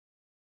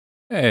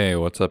Hey,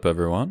 what's up,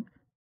 everyone?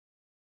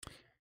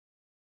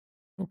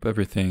 Hope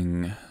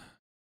everything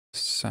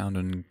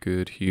sounding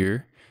good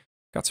here.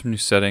 Got some new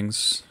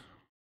settings.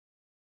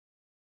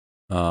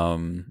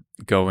 Going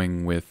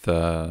with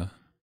got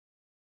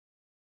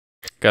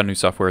new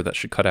software that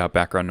should cut out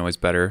background noise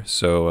better,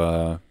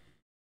 so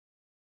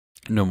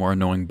no more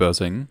annoying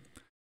buzzing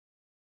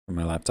from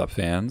my laptop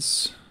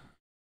fans.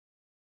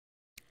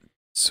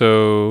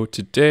 So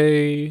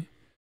today, I'm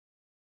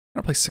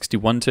gonna play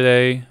 61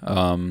 today.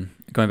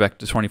 Going back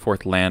to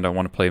 24th land, I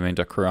want to play main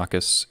deck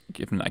Caracas,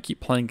 given I keep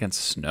playing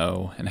against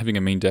snow and having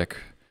a main deck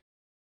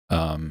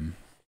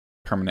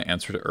permanent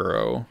answer to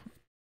Uro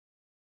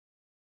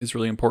is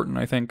really important,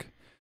 I think.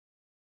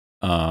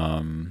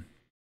 And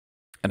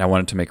I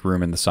wanted to make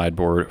room in the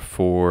sideboard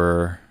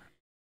for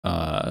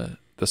the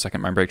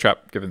second Mind Break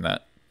Trap, given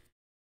that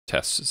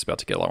Test is about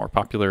to get a lot more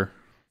popular.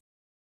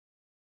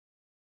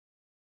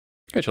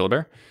 Okay, Chilla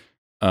Bear.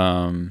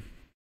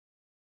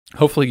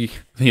 Hopefully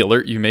the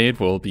alert you made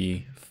will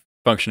be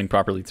functioning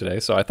properly today.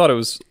 So I thought it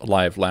was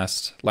live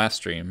last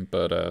stream,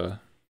 but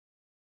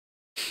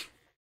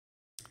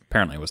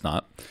apparently it was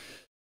not.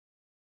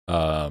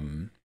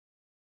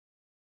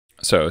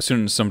 So as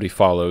soon as somebody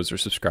follows or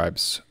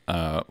subscribes,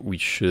 we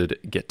should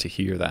get to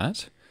hear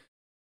that.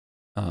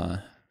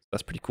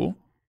 That's pretty cool.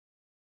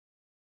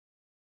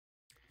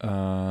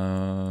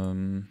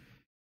 Everything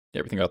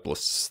about the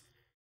list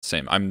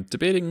same. I'm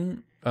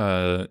debating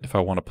if I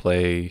want to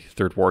play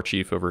third War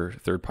Chief over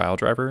third Pile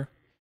Driver.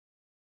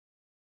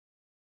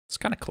 It's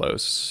kind of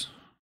close.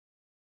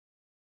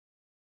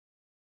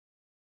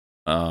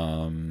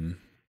 Pile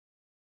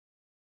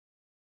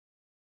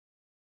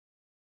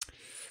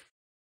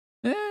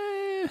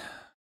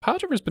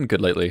Driver's been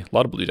good lately. A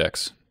lot of blue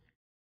decks.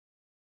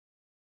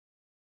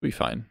 We'll be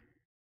fine.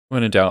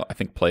 When in doubt, I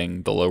think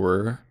playing the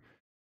lower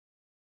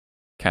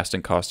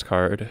casting cost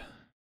card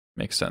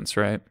makes sense,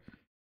 right?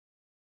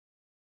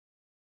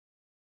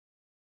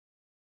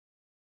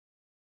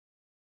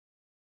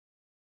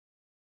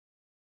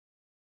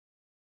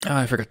 Oh,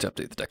 I forgot to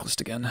update the deck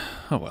list again.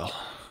 Oh well.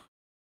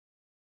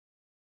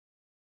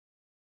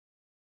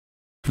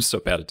 I'm so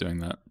bad at doing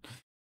that.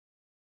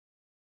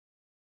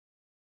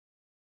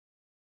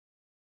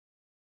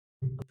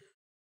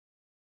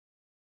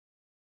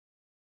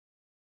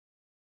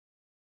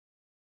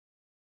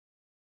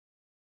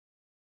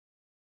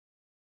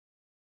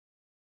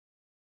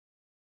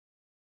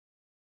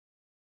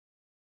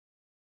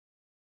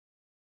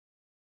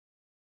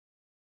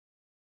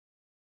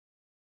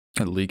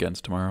 The league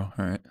ends tomorrow.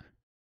 All right.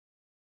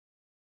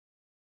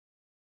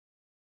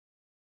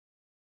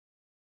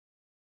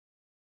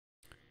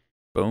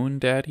 Bone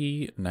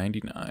Daddy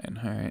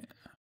 99. All right.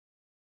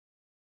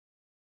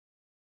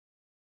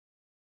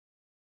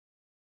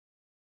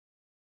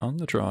 On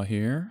the draw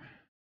here.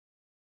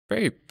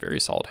 Very, very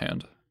solid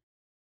hand.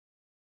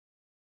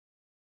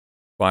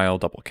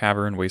 Wild, Double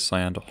Cavern,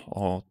 Wasteland,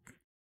 all.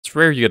 It's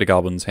rare you get a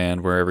Goblin's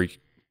hand where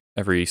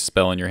every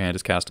spell in your hand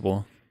is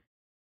castable.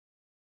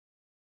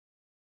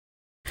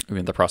 I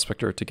mean, the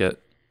Prospector to get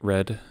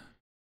red.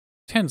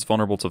 This hand's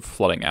vulnerable to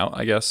flooding out,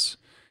 I guess.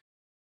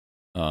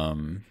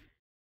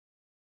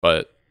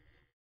 But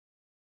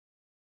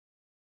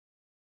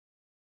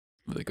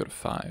they go to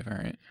 5, all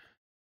right.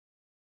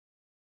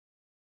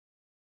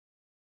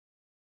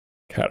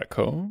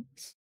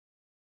 Catacombs.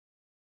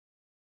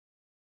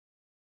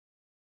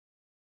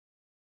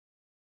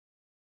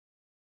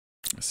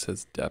 It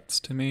says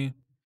depths to me.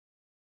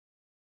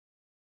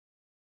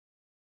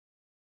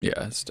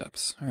 Yeah, it's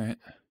depths. All right.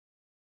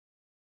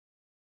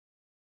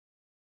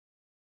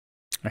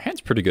 Our hand's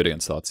pretty good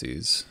against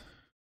Thoughtseize.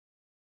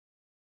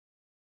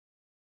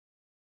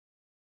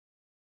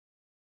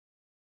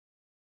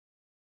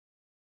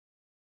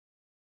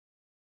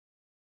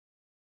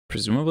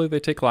 Presumably they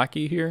take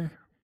Lackey here.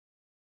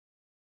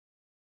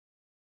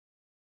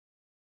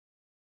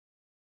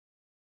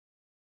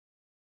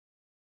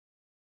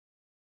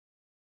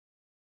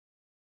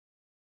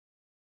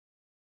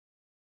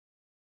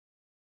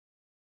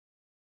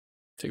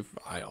 Take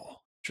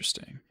Vile.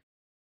 Interesting.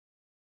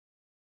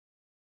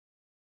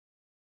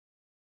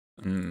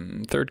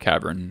 Third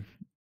Cavern.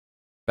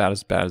 Bad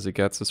as it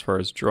gets as far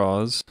as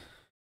draws.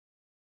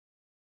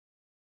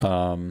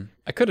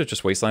 I could have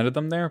just wastelanded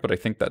them there, but I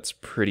think that's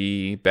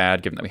pretty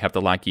bad given that we have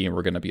the Lackey and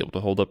we're going to be able to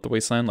hold up the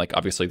wasteland. Like,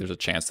 obviously, there's a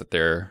chance that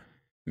their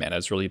mana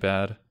is really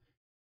bad.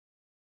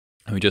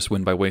 And we just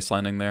win by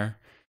wastelanding there.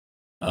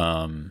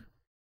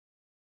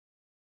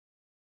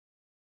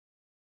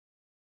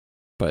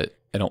 But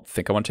I don't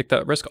think I want to take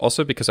that risk.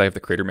 Also, because I have the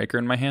Crater Maker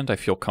in my hand, I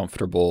feel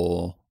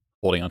comfortable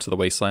holding onto the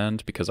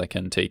wasteland because I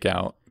can take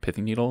out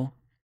Pithing Needle.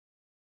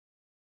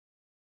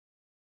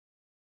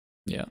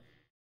 Yeah.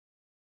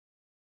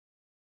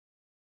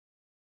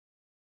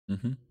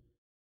 Mm-hmm.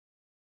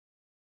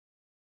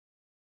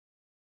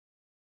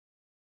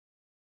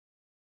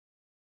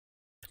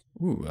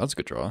 Ooh, that's a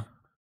good draw.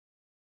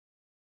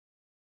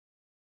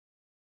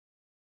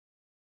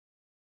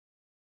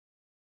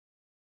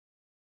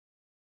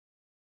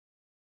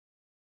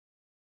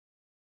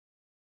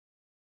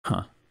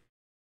 Huh.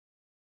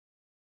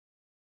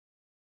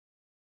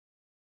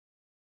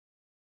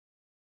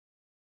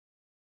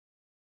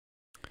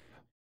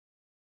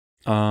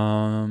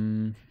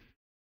 I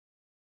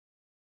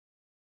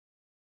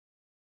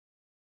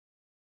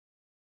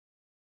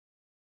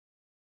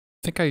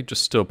think I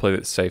just still play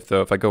it safe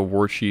though. If I go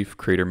War Chief,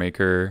 Crater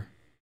Maker,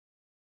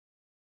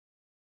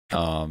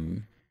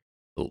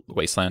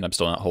 Wasteland, I'm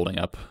still not holding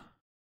up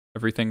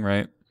everything,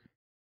 right?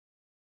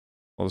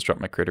 I'll just drop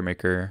my Crater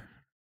Maker,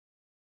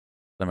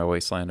 then my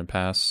Wasteland and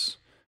pass.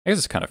 I guess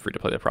it's kind of free to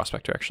play the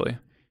Prospector actually,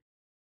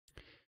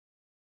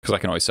 because I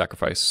can always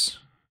sacrifice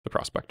the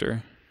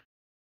Prospector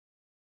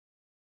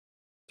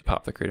to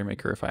pop the Crater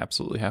Maker if I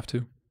absolutely have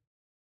to.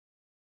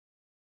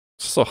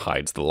 This also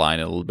hides the line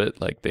a little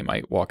bit, like they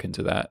might walk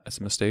into that as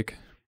a mistake.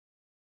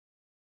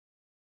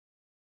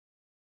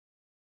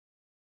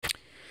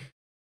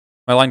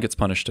 My line gets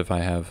punished if I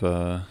have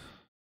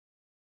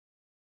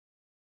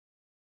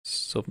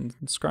Sylvan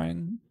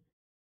Scrying.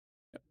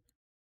 Yep.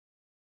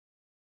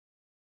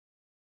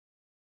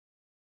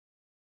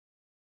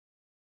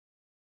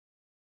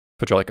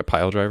 If I draw like a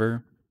pile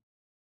driver,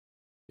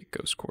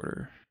 Ghost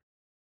Quarter.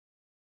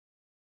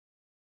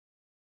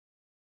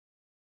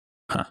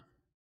 Huh.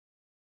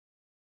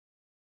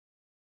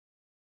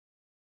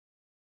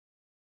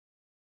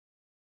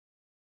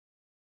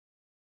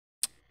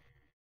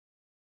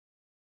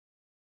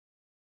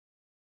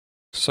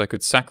 So I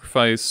could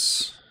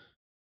sacrifice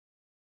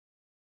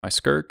my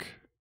Skirk,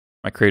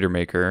 my Crater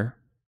Maker,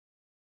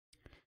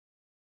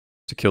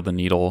 to kill the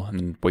Needle and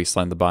then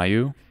Wasteland the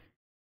Bayou.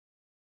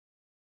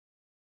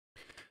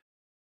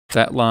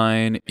 That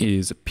line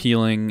is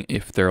appealing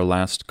if their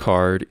last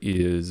card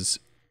is,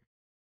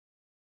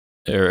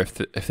 or if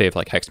they have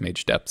like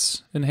Hexmage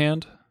Depths in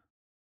hand,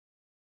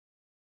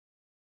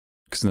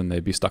 because then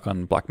they'd be stuck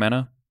on black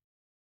mana.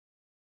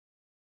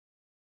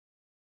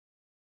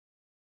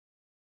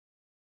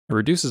 It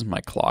reduces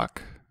my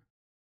clock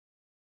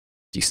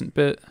decent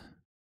bit,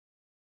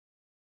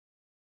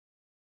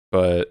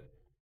 but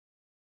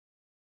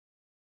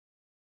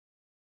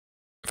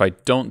if I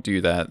don't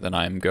do that, then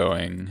I'm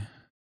going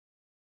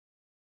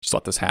just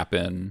let this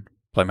happen,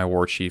 play my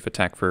War Chief,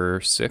 attack for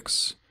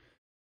 6,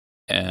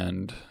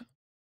 and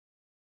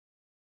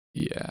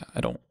yeah,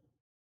 I don't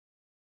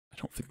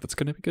think that's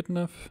gonna be good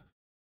enough.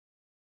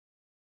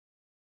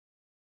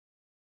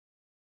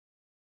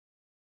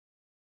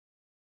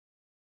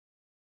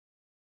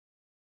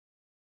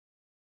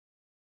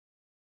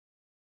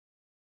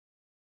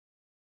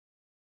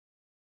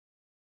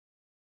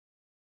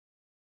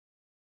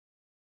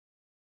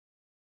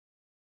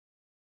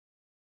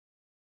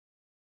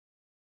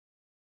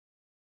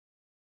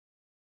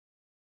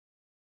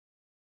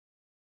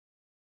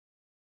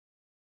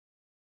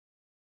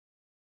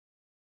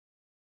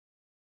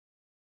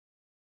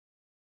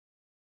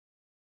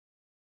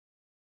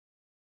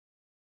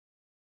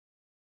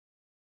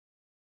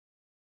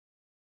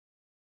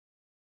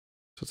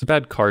 So it's a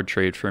bad card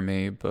trade for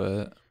me,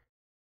 but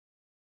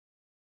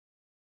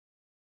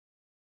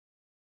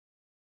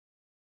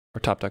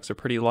our top decks are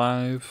pretty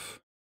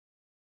live.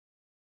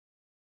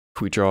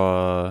 If we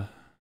draw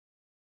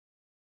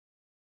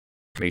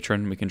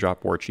Matron, we can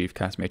drop War Chief,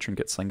 cast Matron,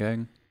 get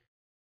Sling-Gang.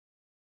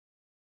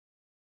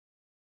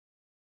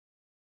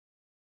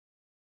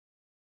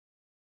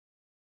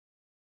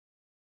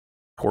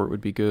 Port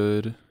would be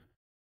good.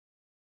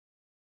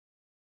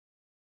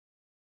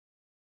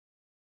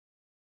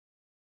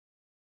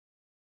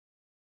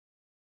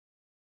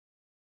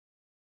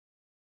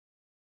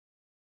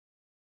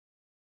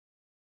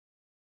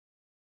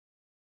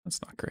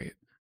 That's not great.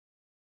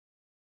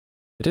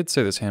 I did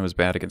say this hand was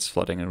bad against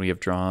flooding, and we have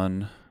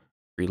drawn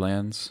 3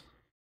 lands.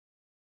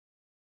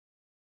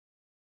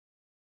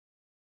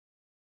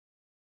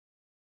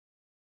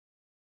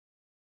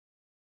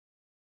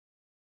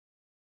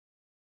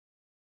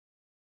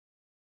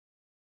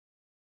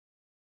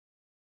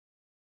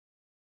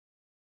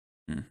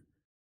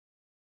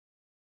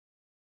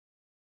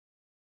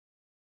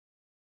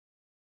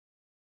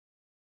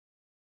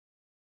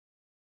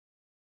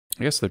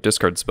 I guess their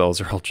discard spells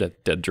are all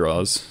dead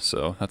draws,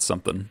 so that's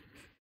something.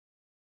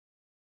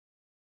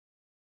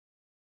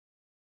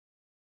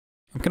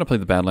 I'm gonna play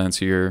the Badlands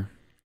here.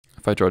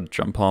 If I draw a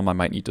Jump Palm, I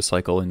might need to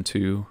cycle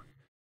into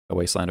a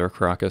Wasteland or a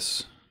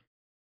Caracas.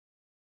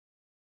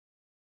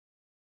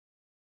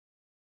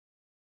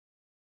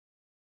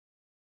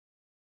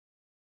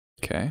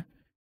 Okay.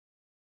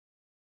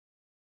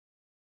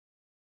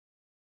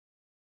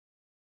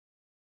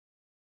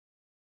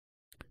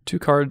 Two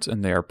cards,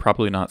 and they are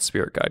probably not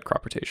Spirit Guide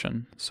Crop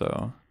Rotation,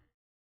 so...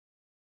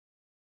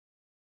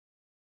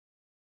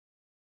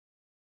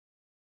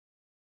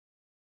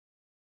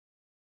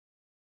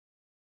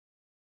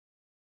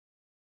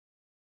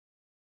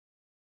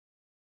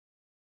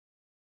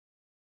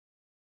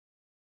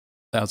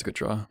 That was a good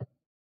draw.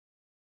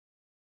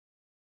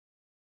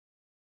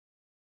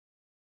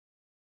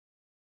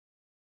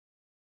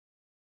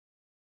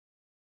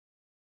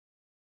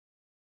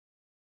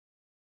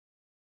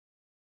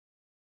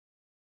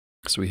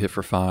 So we hit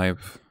for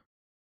 5,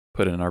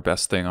 put in our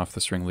best thing off the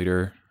String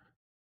Leader.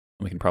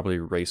 We can probably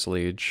race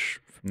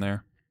Lage from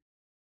there.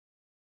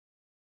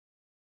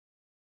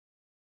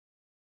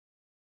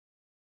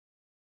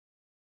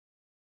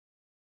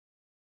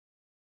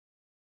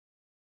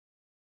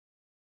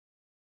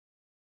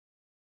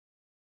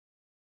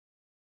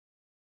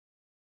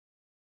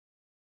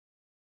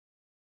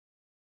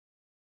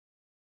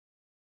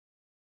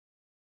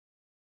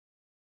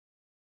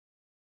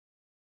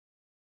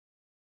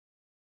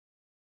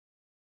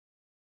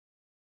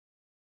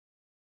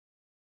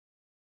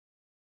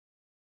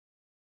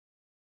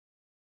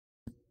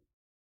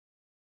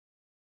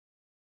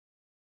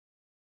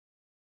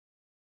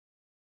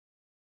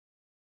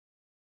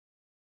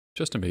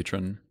 Just a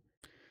matron.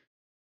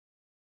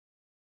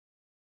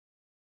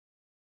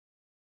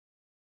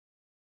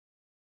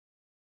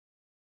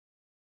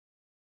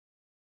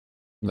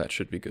 That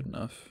should be good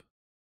enough.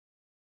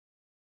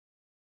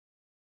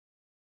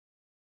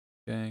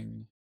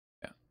 Gang.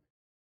 Yeah.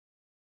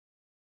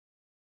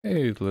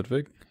 Hey,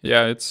 Ludwig.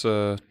 Yeah, it's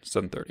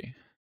 7:30.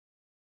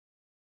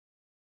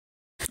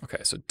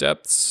 Okay, so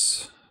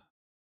depths.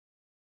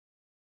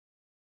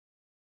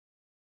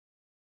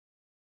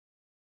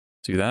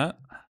 See that?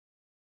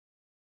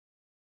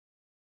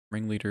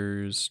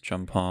 Ringleaders,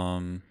 jump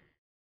hom,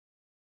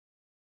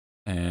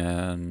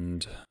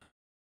 and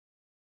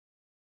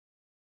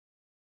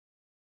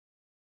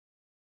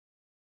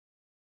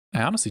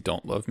I honestly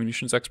don't love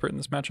munitions expert in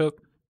this matchup.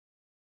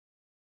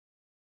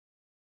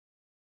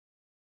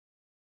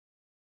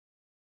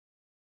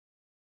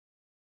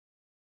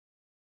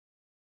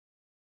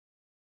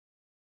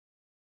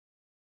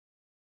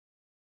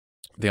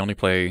 They only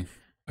play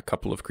a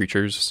couple of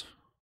creatures.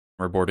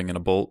 We're boarding in a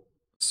bolt,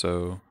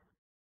 so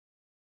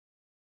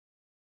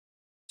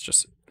it's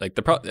just like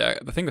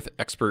the thing with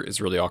expert is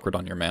really awkward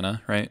on your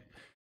mana, right?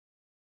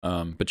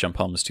 But jump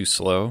home is too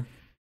slow.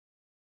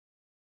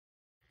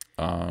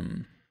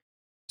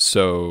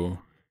 So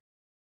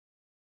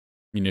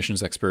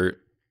munitions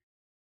expert,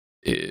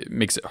 it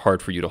makes it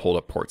hard for you to hold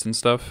up ports and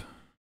stuff.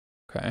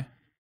 Okay.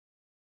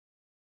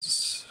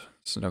 It's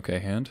an okay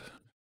hand.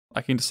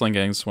 Liking to Sling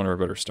Gang's one of our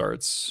better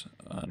starts.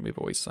 And we have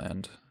a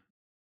Wasteland.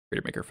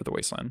 Creator Maker for the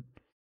Wasteland.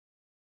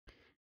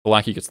 The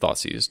Lackey gets Thought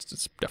Seized.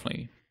 It's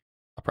definitely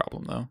a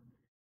problem, though.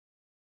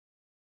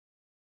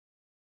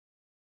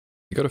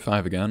 You go to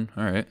 5 again.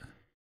 All right.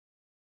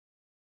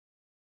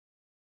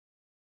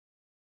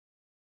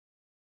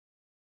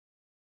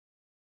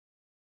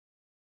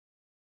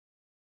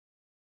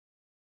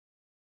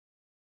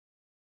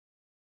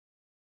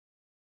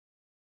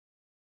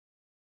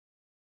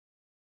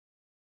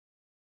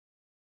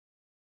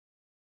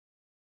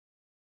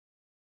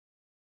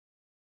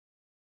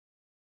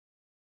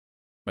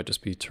 Might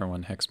just be turn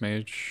 1 Hex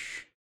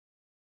Mage.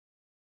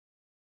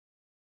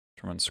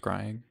 Turn 1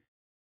 Scrying.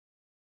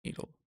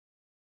 Needle.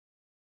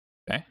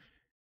 Okay.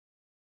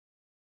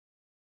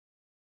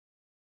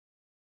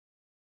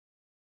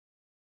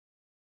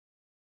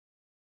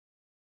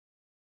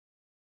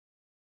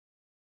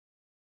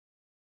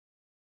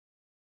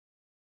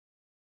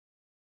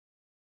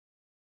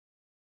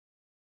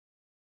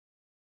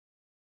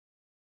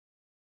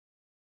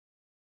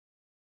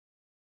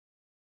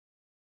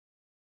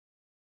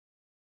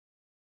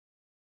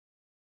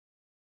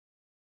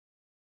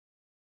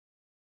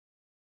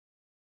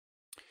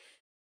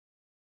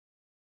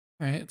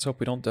 All right, let's hope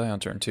we don't die on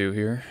turn 2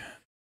 here.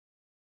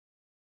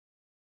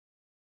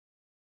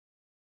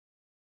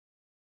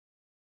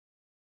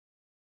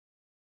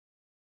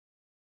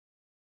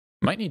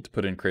 Might need to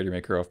put in Creator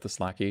Maker off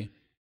this Lackey.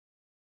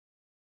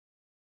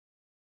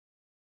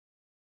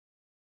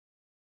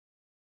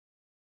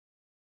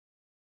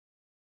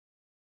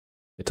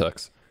 It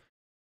tucks.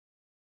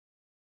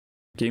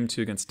 Game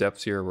 2 against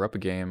Depths here. We're up a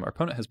game. Our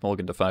opponent has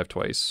mulliganed to 5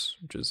 twice,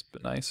 which is a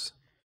bit nice.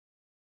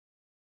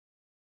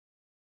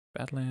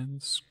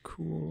 Badlands,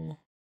 cool.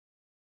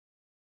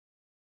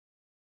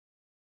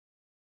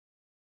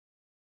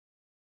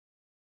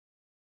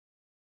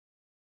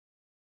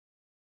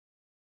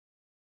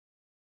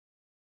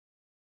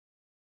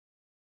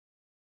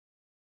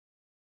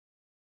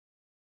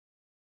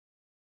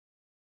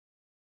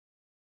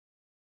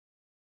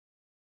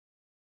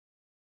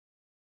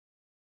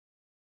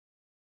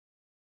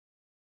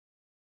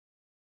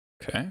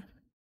 Okay,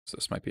 so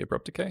this might be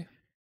Abrupt Decay.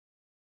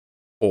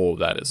 Oh,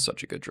 that is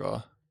such a good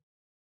draw.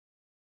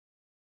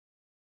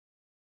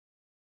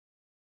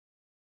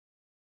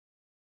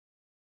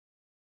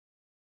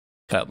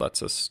 That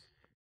lets us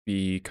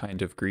be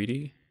kind of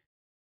greedy.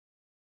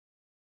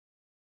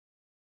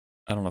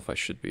 I don't know if I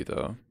should be,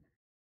 though.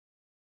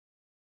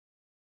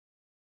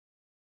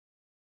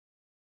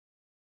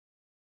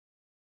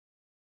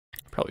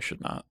 Probably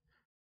should not.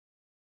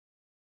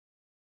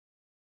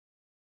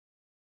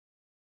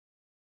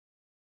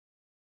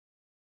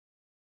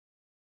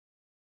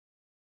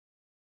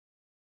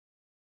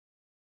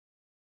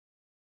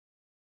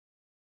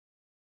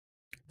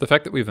 The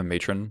fact that we have a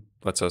Matron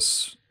lets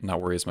us not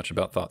worry as much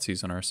about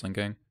Thoughtseize in our Sling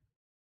Gang.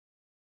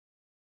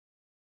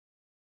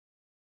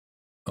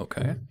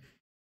 Okay.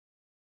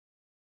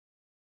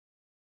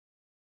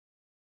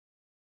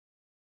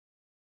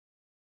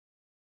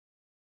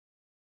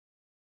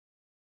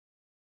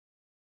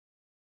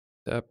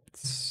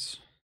 Depths.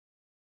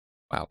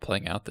 Wow,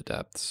 playing out the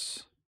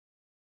depths.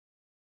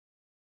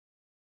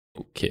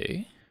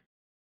 Okay.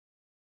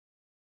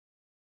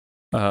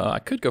 I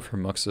could go for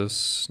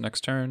Muxus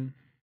next turn.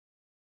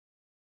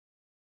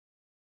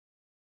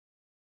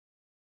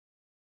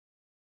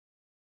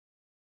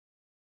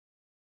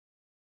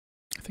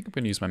 I think I'm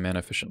going to use my mana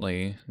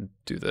efficiently and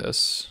do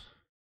this.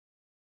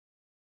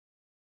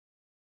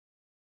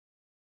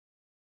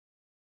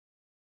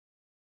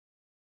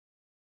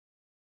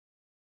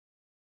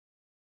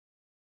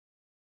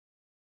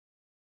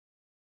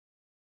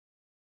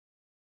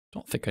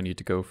 Don't think I need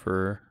to go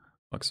for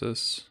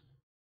Luxus.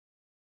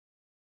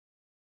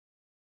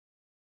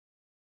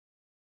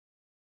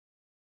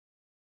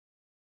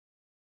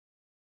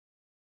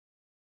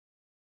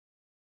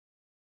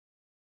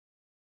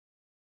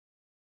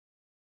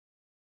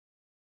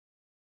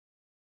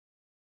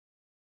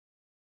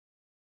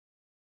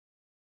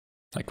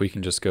 Like we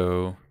can just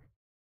go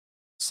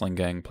Sling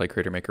Gang, play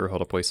Crater Maker,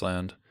 hold up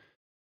Wasteland.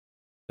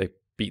 They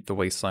beat the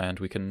Wasteland,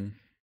 we can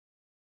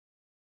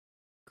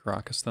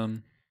Caracas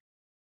them.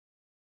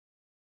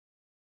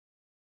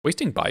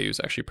 Wasting Bayou is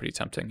actually pretty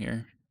tempting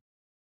here.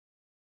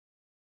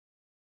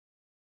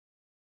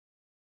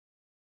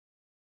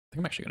 I think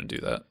I'm actually going to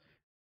do that.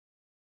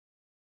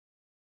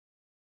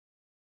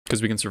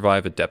 Because we can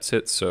survive a Depths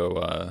hit,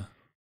 so...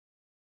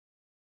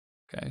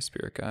 okay,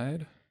 Spirit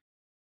Guide.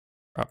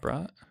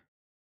 Rot.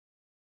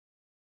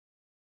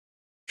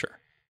 Sure.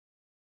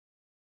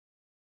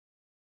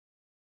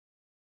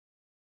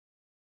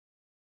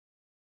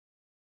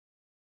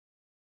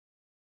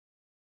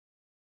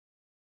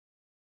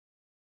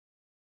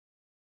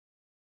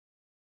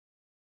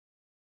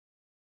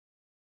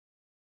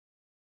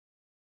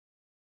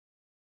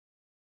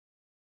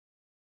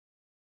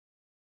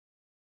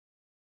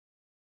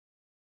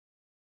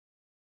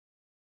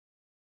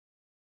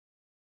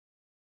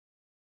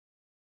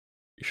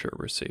 Be sure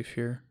we're safe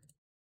here.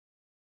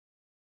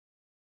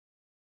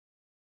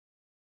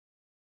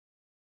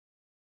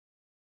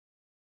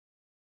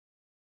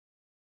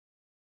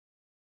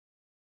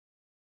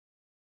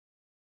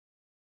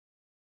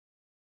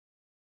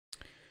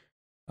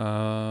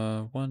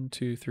 One,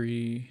 two,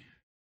 3,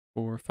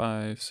 4,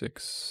 5,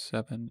 6,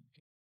 7,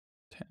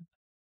 10.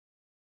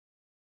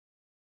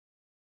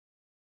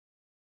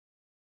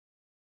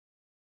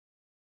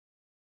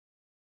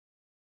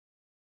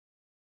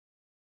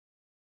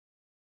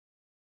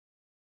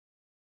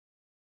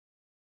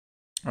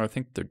 Oh, I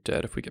think they're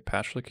dead if we get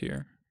Patchlick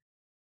here.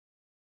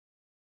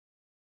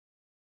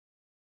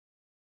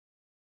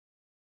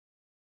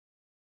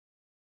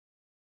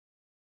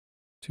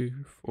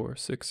 Two, 4,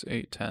 6,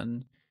 8,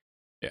 10.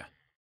 Yeah.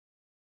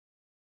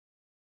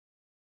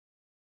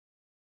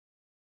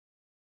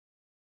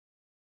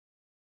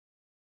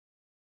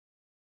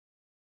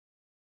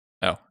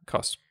 Oh,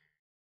 costs.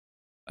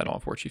 I don't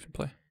have War Chief in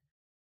play.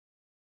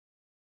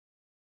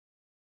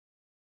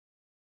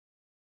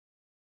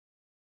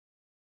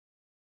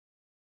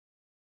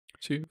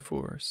 Two,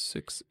 4,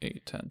 6,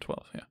 8, 10,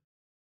 12. Yeah.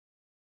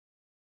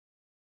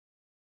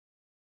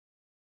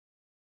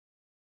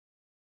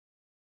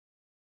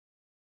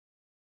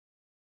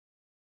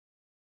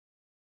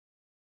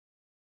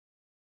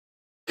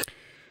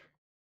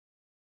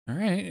 All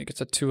right, it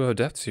gets a 2-0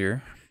 Depths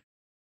here.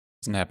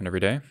 Doesn't happen every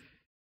day.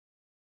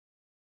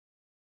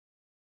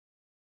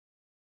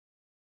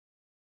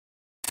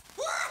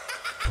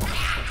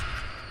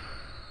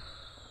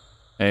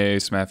 Hey,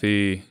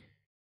 Smaffy.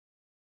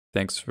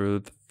 Thanks for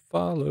the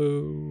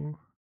follow.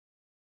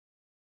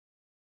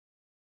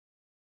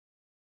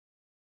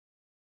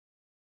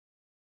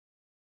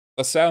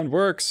 The sound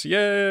works.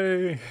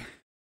 Yay.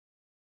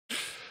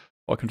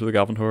 Welcome to the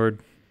Goblin Horde.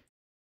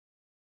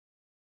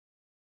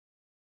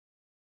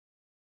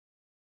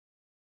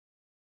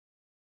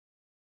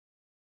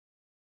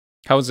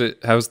 How's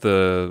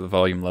the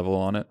volume level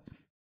on it?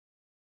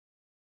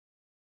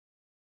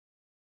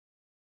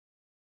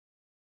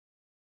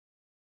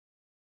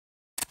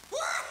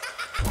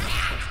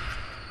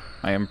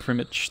 I am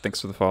Primich.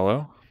 Thanks for the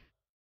follow.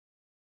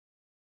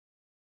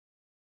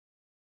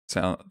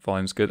 Sound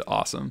volume's good.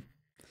 Awesome.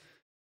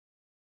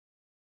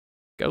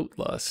 Goat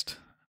Lust.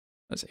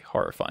 That's a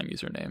horrifying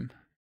username.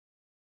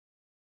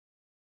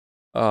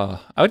 I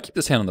would keep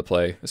this hand on the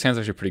play. This hand's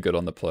actually pretty good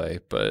on the play,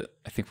 but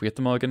I think we get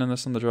the mulligan in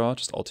this on the draw.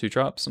 Just all 2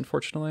 drops,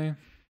 unfortunately.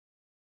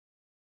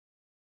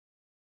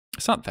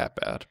 It's not that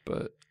bad,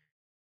 but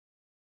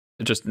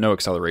just no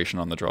acceleration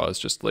on the draw is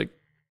just like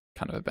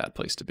kind of a bad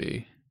place to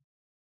be.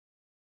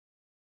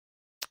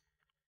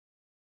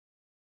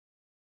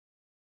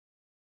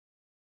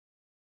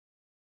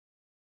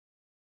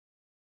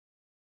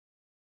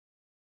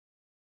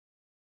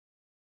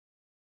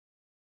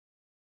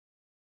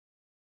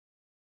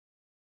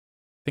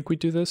 I think we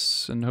do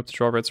this and hope to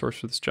draw red source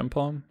for this gem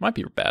palm. Might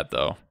be bad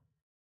though.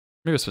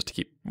 Maybe I was supposed to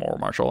keep War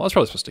Marshal. I was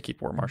probably supposed to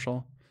keep War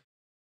Marshal.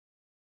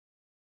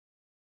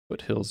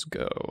 Foothills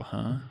go,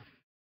 huh?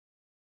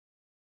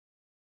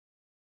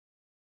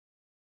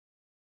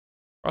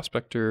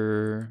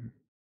 Prospector,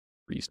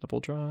 reasonable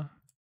draw.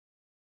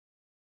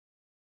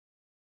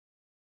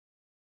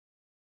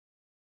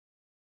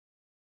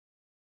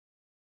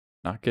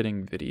 Not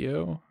getting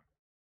video.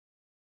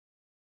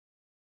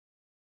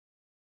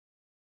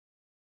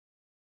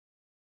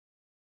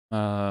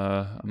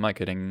 I'm not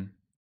getting.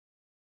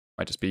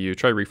 Might just be you.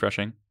 Try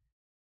refreshing.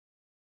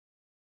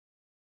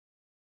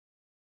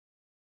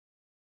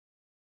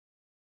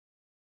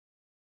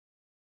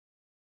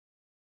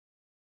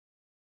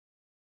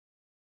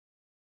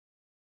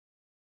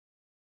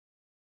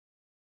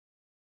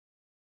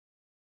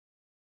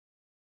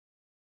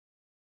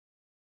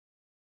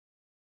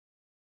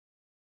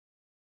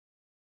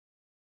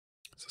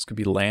 So this could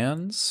be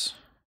lands.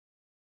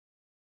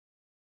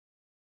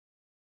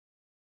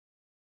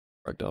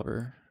 Rug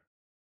Delver.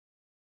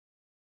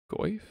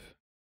 Goyf.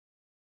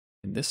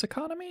 In this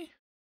economy?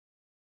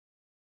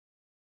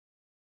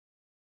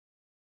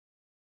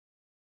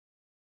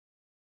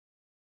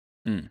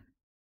 Hmm.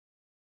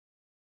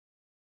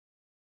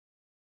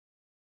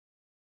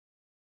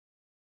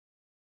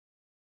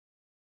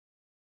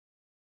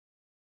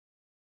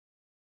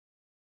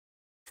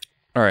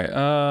 All right,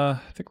 I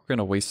think we're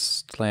gonna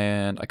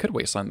wasteland. I could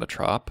wasteland the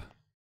Trop.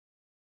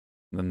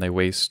 And then they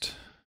waste.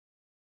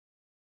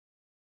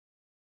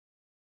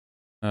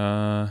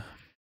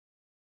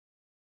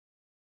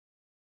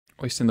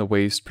 Wasting the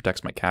waste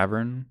protects my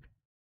cavern.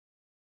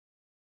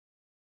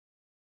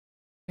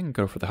 I can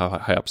go for the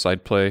high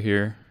upside play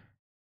here.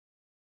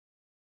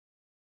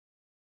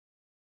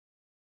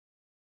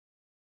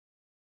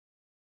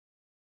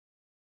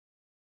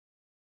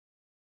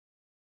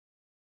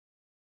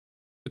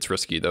 It's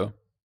risky though.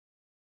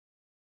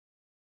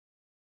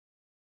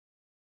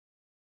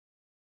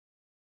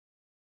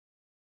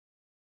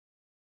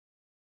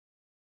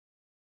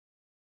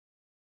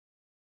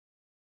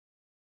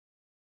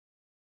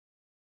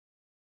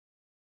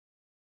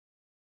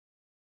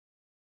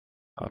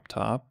 Up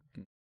top.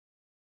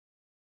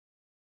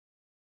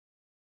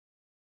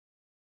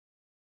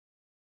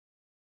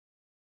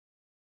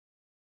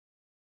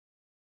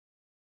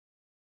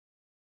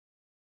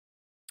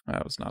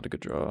 That was not a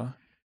good draw.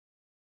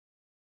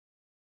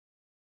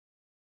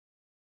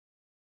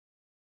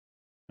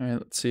 All right,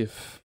 let's see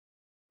if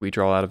we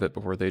draw out of it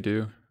before they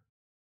do.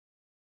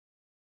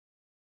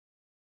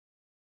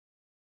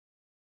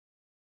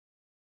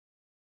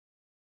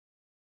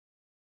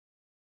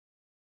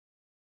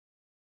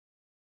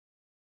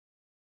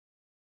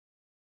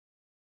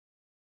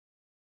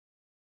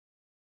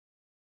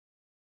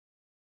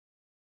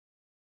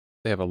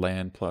 They have a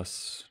land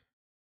plus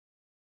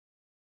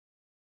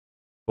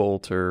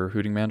Bolt or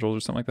Hooting Mandrels or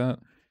something like that.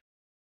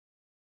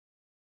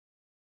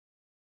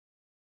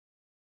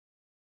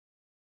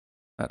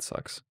 That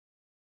sucks.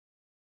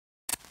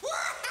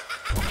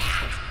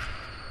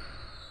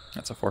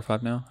 That's a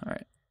 4/5 now. All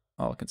right,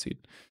 I'll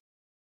concede.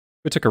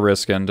 We took a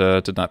risk and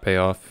did not pay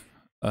off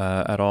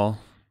at all.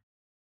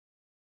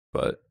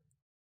 But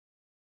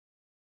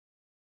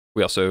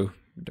we also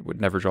would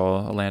never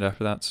draw a land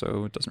after that,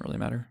 so it doesn't really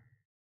matter.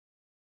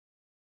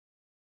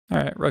 All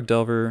right, Rug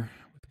Delver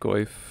with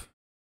Goyf.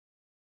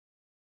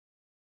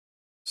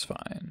 It's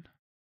fine.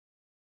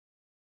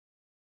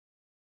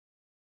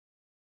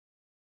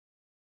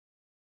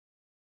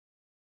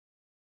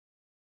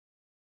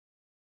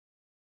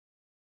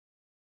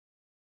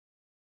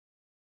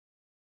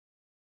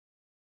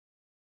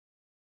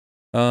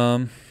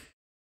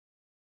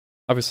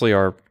 Obviously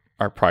our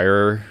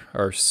prior,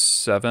 our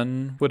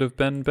 7 would have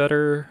been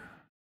better.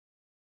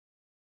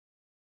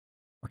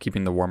 Or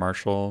keeping the War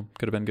Marshal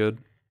could have been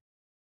good.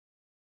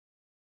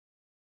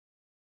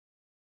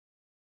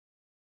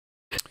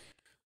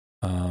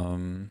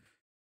 I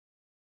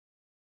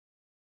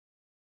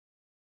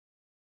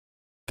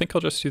think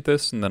I'll just do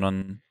this, and then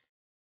on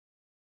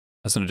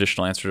as an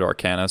additional answer to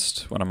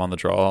Arcanist, when I'm on the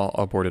draw,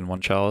 I'll board in 1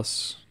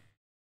 Chalice.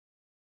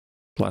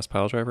 Blast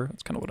Pile Driver.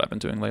 That's kind of what I've been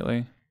doing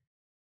lately.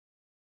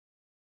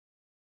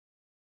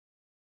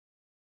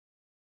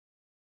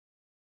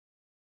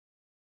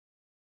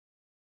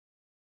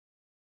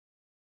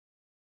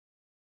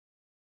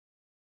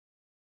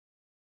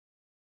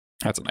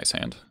 That's a nice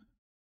hand.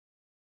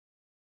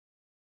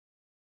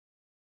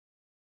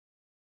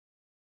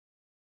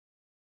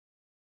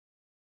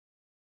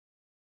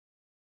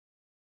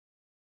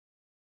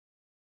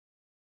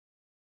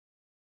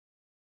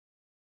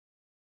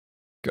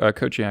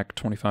 Kojak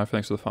 25,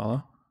 thanks for the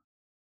follow.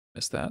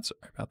 Missed that,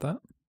 sorry about that.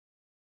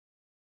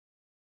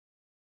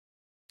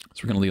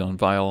 So we're gonna lead on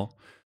Vile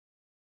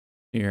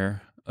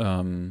here.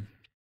 Because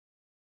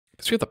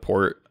we have the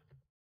port.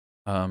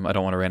 I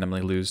don't want to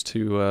randomly lose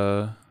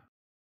to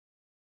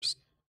just,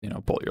 you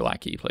know, bolt your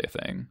lackey, play a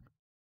thing.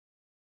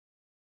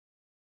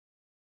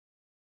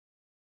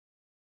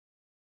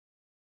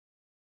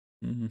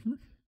 Mm-hmm.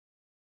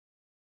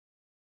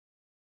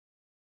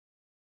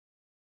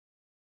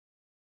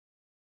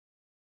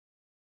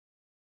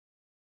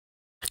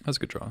 That's a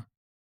good draw.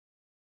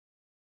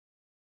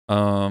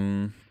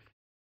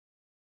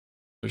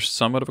 There's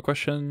somewhat of a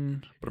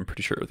question, but I'm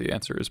pretty sure the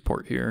answer is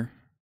port here,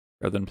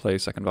 rather than play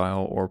second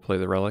Vial or play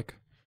the Relic.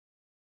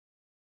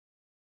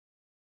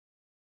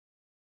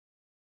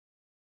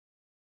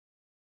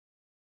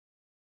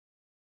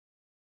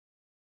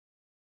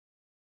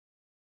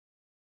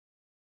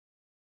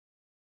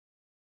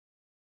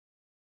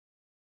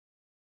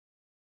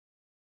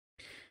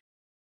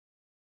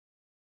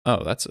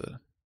 Oh, that's a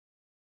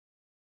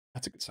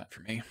good sign for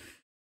me.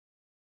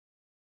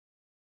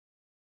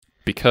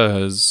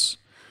 Because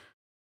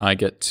I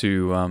get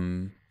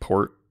to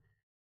port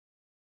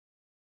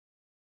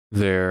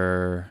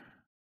their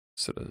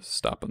sort of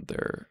stopping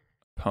their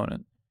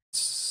opponent's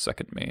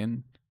second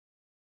main.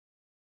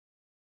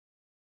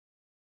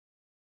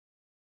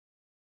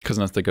 Because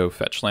unless they go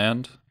fetch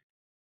land,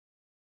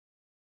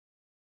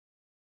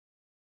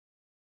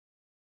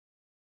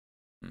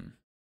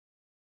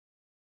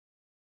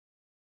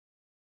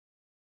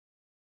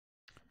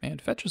 Man,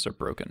 fetches are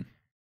broken.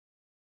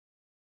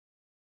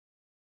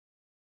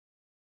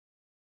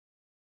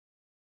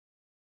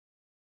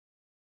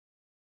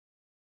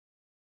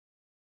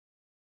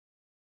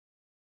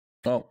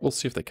 Well, we'll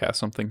see if they cast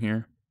something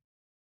here.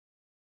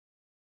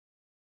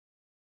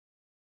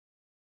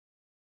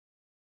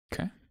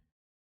 Okay.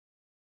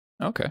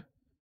 Okay.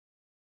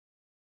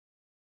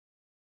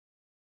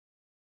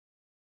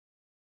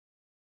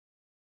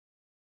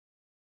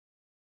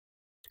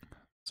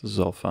 This is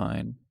all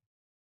fine.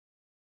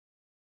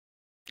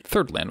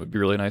 Third land would be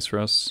really nice for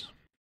us.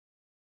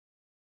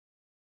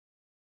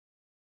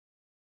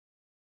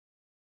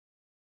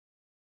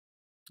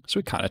 So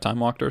we kind of time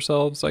walked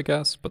ourselves, I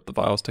guess, but the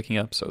vial's ticking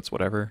up, so it's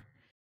whatever.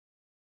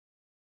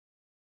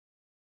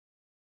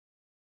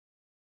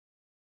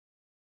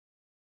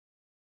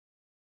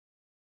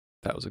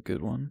 That was a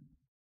good one.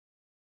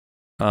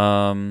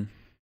 Don't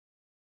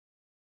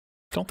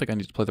think I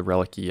need to play the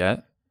relic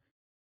yet.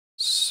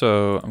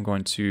 So I'm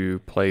going to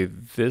play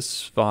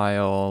this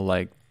vial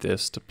like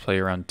this to play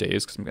around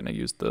days because I'm going to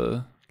use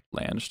the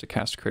land to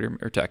cast Crater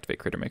or to activate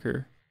Crater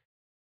Maker.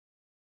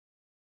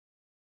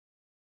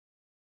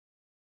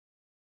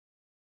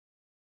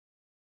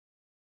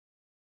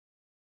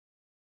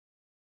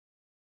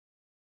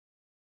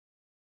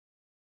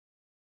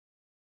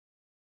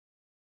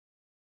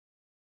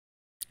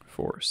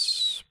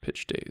 Force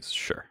pitch days,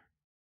 sure.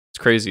 It's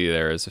crazy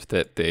there is if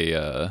that they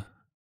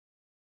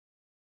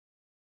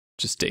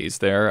just days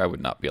there, I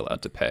would not be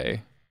allowed to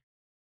pay.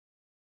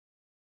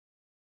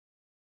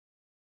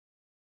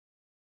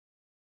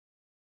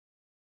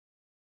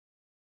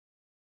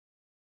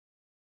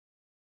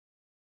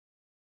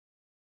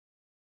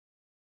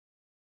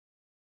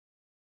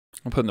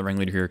 I'm putting the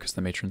ringleader here because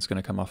the matron's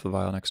going to come off the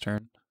vial next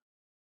turn.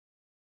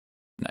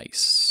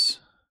 Nice.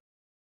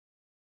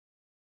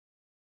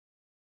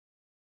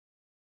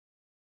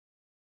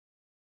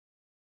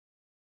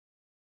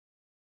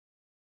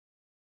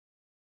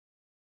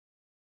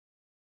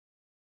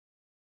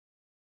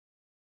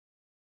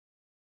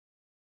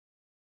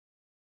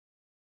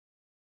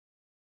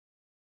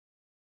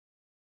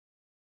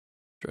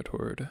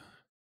 Dreadhorde.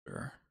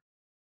 Sure.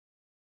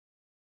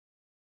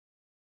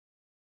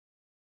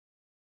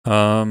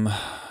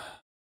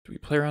 Do we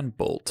play around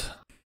Bolt?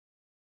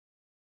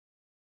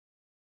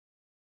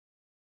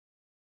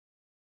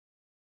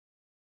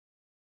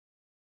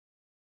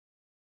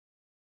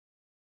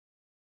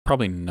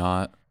 Probably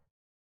not.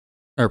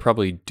 Or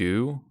probably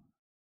do.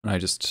 And I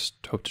just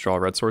hope to draw a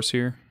red source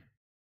here.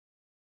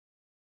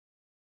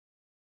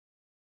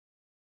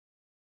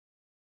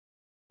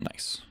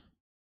 Nice.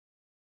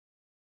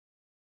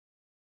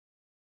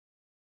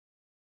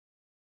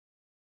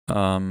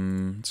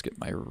 Let's get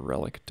my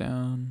relic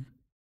down.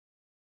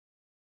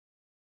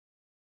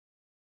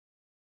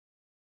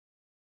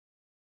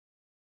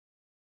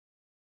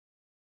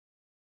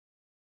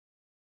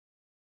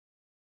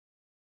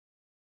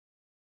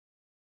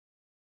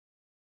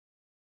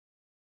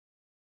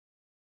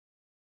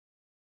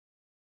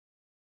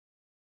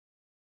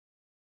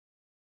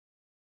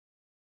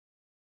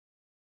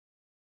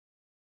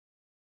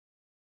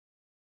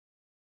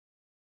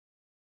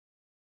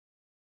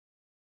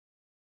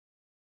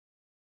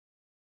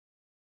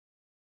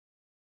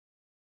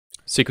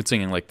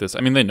 Sequencing like this, I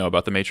mean, they know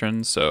about the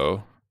matron,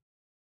 so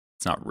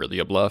it's not really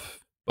a bluff,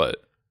 but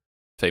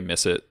if they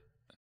miss it,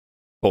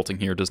 bolting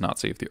here does not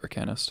save the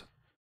Arcanist.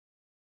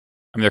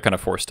 I mean, they're kind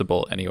of forced to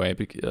bolt anyway,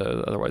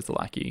 otherwise the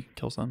lackey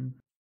kills them.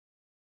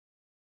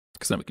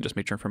 Because then we can just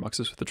matron for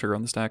Muxus with the trigger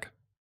on the stack.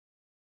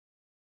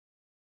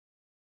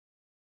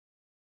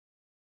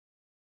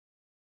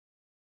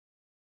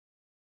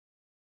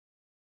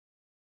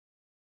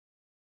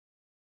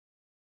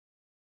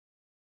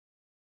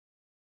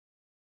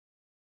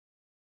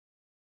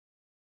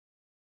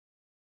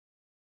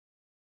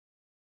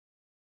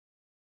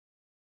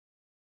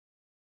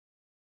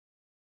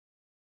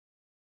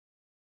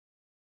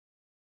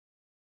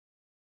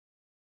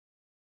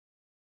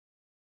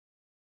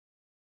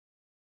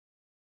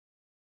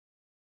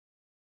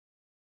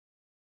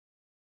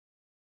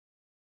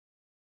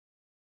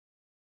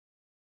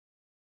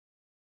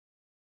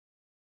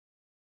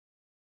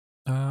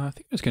 I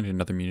think I was going to do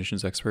another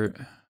munitions expert.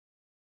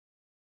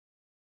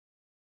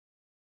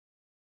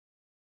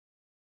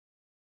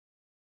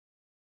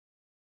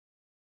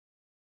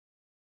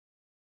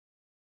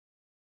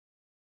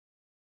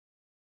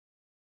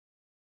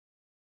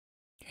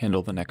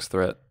 Handle the next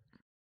threat.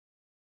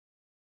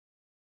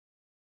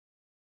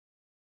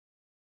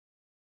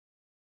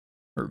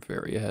 We're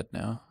very ahead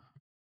now.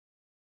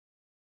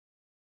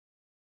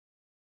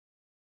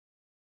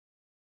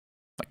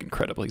 Like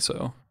incredibly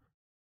so.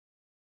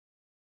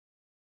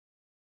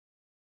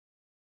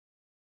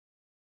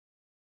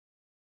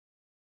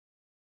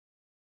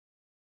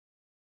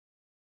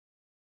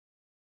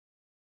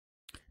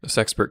 This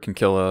expert can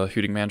kill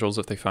Hooting Mandrels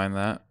if they find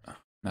that.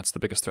 That's the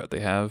biggest threat they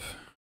have.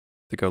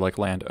 They go like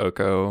land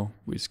Oko.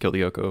 We just kill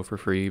the Oko for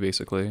free,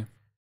 basically.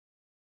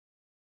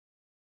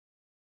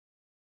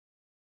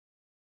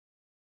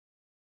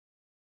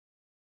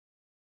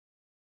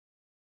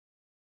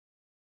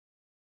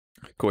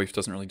 Goif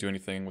doesn't really do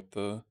anything with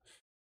the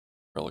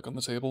relic on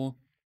the table.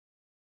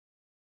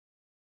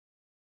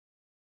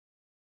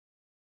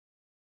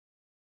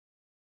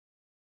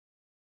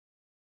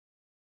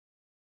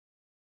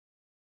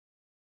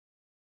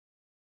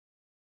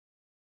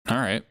 All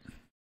right,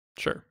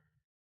 sure.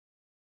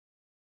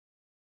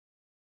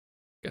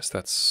 Guess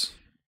that's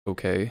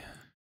okay.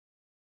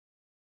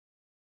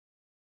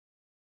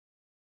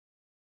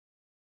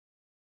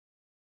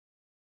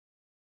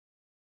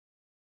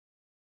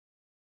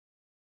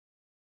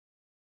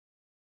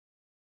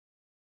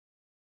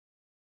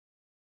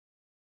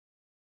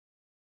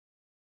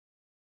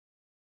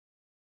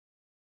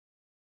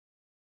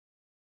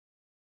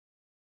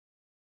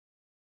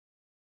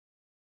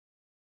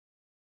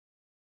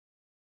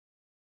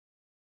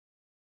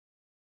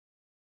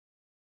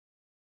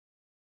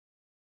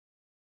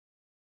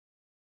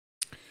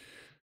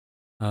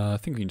 I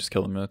think we can just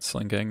kill them at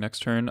Sling Gang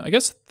next turn. I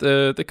guess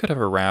they could have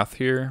a Wrath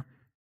here.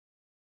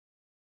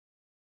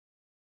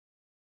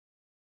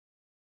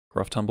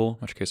 Rough Tumble, in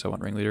which case I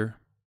want Ringleader.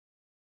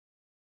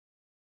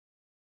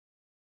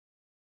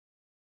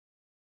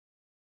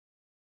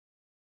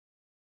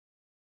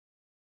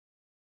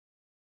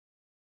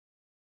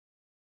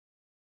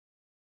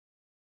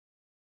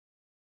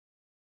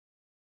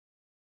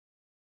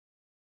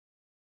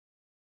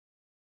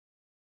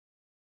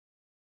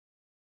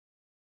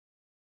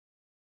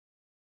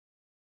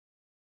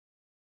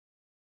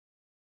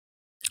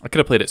 I could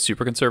have played it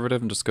super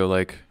conservative and just go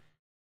like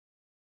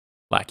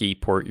Lackey,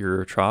 port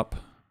your Trop.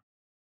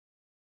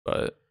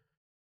 But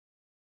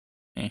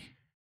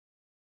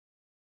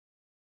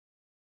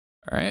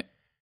Alright.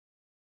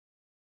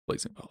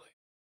 Blazing Volley.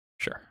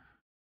 Sure.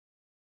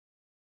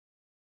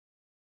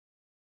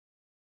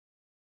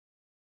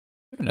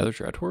 Another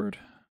Dreadhorde?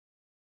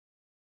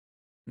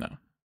 No.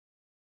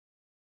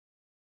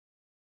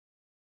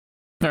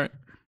 Alright.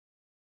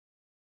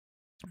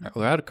 Alright,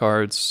 well, they're out of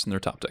cards and they're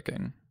top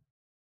decking.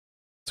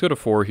 Let's go to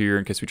 4 here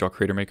in case we draw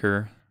Crater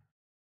Maker.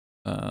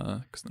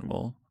 Because then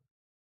we'll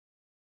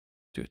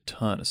do a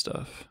ton of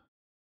stuff.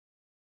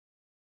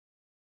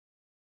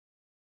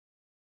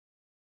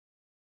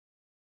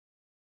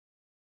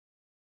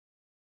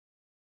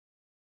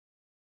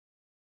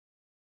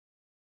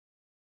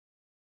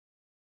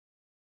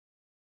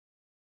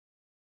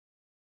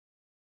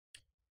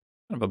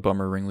 Kind of a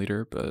bummer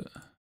Ringleader, but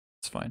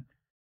it's fine.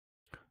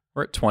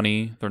 We're at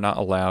 20. They're not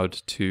allowed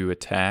to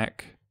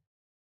attack.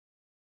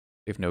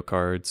 They have no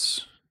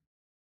cards.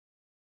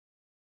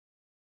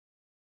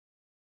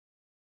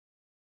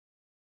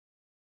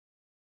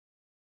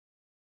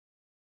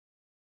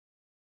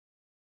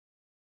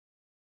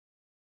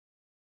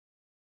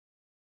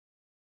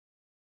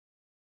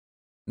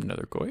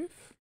 Another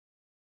Goyf?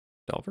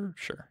 Delver?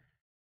 Sure.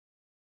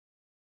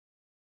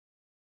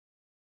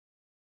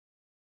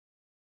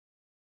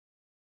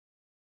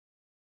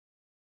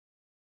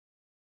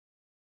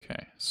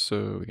 Okay,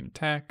 so we can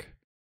attack.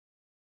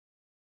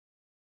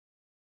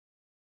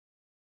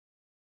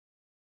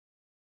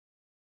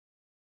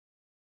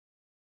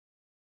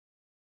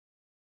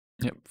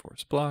 Yep,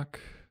 force block.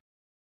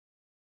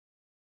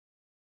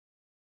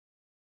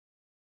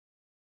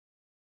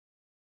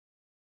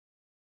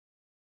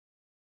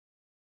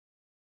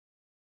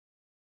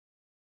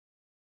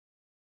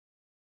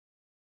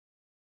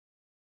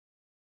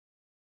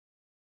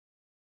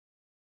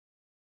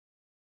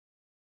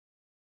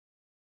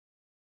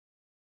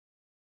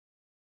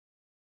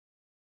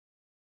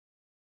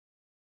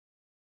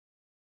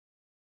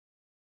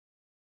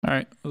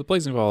 Alright, well, the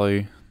Blazing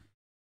Volley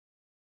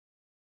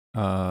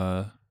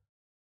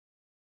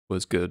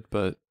was good,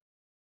 but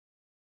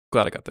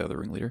glad I got the other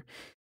Ringleader.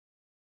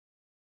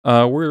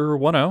 We're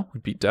 1-0. We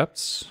beat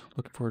Depths.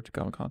 Looking forward to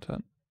Goblin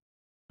content.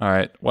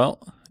 Alright,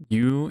 well,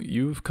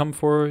 you've come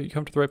to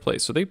the right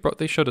place. So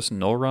they showed us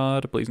Null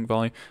Rod, Blazing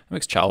Volley. That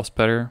makes Chalice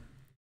better.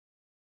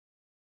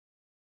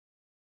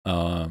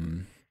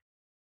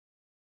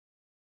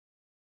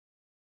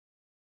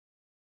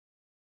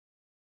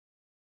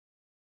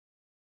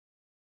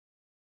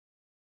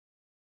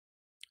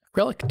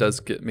 Relic does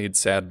get made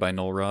sad by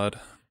Null Rod.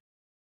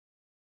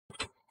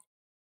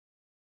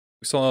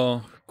 We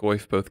saw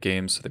Goyf both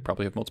games, so they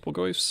probably have multiple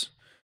Goyfs.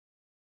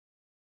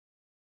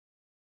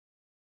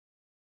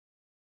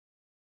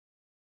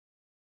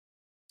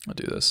 I'll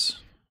do this.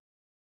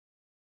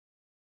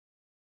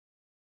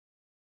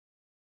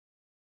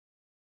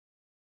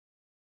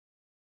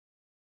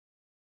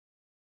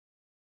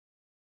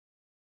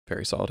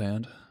 Very solid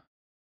hand.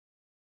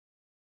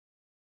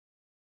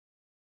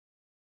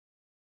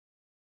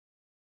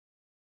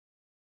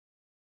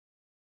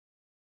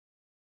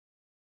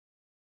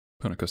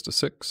 Opponent goes to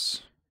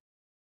 6.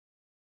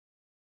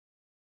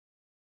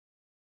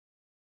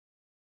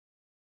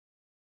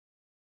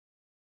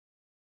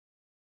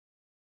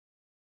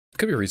 It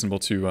could be reasonable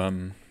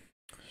to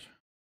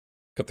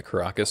cut the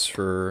Caracas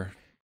to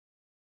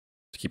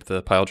keep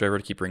the pile driver,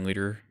 to keep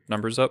Ringleader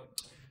numbers up.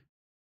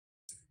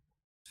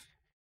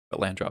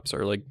 But land drops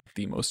are like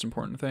the most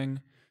important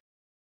thing.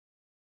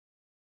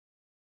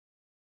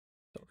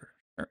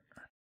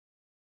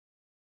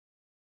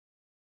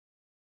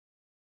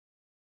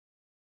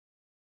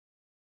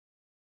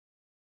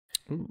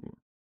 Ooh,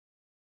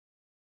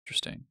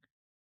 interesting.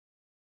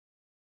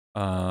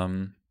 I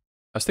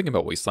was thinking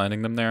about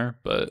wastelanding them there,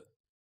 but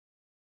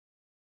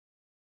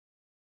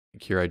I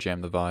think here I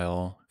jam the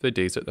vial. If they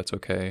daze it, that's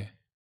okay.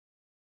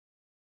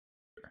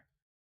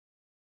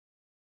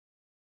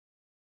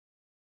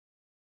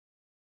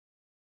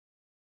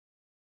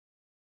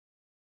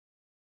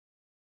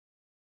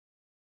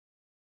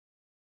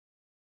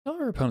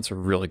 Our opponents are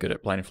really good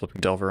at blind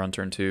flipping Delver on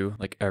turn 2,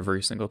 like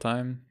every single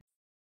time.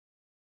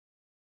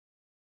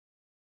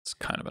 It's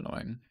kind of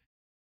annoying.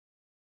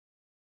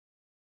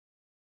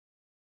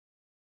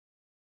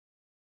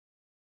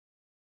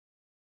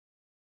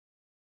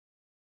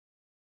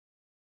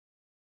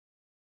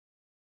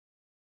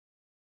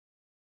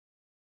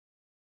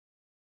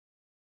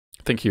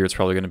 I think here it's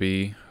probably going to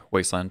be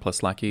Wasteland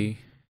plus Lackey.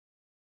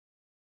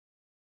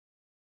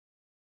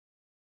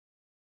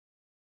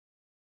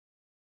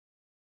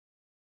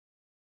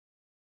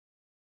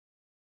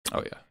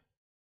 Oh yeah.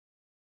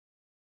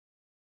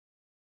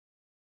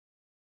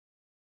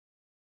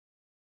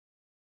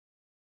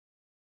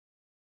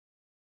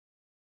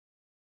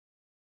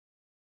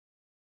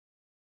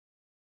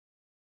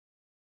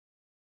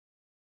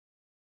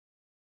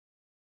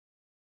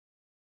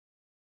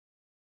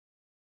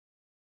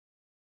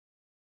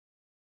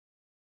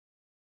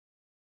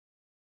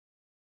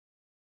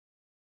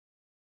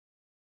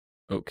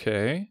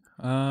 Okay.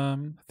 I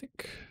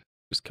think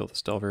just kill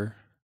this Delver.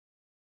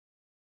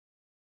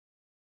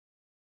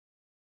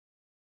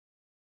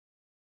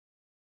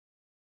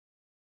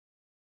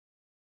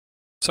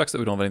 Sucks that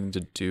we don't have anything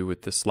to do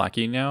with this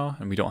Lackey now,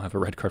 and we don't have a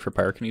red card for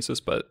Pyrokinesis,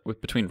 but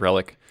with between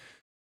Relic,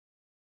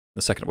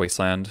 the second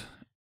Wasteland,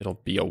 it'll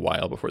be a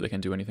while before they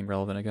can do anything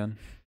relevant again.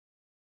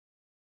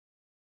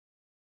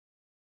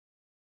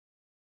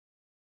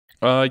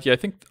 Yeah, I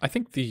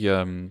think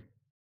the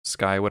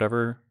Sky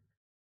whatever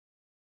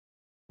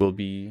will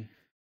be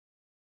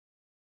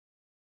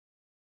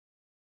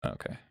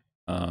okay.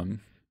 We're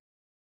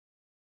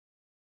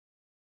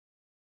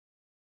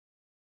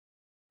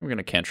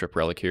gonna cantrip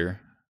Relic here.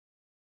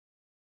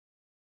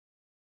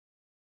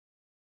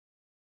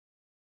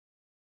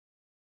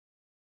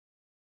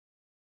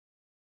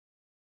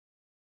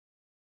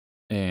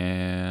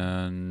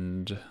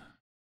 And I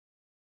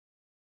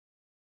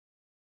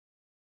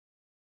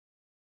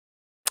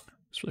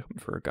was really hoping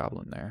for a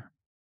Goblin there.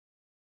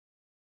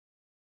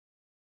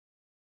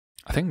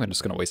 I think I'm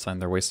just gonna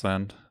Wasteland their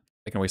Wasteland.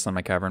 I can Wasteland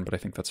my Cavern, but I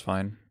think that's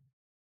fine.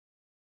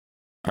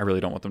 I really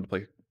don't want them to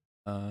play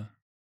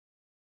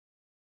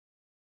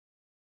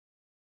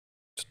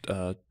just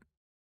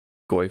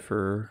Goy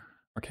for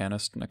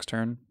Arcanist next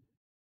turn.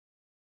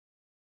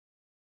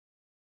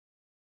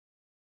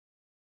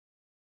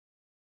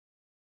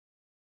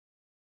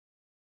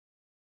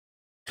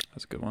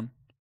 That's a good one.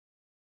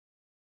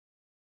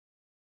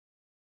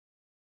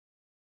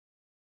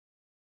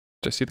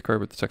 Did I see the card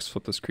with the text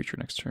flip this creature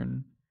next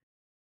turn?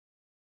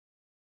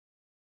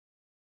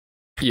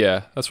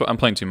 Yeah, that's what I'm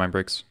playing 2 Mind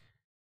Breaks.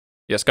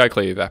 Yeah,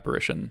 Skyclave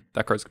Apparition.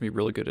 That card's gonna be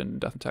really good in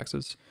Death and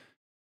Taxes.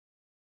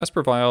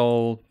 Esper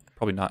Vial,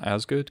 probably not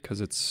as good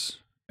because its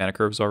mana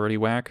curve's already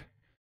whack.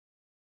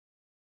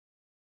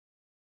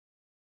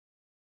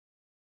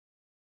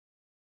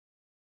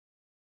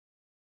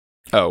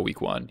 Oh,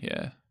 week 1,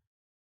 yeah.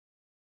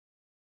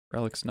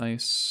 Relic's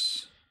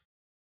nice.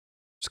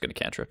 Just gonna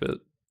cantrip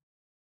it.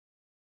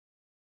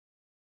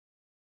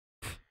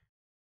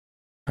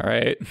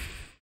 Alright.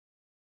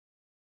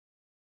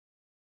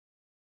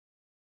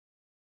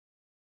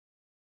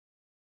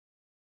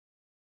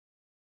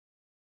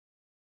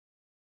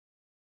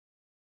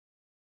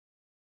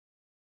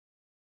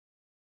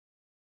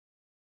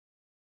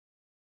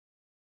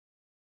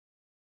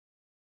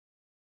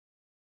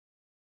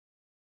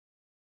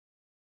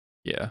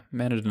 Yeah,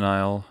 mana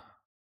denial.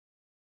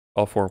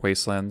 All 4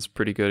 Wastelands,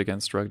 pretty good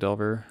against Rug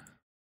Delver.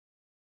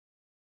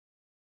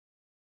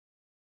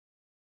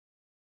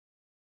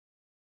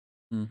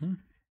 Mm-hmm.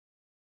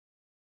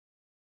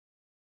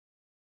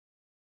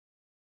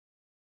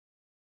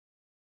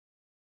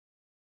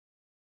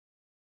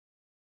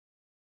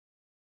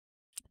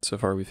 So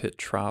far we've hit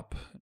Trop,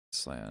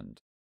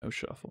 Wasteland, no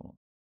shuffle.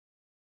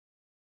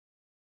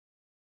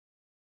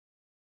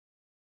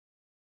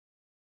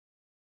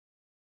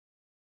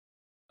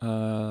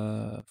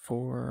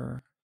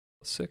 Four,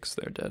 6,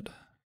 they're dead.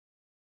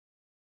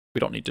 We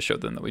don't need to show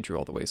them that we drew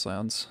all the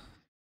Wastelands.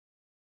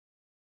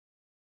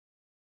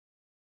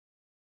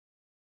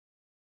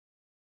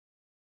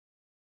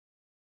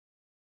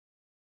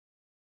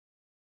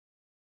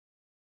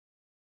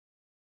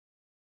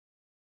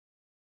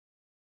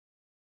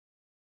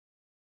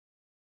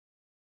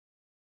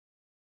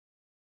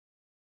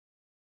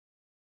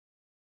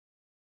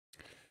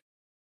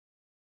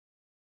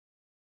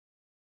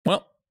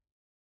 Well,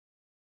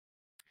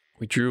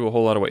 we drew a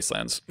whole lot of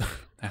Wastelands.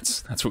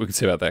 That's what we can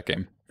say about that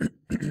game.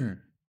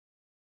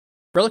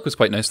 Relic was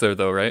quite nice there,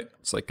 though, right?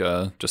 It's like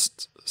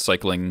just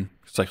cycling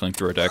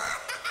through our deck.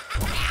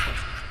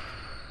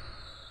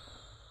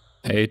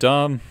 Hey,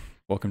 Dom.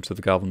 Welcome to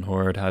the Goblin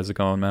Horde. How's it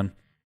going, man?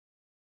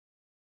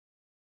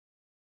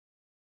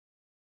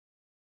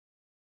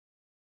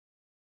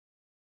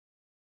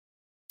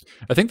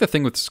 I think the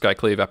thing with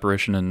Skyclave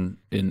Apparition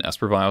in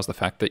Espervile is the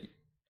fact that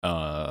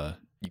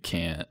you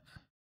can't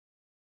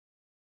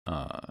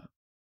uh,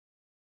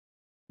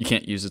 you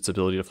can't use its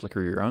ability to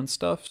flicker your own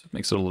stuff. It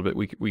makes it a little bit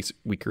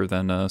weaker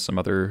than some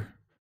other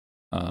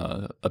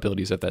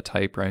abilities of that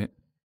type, right?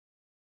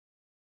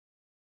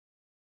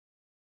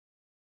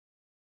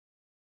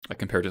 Like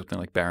compared to something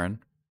like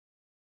Baron.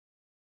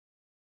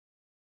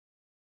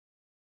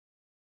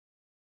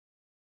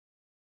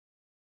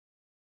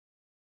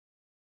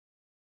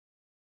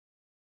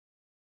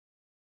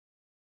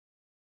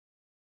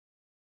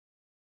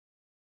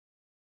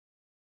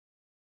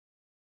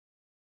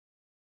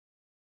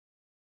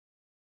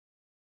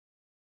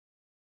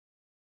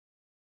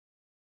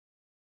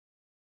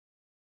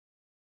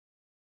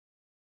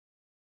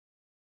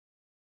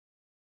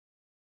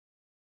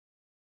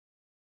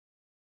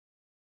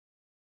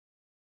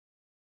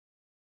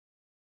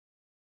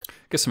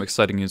 I guess some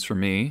exciting news for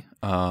me.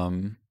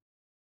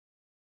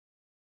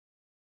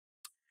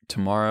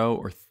 Tomorrow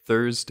or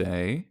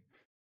Thursday,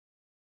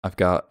 I've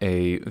got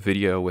a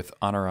video with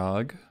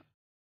Anurag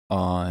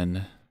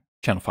on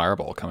Channel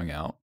Fireball coming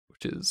out,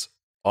 which is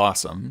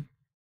awesome.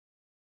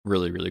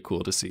 Really, really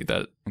cool to see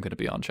that I'm going to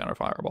be on Channel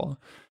Fireball.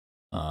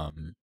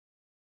 And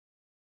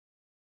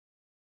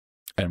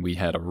we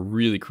had a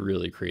really,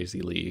 really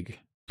crazy league.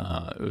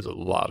 It was a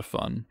lot of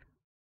fun.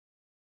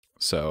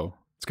 So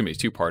it's going to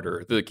be a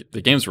 2-parter.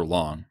 The games were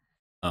long.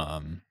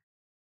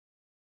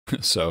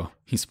 So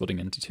he's splitting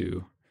into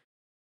two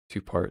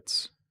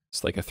parts.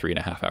 It's like a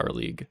 3.5-hour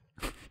league.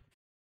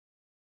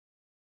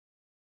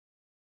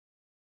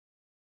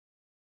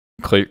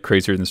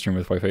 Crazier than Stream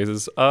with White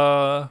Faces?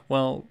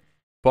 Well,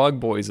 Bog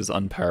Boys is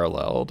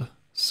unparalleled,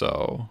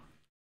 so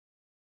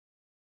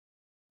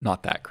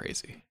not that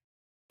crazy.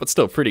 But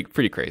still pretty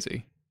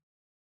crazy.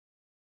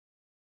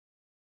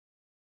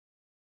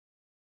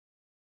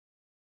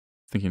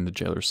 Thinking the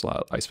Jailer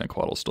slot, Iceman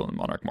Quaddle still in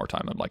Monarch more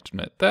time than I'd like to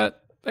admit.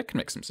 That can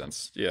make some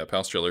sense. Yeah,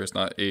 Palace Jailer has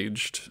not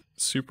aged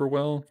super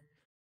well.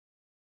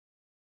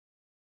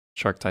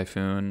 Shark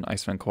Typhoon,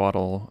 Iceman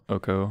Quaddle,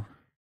 Oko.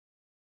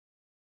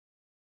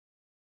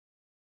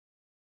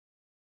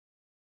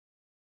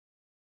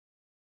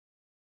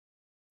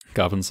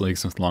 Goblins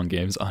Leagues with long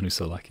games. Anu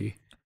so lucky.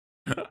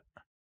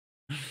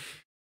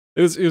 It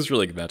was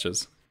really good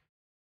matches.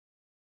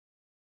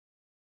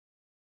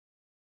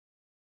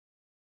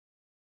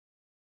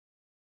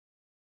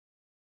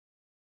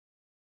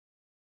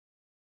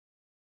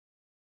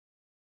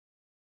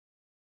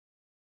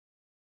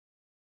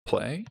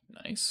 Play,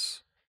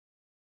 nice.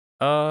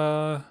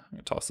 I'm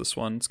gonna toss this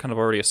one. It's kind of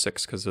already a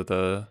 6 because of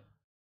the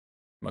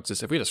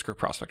Muxus. If we had a Script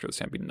Prospector,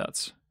 this would be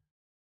nuts.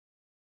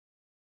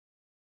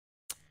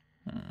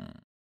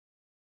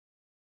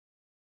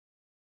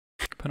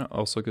 Opponent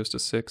also goes to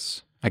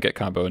 6. I get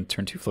combo and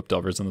turn 2 flip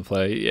delvers in the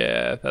play.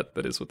 Yeah,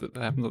 that is what that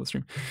happens on the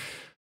stream.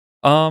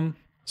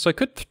 So I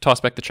could toss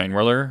back the Chain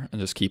Whirler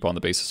and just keep on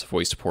the basis of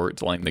voice support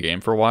delaying the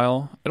game for a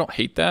while. I don't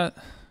hate that.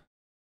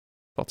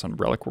 Thoughts on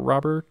Relic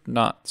Robber?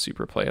 Not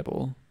super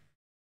playable.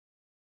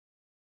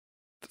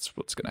 That's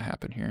what's gonna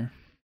happen here.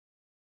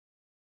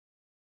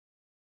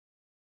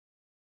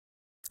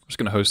 I'm just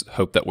gonna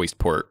hope that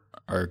Wasteport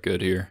are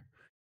good here.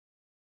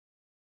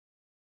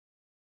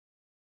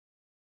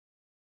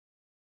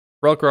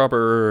 Relic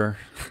Robber,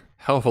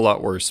 hell of a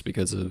lot worse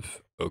because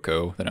of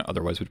Oko than it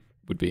otherwise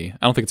would be.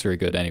 I don't think it's very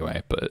good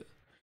anyway, but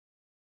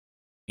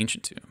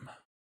Ancient Tomb.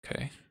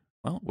 Okay.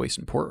 Well, Waste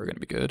and Port are gonna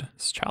be good.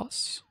 This is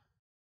Chalice.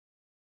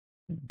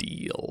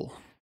 Deal.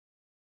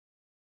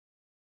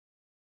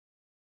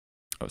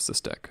 Oh, it's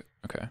this deck.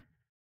 Okay.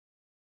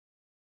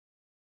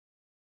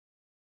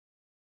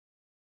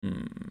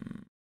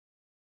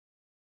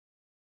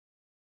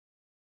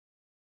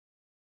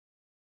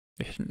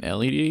 They hit an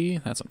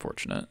LED? That's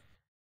unfortunate.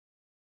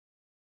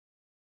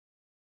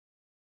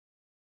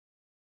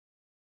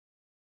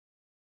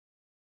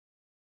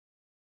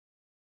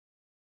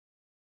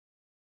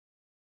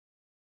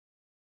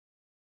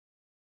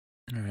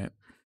 All right.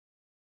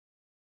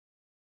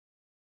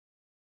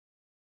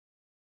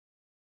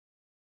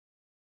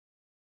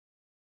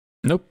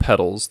 No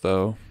petals,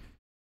 though.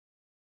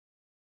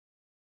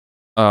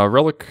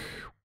 Relic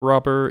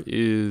Robber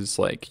is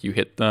like you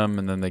hit them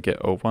and then they get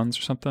O1s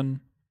or something.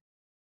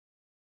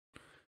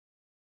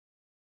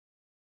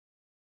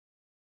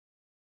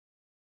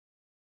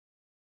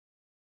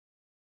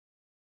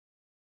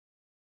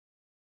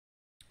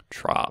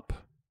 Trop.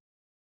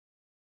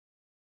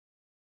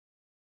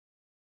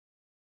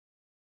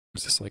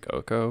 Is this like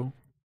Oko?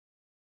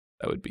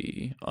 That would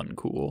be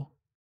uncool.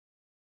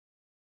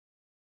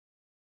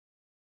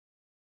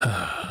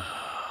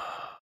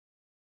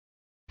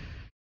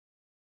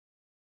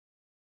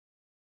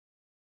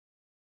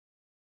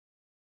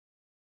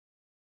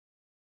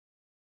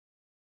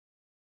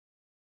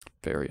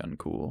 Very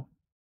uncool.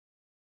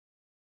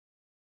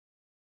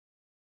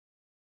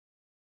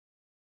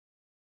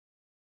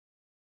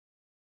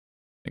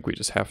 I think we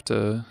just have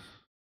to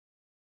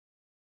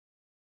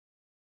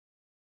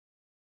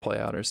play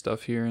out our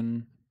stuff here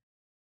and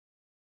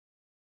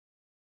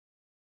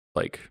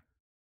like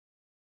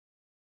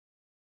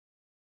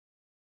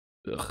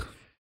Ugh.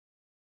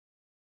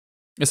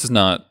 This is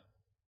not.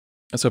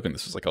 I was hoping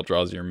this was like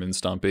Eldrazi or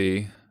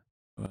Moonstompy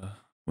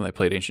when I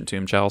played Ancient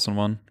Tomb Chalice in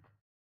one.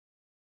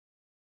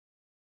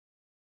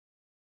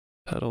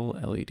 Petal,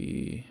 LED.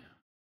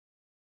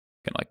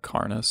 Can like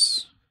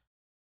Karnas.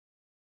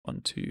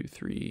 1, 2,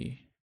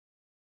 3.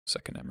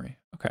 Second Emery.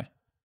 Okay.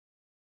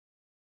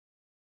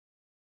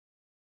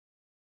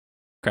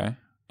 Okay.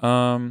 If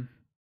I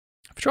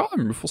draw a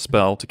removal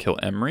spell to kill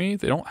Emery,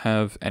 they don't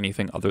have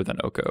anything other than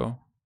Oko.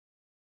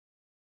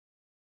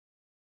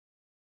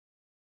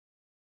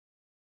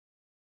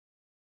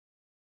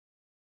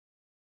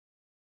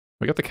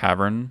 We got the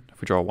Cavern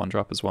if we draw a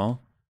 1-drop as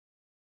well.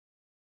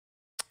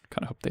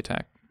 Kind of hope they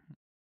attack.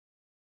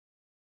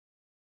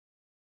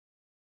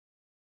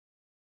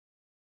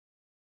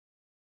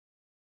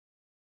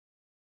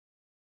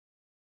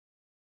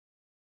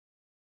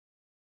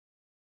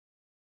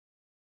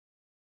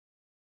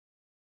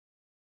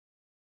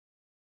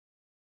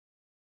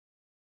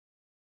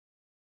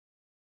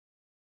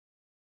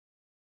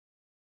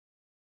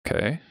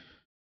 Okay.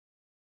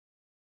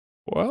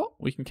 Well,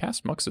 we can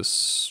cast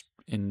Muxus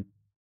in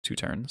 2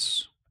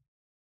 turns.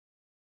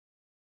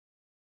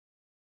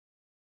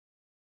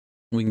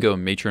 We can go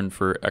Matron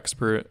for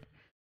Expert,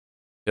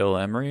 kill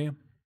Emery.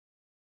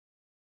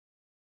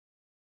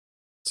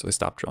 So they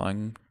stop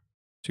drawing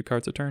 2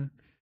 cards a turn.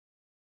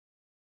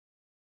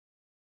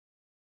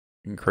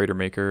 And Crater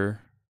Maker.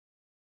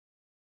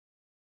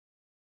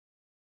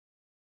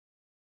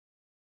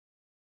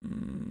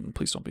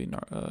 Please don't be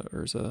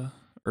Urza.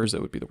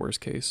 Urza would be the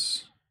worst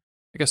case.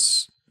 I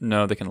guess,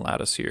 no, they can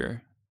lattice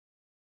here.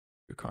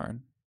 New card.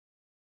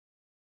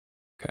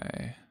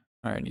 Okay.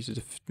 All right, need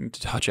to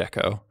dodge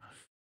Echo.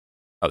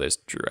 Oh, there's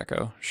Drew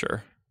Echo.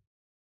 Sure.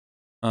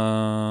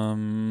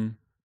 Fun.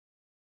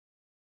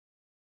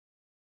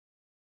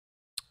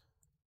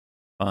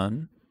 All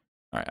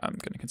right, I'm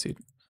gonna concede.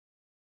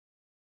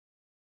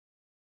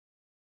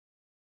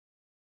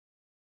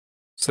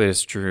 So they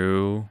just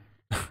drew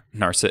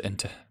Narset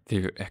into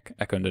the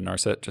Echo into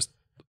Narset just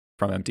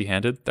from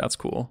empty-handed. That's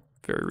cool.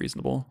 Very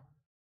reasonable.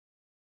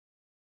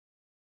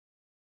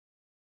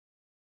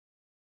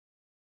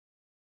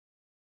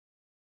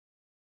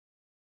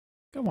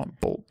 I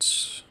want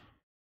bolts.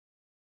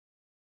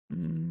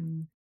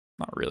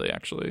 Not really,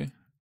 actually.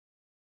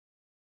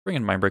 Bring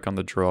in Mindbreak on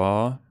the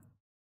draw. All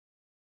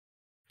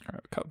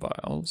right, cut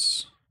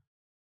vials.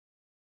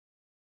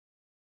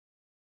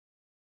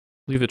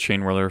 Leave a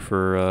Chain Whirler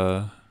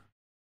for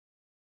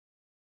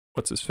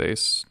what's his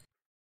face?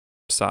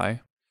 Psy.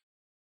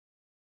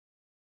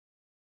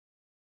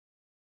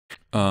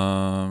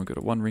 Go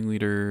to 1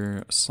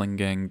 Ringleader, Sling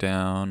Gang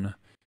down.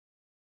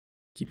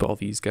 Keep all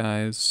these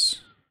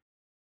guys.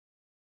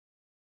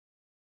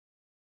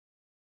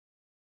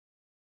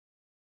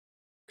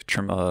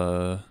 Trim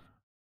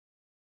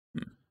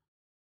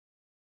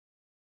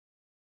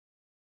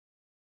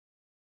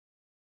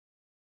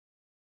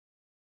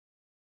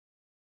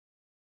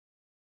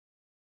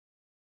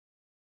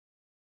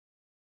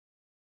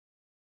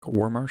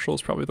War Marshal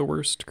is probably the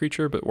worst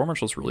creature, but War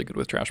Marshal's really good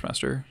with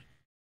Trashmaster.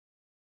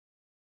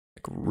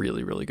 Like,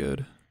 really, really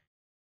good.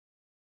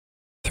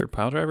 Third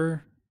Pile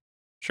Driver?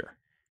 Sure.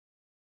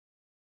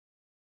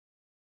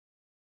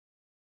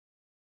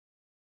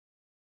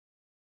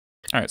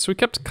 Alright, so we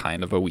kept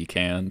kind of a weak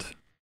hand.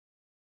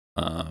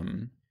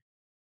 And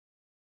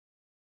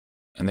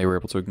they were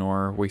able to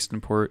ignore Waste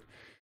Import.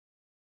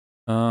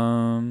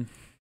 The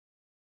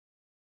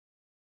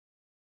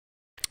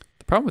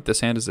problem with this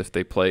hand is if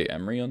they play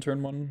Emery on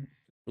turn 1,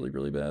 it's really,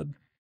 really bad.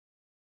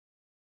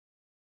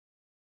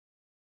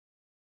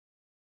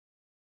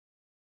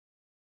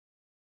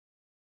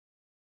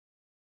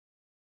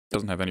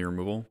 Doesn't have any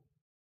removal.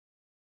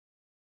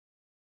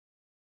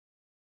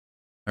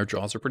 Our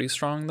draws are pretty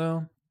strong,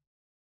 though.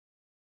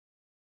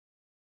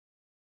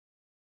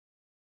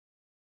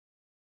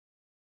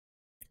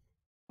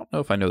 I don't know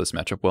if I know this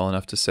matchup well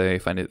enough to say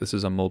if this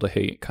is a mull to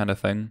hate kind of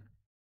thing.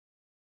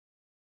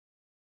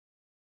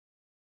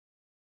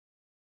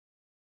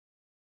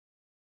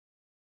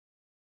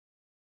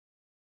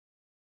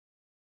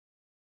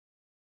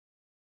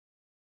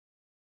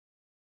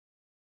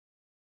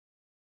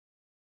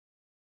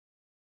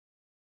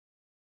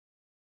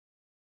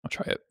 I'll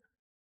try it.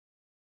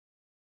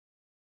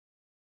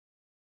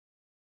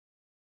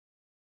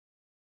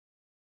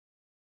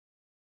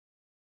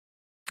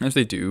 If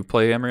they do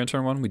play Emery on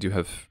turn 1, we do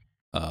have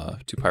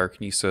 2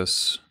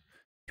 Pyrokinesis,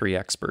 3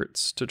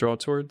 Experts to draw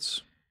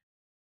towards.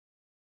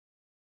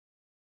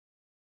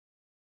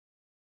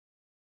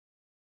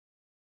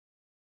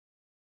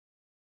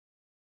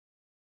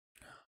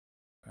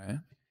 Okay.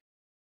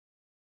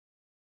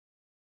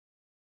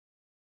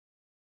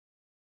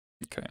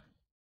 Okay.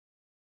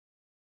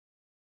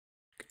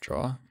 Good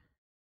draw.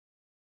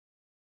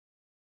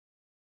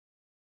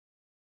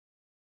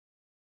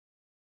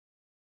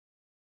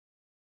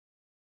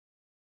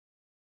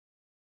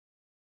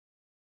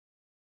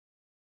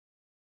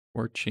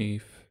 War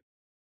Chief,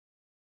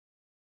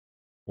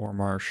 War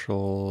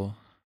Marshal,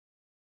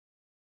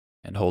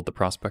 and hold the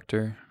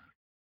Prospector.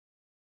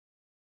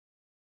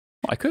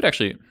 I could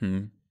actually.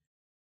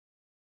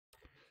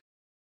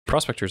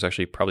 Prospector is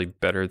actually probably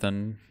better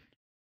than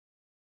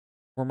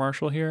War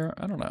Marshal here.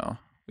 I don't know.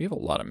 We have a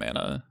lot of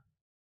mana.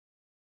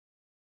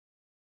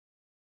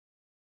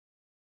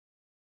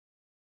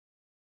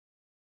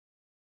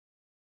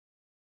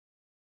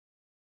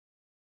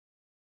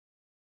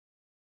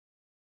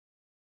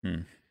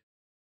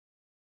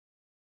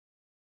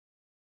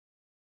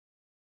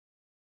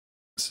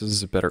 This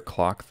is a better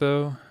clock,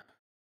 though.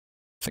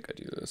 I think I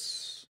do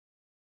this.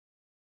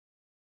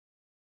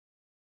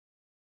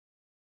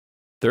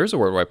 There is a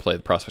world where I play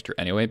the Prospector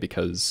anyway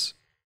because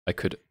I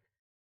could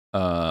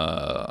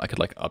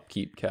like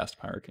upkeep cast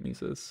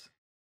Pyrokinesis,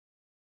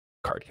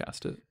 card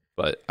cast it,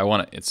 but I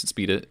want to instant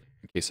speed it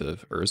in case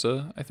of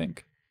Urza, I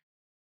think,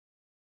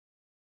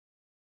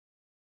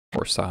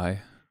 or Psy,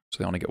 so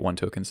they only get 1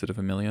 token instead of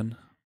a million.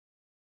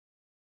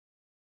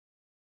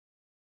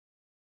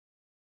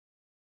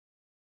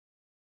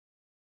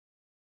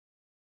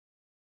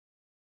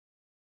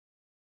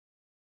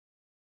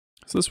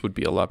 So this would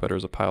be a lot better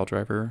as a pile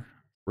driver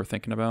we're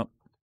thinking about.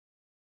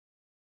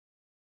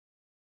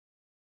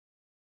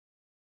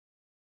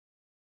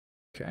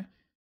 Okay.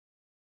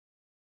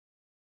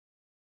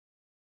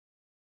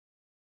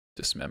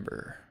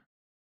 Dismember.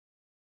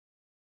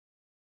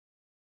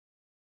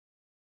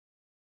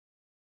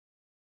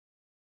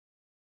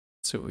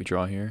 Let's see what we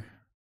draw here.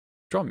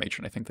 Draw a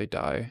Matron, I think they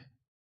die.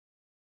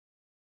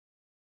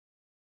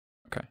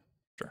 Okay,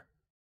 sure.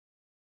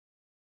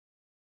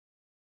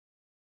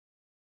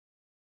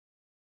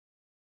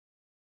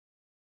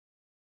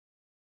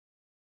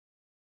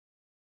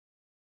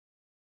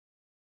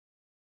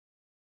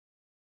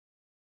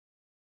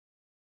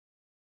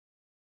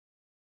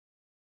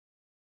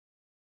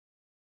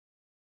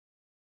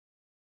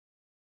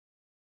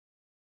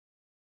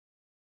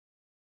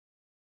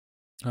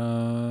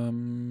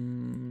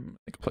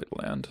 I could play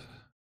land.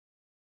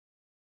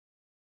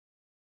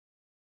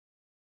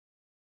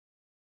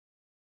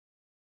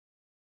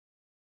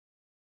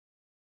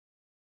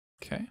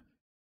 Okay.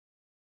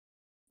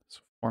 So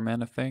 4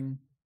 mana thing.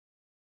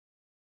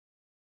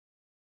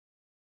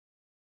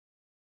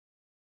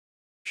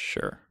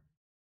 Sure.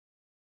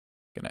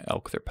 Gonna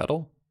elk their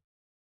petal.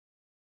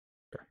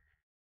 Sure.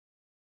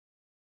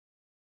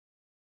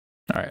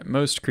 Alright,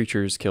 most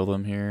creatures kill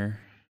them here.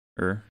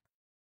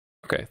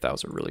 Okay, that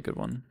was a really good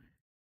one.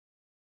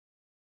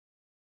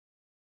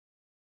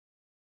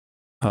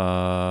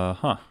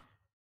 Huh.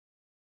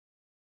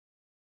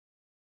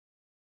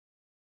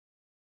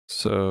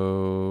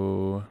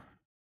 So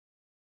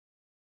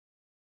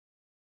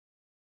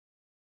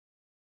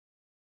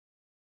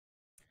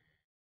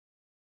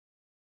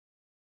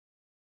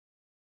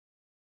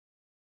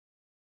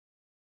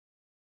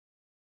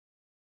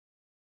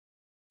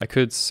I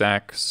could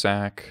sack,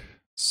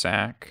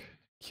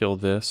 kill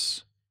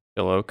this,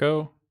 kill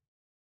Oko.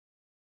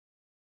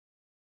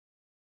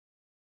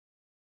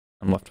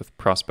 I'm left with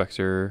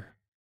Prospector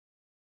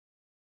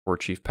or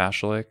Chief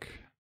Pashalik.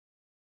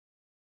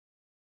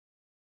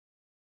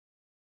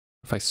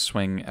 If I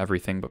swing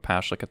everything but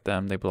Pashlik at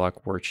them, they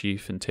block War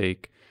Chief and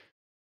take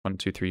 1,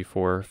 2, 3,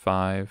 4,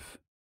 5,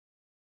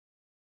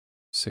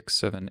 6,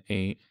 7,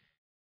 8,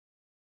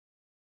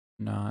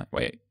 9.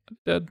 Wait,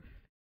 dead.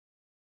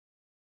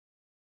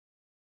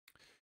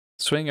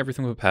 Swing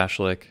everything with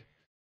Pashlik.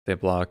 They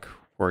block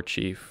War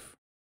Chief.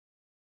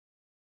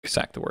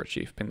 Sack the War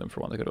Chief, ping them for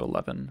 1, they go to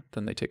 11.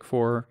 Then they take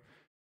 4,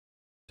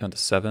 down to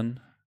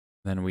 7.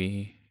 Then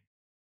we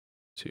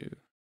 2,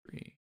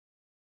 3,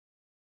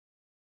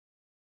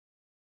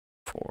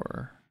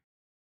 4.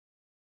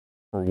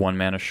 We're 1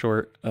 mana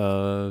short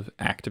of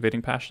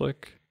activating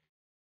Pashlik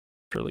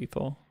for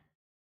lethal.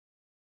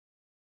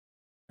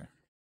 Okay.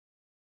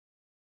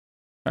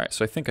 Alright,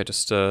 so I think I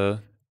just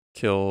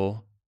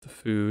kill the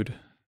food.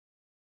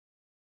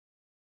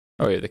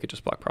 Oh yeah, they could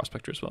just block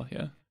Prospector as well,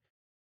 yeah.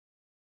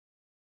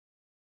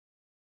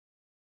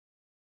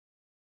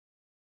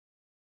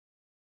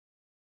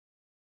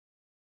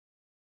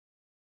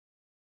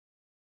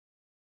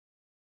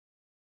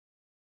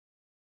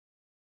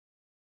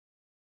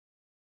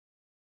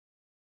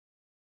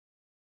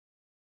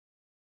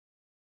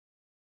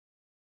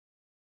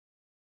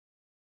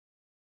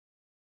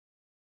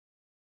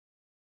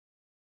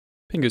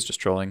 Pingu's just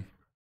trolling.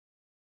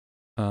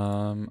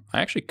 I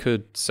actually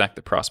could sack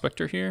the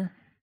Prospector here.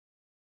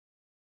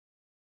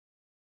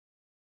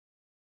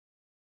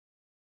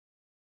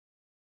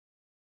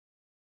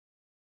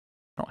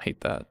 I don't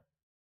hate that.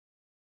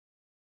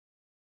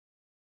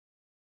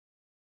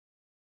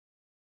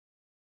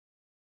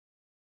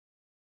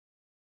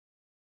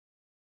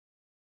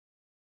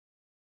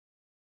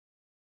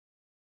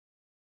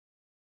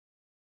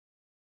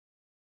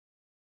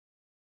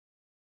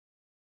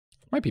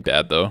 Might be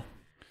bad though.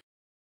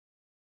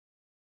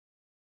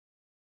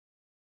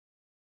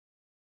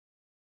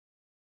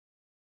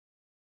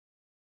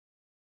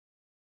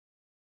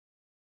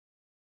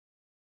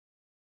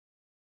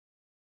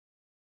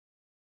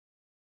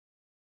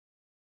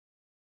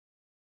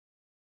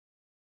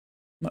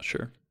 Not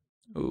sure.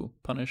 Ooh,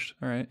 punished.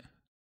 All right.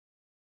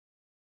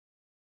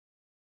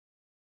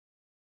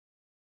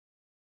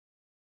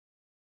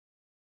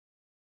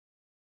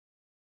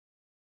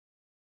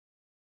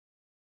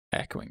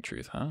 Echoing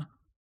Truth, huh?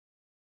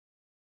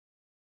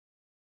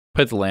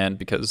 Play the land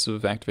because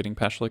of activating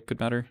Pashlik could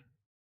matter.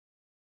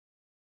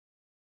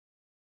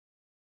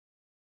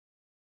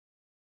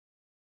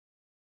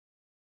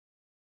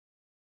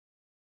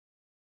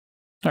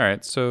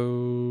 Alright,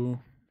 so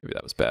maybe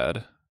that was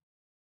bad.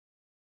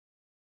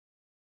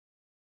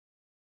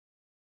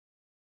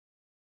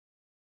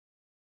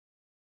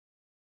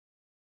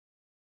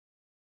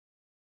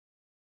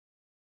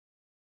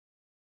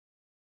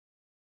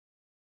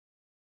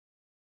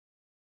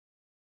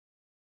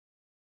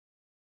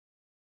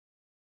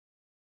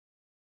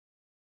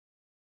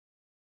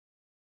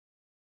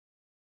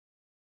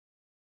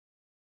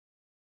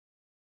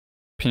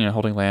 Opinion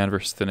holding land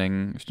versus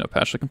thinning. There's no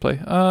patch that can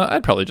play.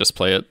 I'd probably just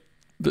play it.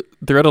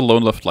 They're at a low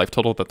enough life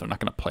total that they're not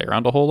going to play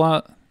around a whole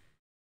lot.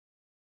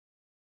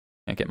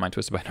 Can't get mind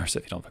twisted by Narsa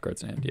if you don't have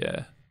cards in hand.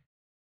 Yeah.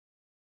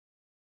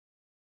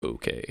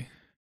 Okay.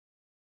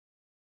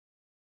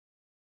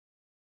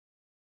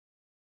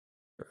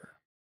 Sure.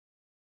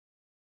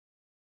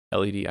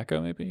 LED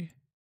Echo, maybe?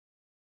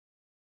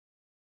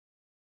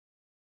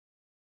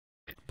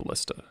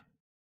 Ballista.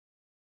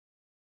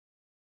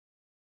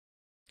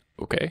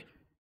 Okay.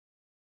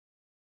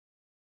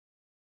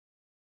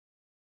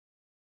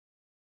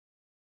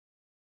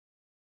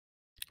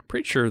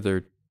 Pretty sure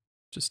they're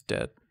just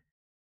dead.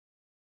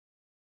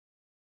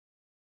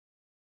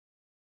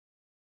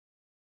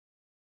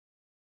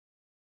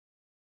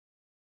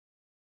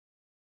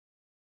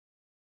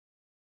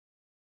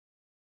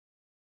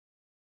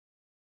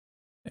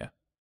 Yeah.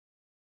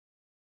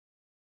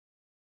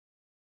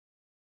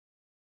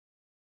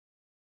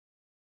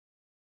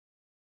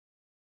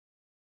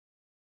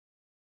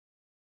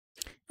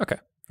 Okay.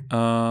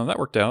 That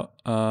worked out.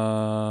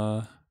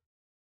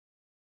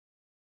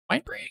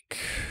 Mind Break.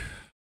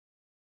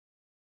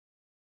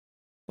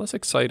 Less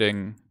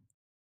exciting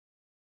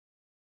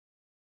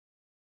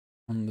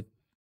on the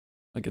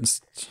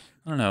against.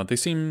 I don't know. They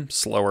seem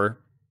slower.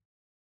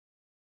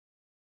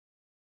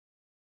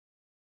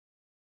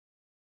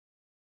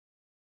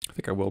 I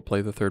think I will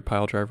play the third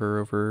pile driver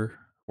over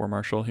War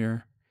Marshal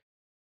here.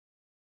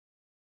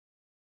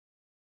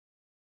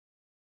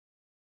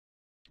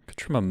 Could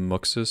trim a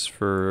Muxus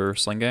for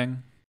Sling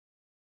Gang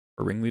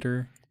or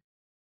Ringleader.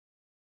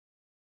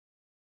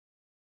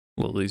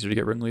 A little easier to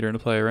get Ringleader into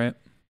play, right?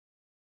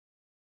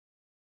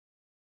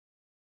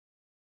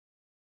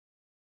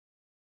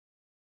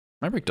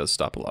 My break does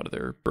stop a lot of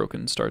their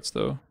broken starts,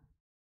 though.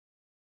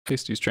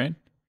 Tasty's Train.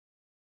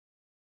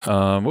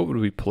 What would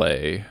we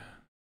play?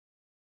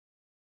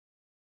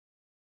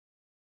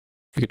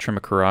 We could trim a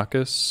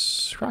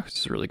Caracas. Caracas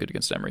is really good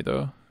against Emery,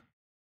 though.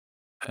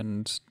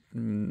 And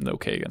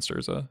okay against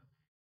Urza.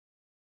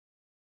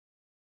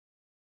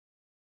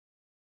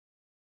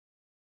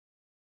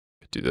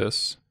 Could do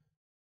this.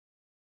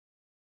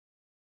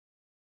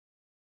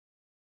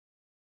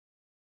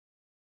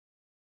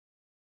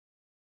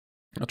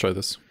 I'll try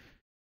this.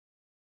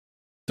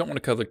 Don't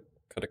want to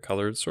cut a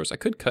colored source. I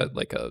could cut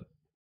like a...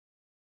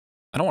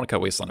 I don't want to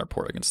cut Wasteland or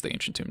Port against the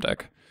Ancient Tomb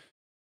deck.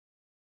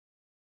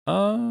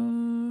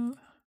 I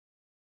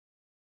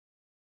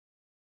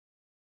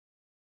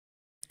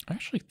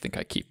actually think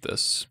I keep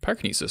this.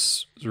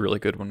 Pyrokinesis is really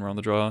good when we're on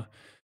the draw.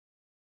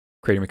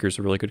 Crater Maker is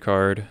a really good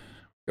card.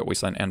 Got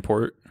Wasteland and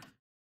Port.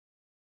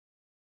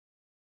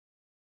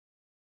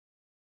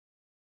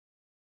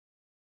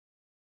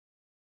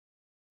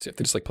 So if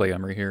they just like play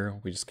Emery here,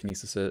 we just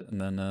Kinesis it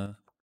and then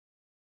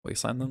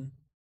Wasteland them.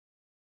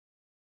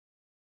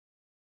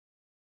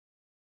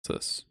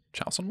 What's this?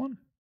 Chalcen one?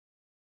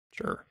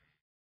 Sure.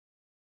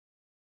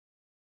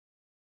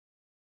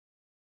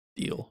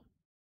 Deal.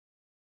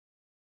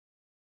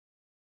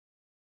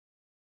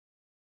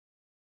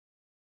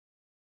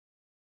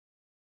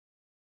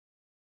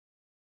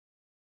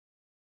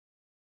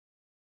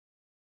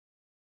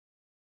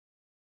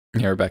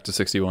 Yeah, we're back to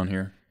 61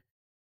 here.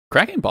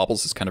 Cracking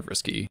Baubles is kind of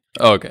risky.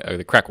 Oh, okay.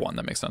 The crack one,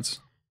 that makes sense.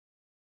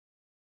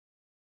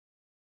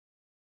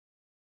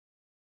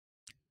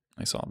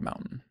 I saw a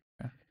mountain.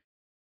 Okay.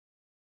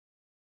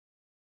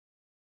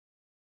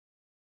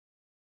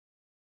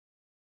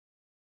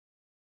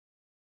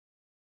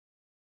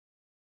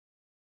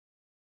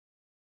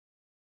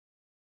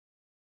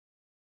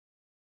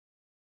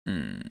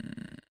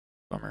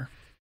 Bummer.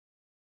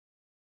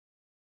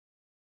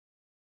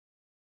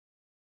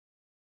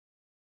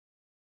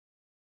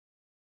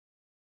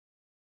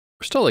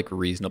 We're still like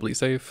reasonably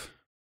safe.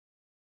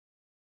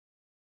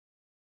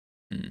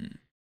 That's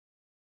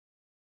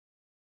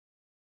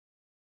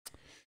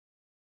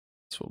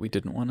what we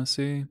didn't want to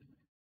see.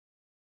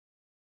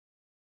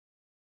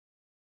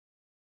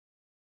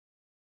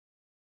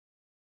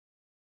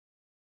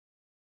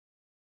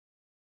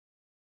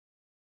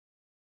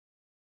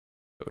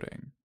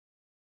 Voting.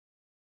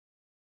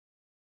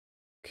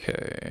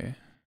 Okay.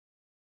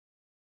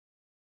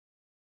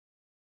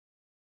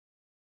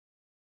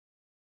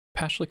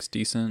 Pash looks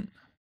decent.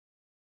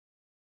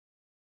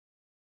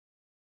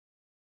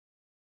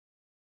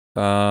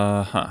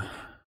 Huh.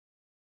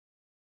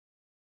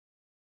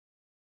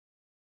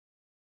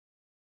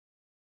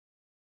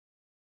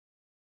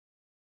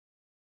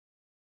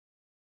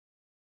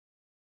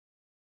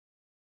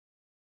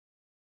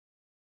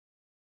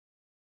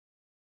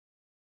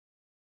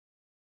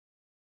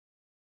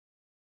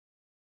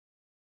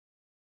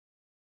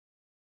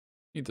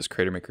 Need this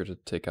Crater Maker to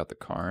take out the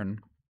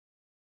Karn.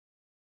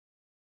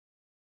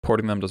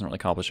 Porting them doesn't really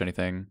accomplish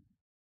anything.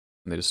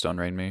 And they just Stone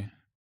Rain me.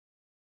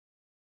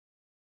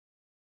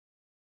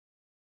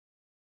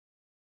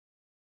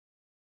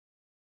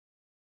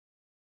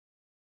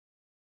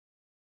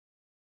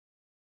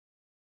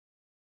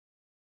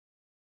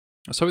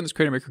 I was hoping this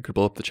Crater Maker could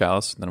blow up the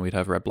Chalice, and then we'd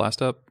have Red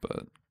Blast up,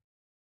 but...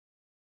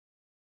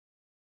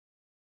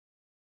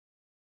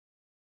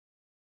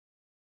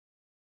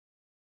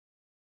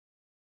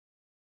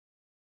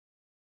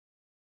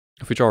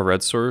 If we draw a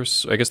red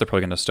source, I guess they're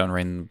probably going to Stone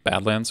Rain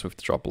Badlands, so we have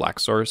to draw a black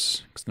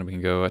source, because then we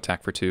can go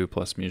attack for 2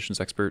 plus Munitions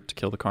Expert to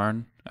kill the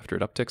Karn after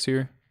it upticks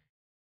here.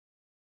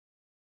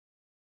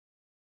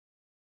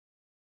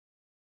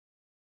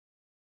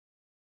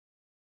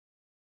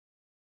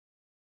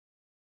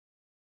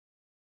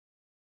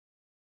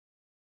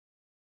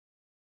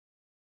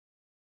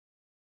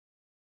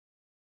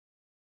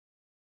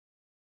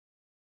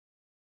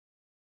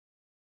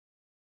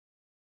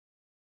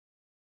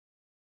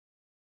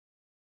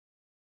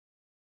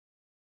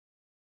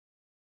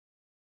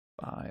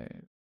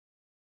 Five.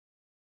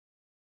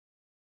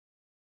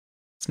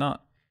 It's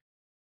not.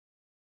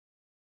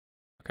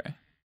 Okay.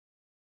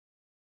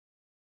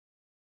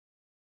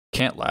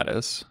 Can't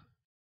Lattice.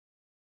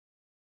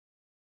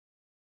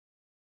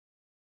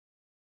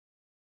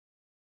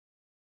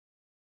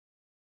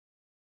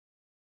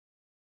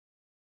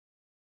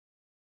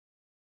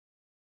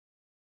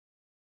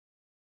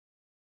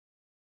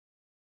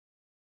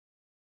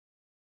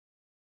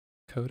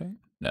 Coding?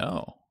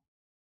 No.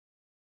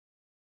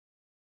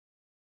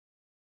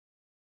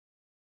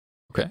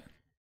 Okay.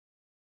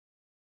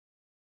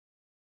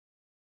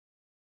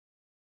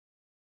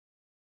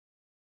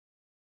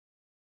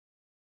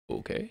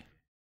 Okay.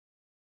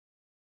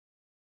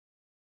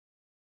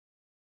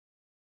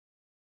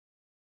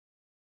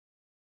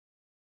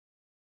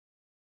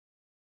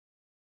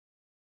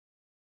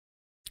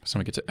 So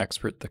we get to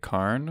expert the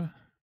Karn.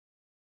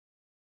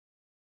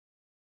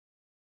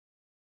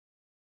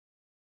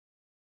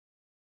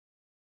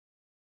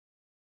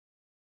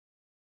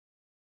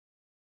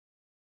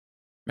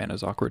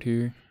 Mana's awkward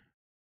here.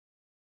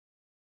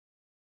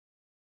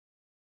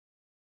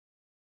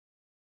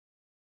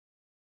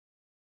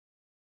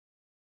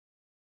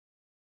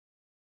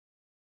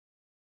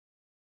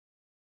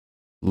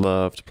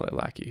 Love to play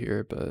Lackey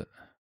here, but...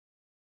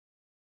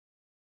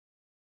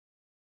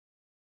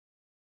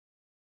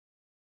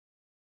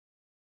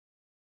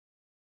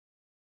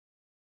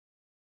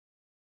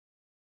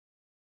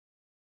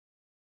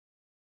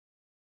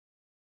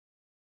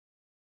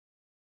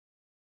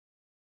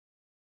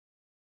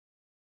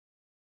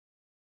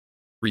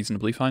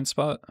 reasonably fine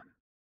spot.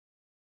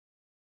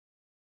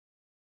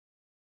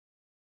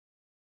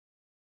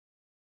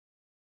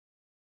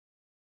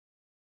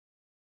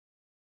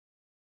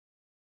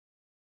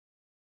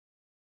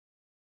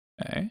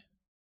 Okay.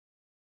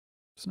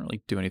 Doesn't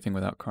really do anything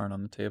without Karn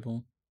on the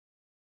table.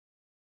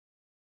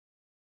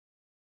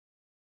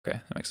 Okay,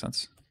 that makes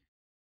sense.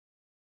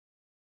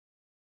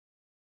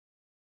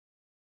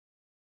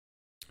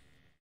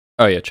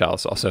 Oh yeah,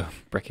 Chalice also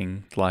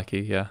breaking Lackey.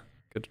 Yeah,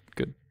 good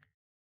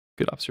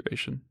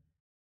observation.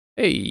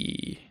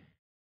 Hey.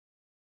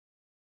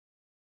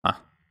 Huh.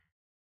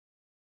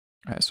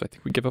 Alright, so I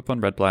think we give up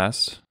on Red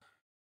Blast.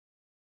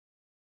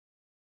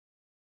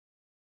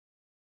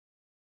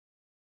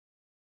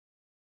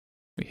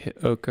 We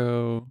hit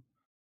Oko.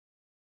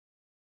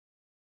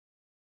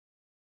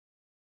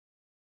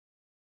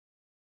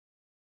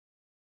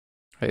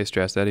 Hey,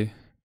 Stress Eddie.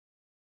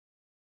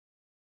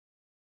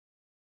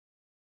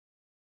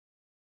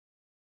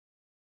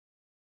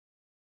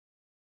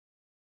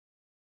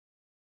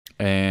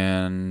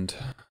 And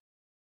I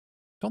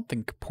don't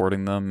think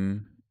porting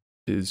them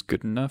is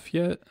good enough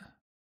yet.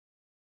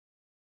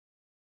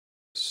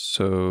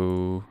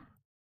 So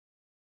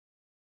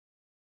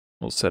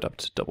we'll set up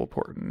to double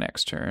port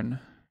next turn.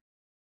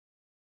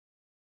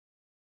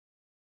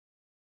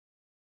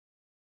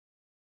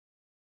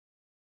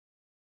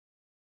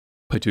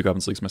 Play 2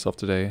 Goblins Leagues myself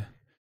today.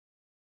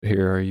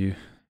 Here are you.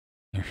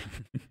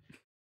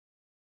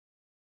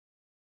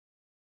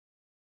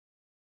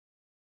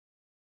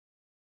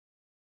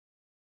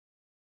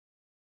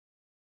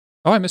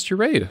 Oh, I missed your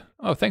raid.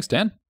 Oh, thanks,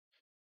 Dan.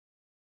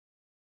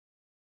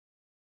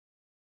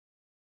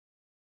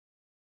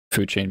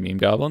 Food chain meme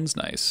goblins,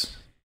 nice.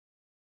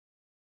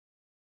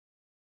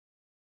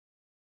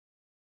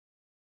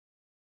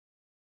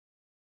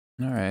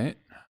 All right.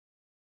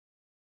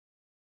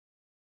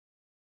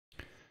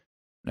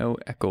 No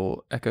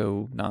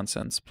echo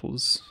nonsense,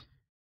 please.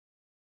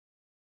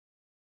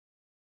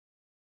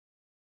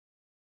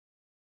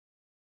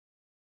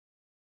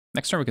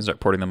 Next turn we can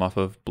start porting them off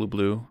of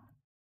blue.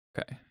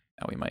 Okay,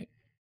 now we might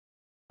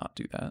not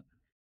do that.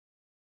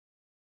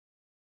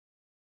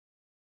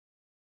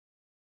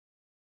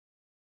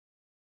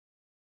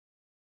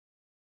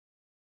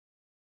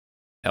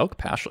 Elk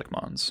Pashlik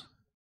Mons.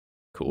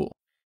 Cool.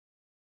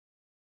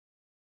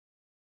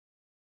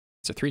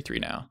 It's a 3/3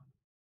 now.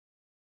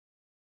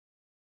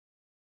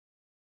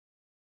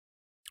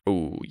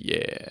 Oh,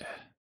 yeah.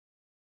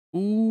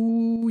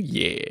 Ooh,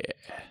 yeah.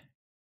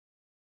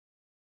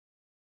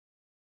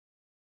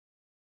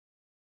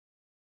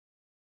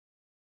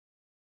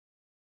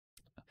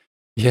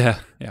 Yeah,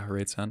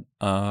 right, son.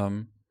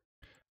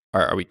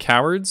 Are we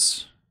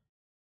cowards?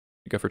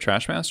 We go for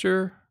Trashmaster,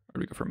 or do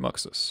we go for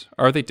Muxus?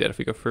 Are they dead if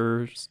we go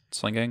for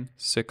Slinging?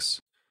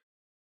 6,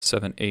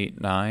 7, 8,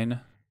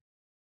 9.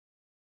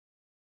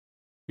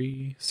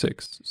 3,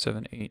 6,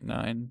 7, 8,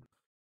 9.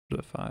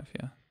 The 5,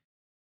 yeah.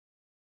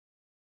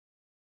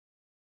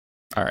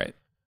 All right.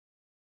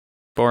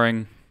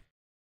 Boring.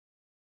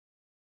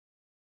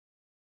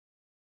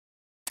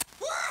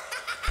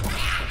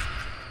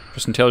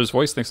 Kristen Taylor's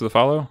voice, thanks for the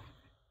follow.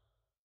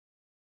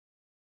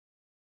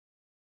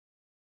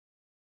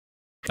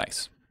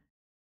 Nice.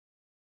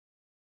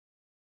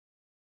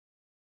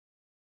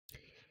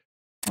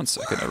 1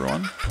 second,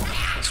 everyone.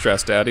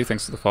 Stress Daddy,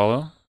 thanks for the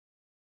follow.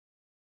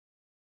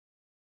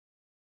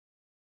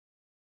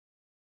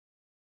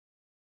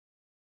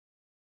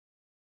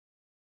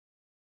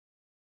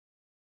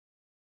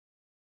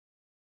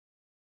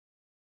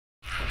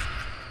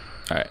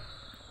 All right.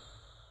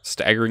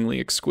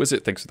 Staggeringly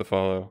exquisite, thanks for the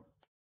follow.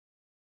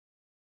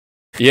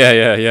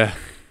 Yeah.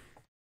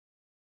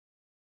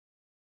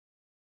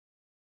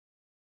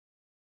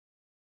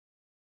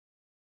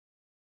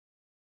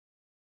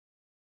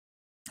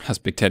 Has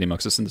Big Teddy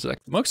Muxus in the deck.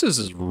 Muxus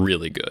is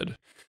really good.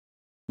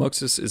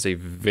 Muxus is a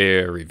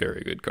very,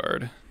 very good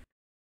card.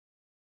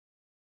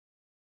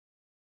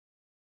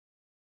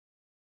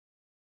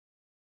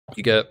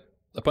 You get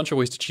a bunch of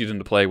ways to cheat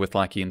into play with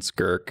Lackey and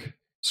Skirk.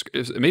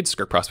 It made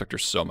Skirk Prospector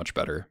so much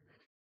better.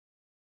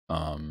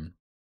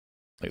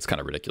 It's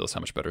kind of ridiculous how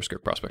much better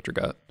Skirk Prospector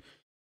got.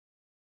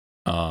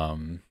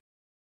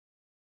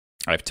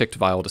 I've ticked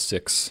Vial to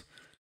 6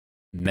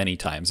 many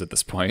times at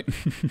this point.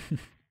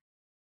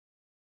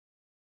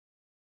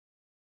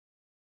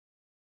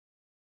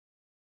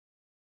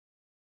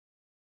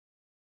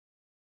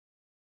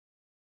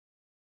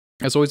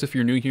 As always, if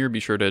you're new here, be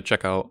sure to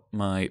check out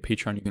my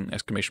Patreon. You can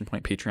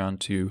 !Patreon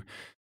to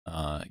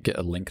get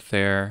a link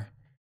there.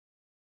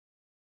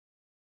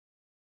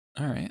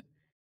 All right.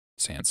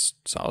 Sand's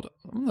solid.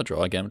 I'm going to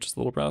draw again, which is a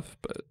little rough,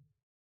 but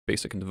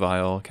basic into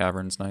Vial,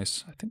 Cavern's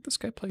nice. I think this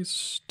guy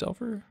plays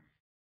Delver.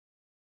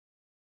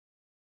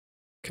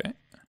 Okay.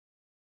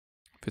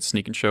 If it's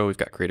Sneak and Show, we've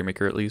got Creator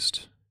Maker at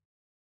least.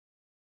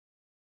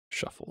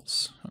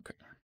 Shuffles. Okay.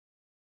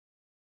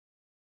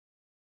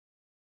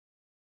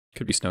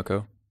 Could be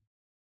Snoko.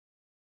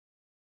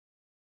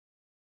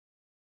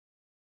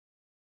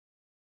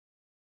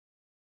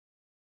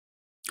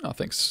 Oh,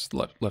 thanks,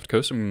 Left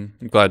Coast. I'm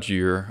glad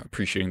you're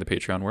appreciating the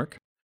Patreon work.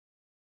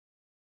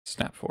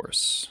 Snap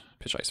Force.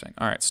 Pitch Ice Fang.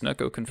 All right,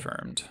 Snoko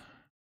confirmed.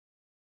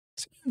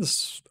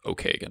 Seems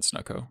okay against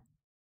Snoko.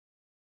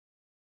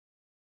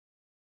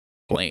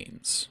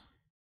 Planes.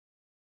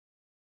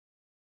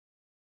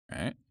 All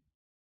right.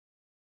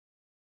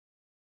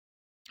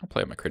 I'll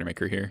play with my Creator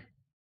Maker here.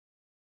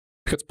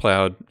 If it's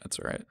plowed, that's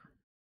all right.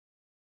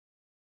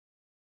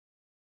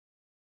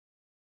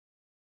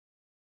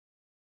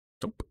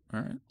 Nope. All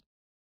right.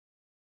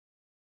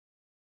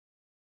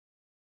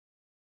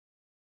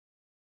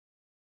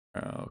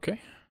 Okay.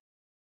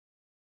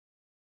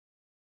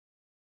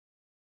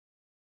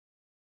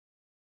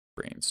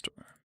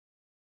 Brainstorm.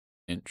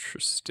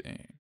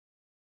 Interesting.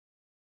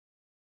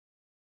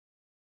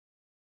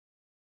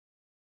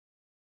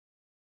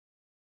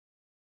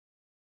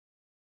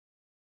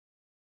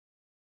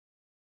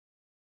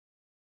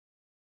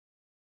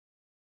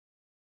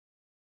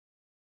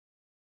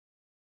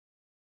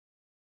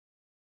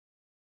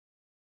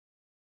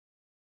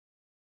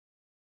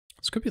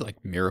 This could be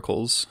like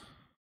Miracles.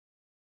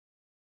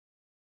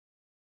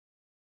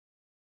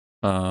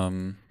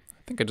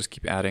 I think I just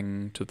keep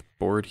adding to the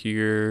board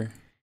here.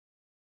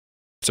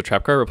 It's a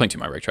trap card. We're playing 2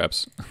 Myric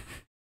traps.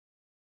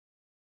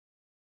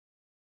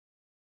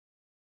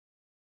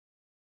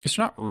 It's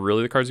not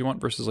really the cards you want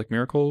versus like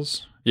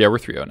Miracles. Yeah, we're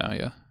 3-0 now,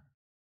 yeah.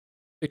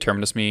 They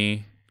Terminus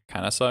me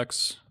kind of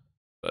sucks,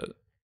 but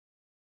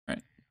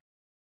right.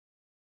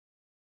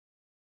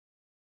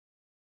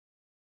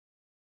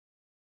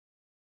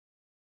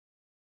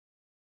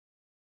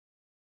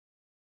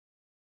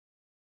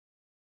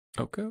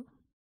 Oko?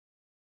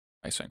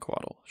 Ice and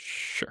Quaddle.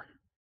 Sure.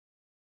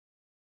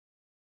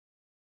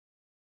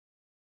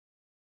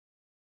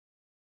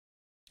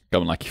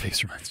 Going like your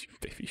face reminds you of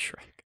Baby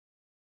Shrek.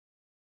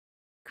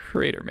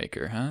 Creator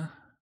Maker, huh?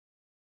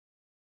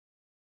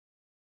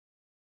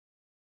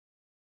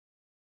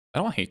 I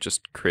don't hate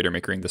just Creator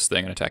Makering this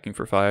thing and attacking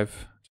for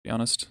 5, to be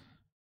honest.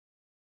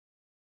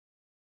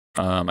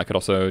 I could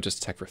also just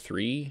attack for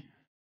 3.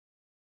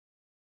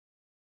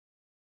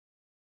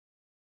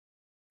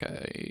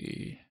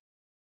 Okay.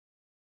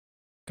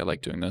 I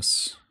like doing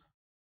this.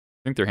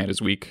 I think their hand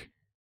is weak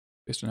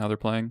based on how they're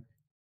playing.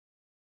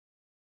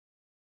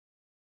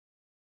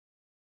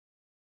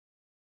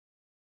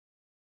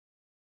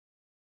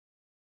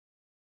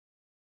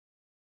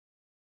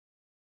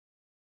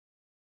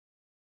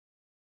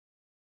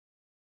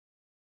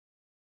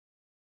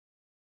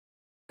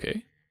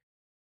 Okay.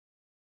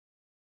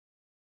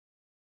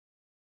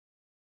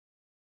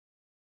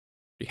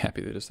 Be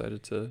happy they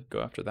decided to go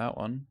after that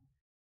one.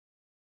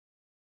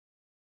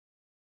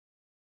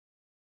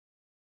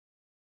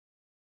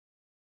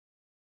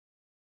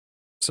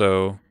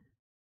 So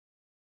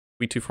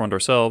we 2-for-1'd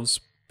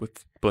ourselves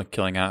with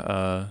killing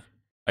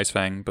Ice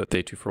Fang, but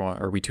they 2-for-1,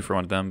 or we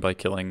 2-for-1'd them by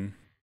killing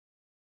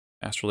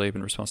Astrolabe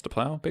in response to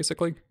Plow,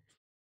 basically.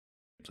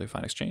 Play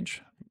fine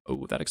exchange.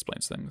 Oh, that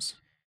explains things.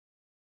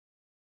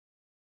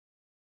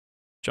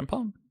 Jump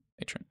Palm?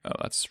 Matron. Oh,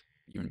 that's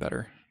even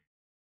better.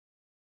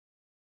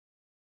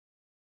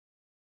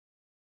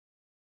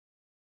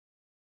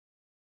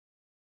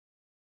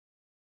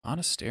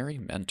 Monastery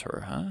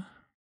Mentor, huh? Don't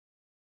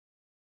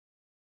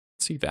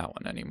see that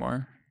one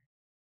anymore.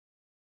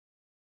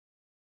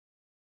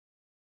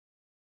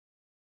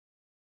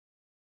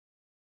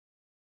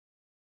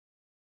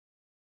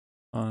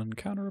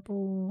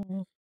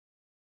 Uncounterable.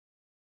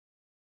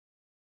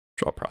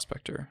 Draw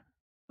Prospector.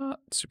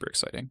 Not super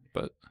exciting,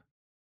 but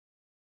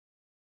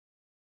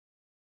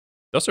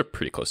those are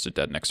pretty close to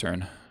dead next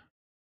turn.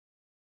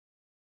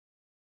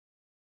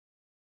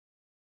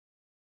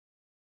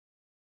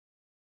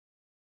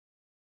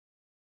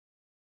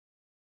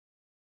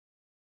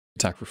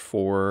 Attack for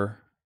 4,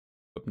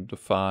 open to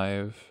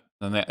 5.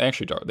 And they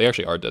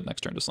actually are dead next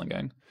turn to Sling Gang.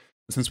 And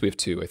since we have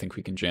 2, I think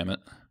we can jam it.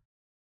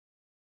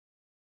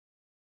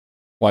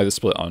 Why the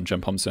split on Gem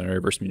Palm Center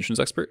versus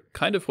Munitions Expert?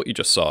 Kind of what you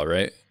just saw,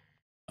 right?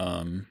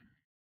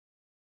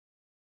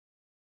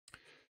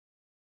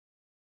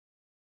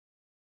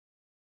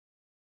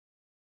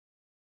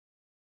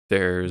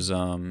 There's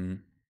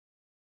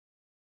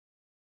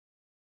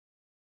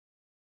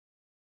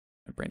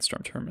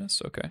Brainstorm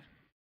Terminus, okay.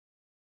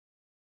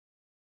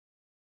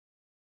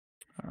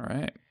 All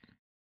right.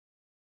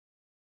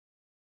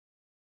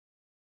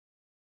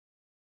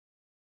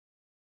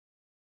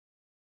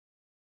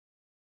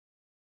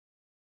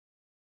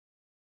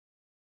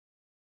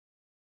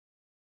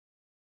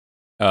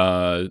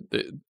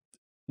 The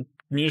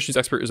Munitions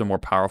Expert is a more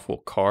powerful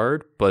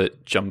card,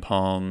 but Gem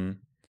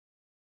Palm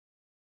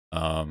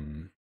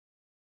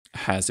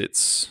has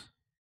its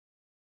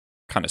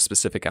kind of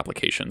specific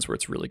applications where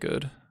it's really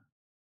good.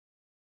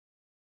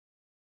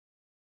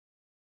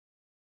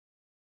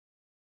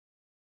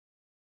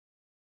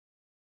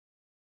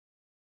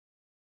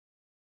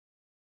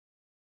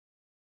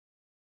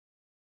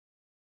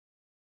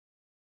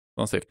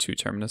 Unless they have 2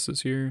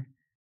 Terminuses here.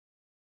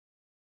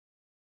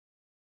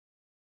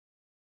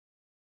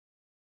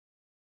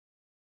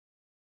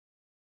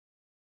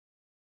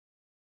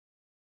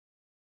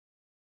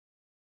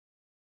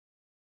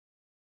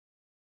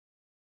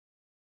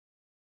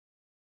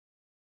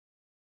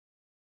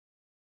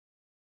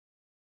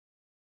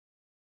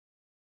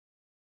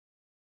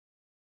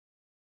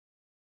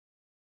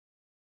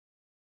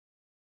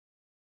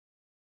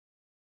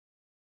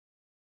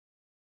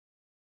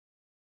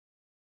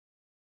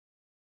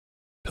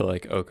 Put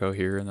like Oko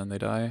here and then they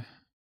die.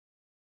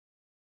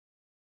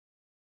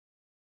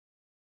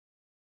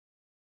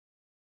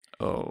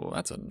 Oh,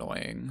 that's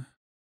annoying.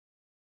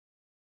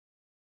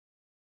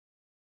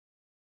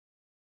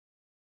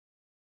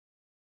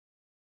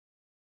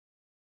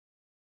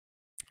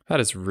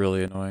 That is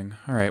really annoying.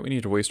 All right, we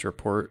need to waste a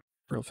report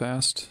real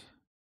fast.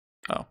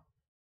 Oh.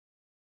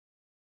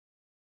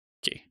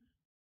 Okay.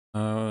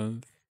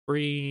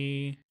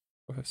 3,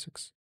 4, 5,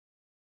 6.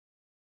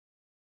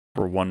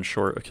 We're 1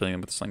 short of killing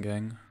him with the Sling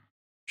Gang.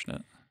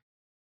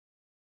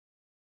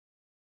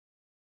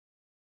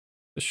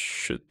 This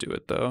should do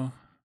it though.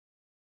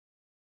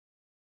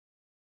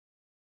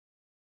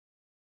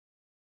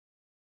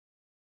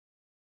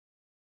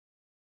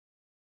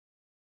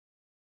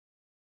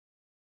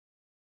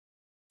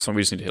 So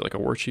we just need to hit like a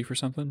War Chief or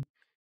something.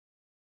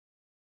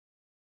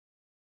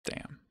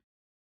 Damn.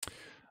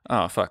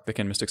 Oh fuck, they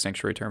can Mystic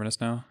Sanctuary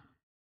Terminus now.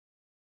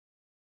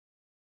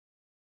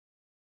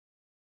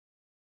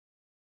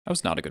 That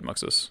was not a good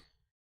Muxus.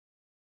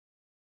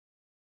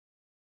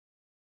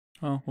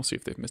 Oh, we'll see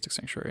if they have Mystic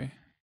Sanctuary.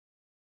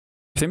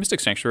 If they have Mystic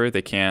Sanctuary,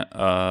 they can't they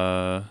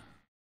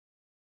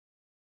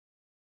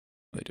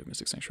do have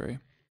Mystic Sanctuary.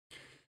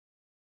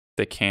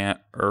 They can't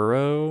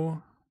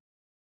Uro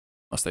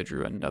unless they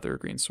drew another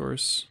green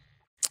source.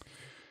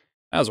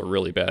 That was a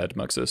really bad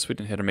Muxus. We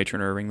didn't hit a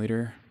Matron or a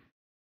Ringleader.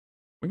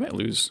 We might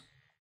lose.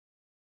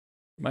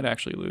 We might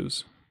actually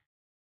lose.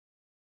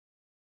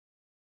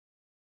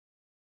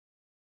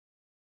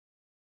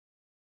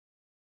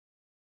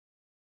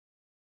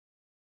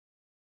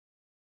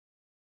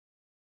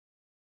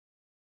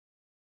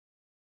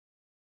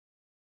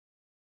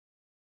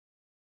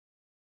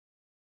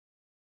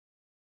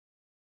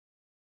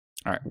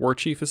 All right, War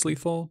Chief is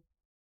lethal.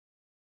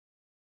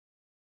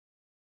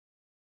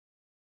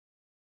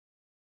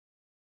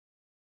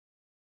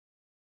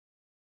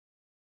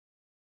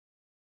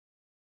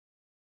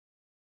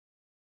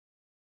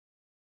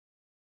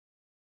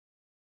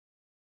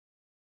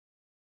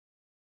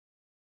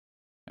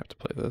 I have to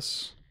play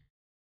this.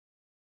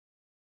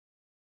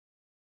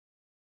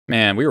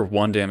 Man, we were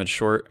 1 damage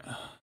short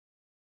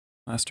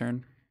last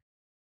turn.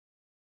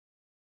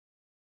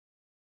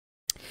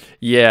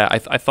 Yeah,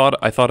 I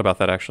thought about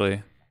that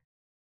actually.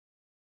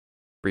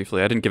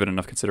 briefly. I didn't give it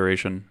enough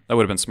consideration. That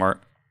would have been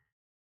smart.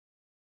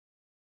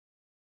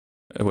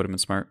 It would have been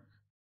smart.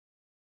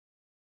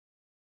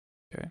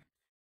 Okay.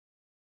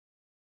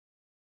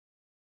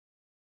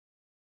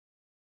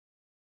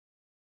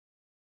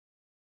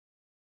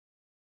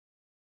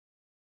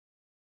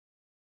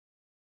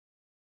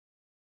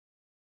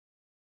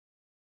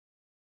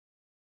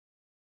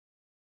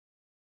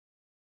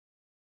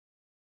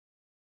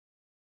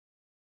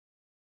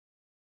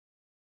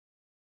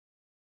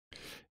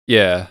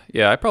 Yeah,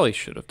 I probably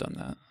should have done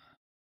that.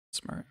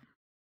 Smart.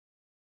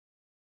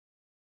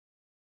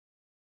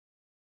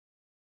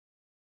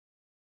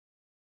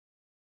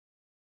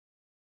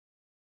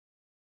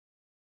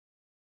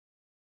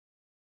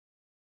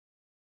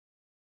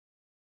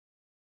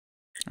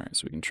 All right,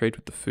 so we can trade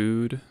with the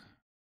food.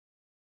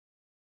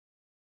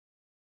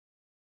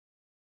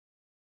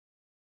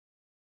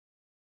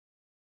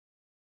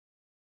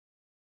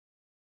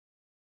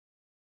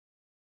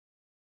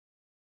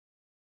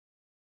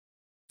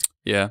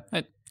 Yeah,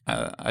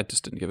 I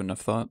just didn't give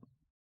enough thought.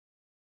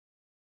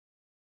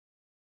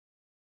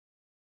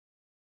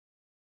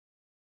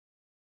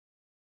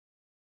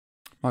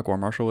 Mogwar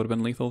Marshal would have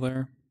been lethal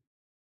there.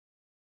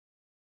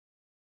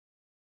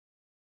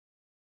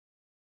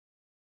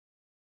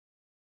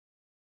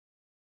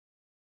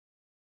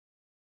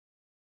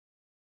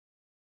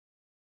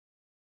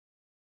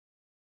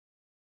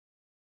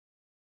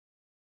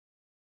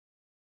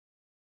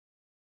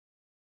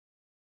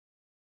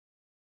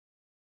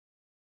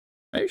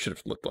 Maybe should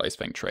have looked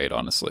Blightfang trade,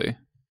 honestly.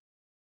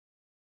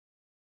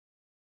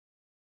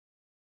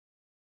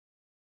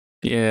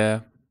 Yeah,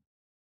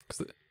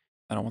 because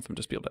I don't want them to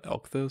just be able to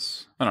elk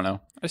this. I don't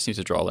know. I just need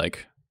to draw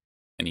like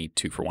any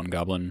 2-for-1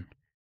 goblin,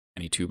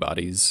 any 2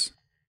 bodies.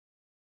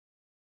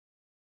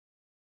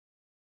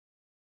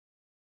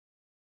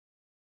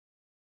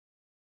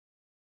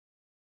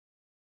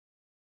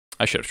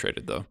 I should have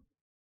traded though.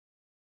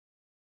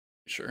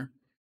 Sure.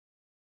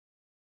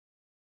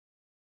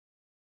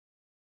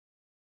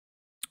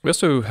 We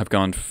also have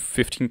gone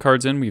 15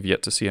 cards in. We've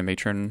yet to see a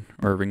matron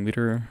or a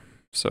ringleader,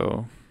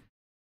 so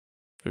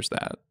there's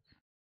that.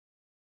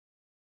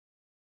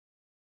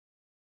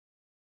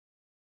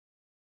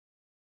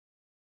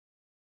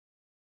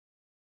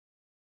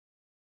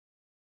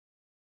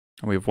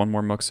 And we have one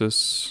more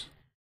Muxus.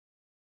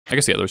 I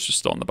guess the other's just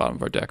still on the bottom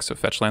of our deck, so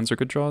fetch lands are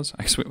good draws.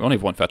 I guess we only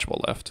have one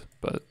fetchable left,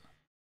 but...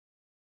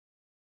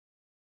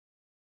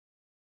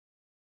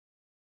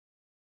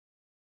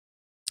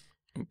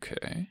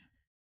 Okay.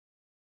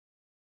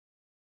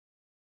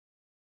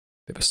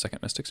 They have a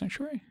second Mystic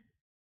Sanctuary?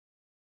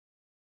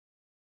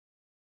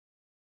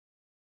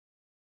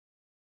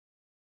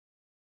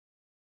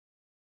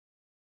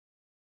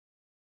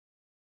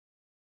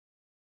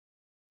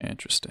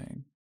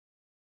 Interesting.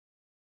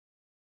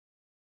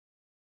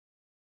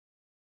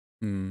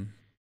 Hmm.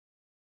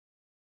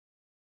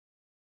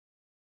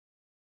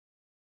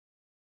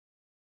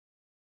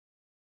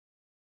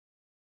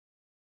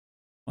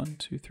 1,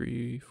 2,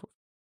 3, 4.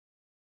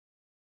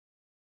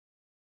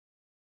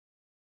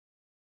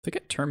 If they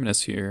get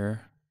Terminus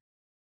here,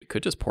 we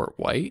could just port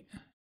white.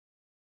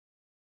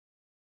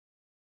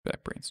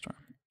 Back Brainstorm.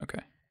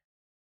 Okay.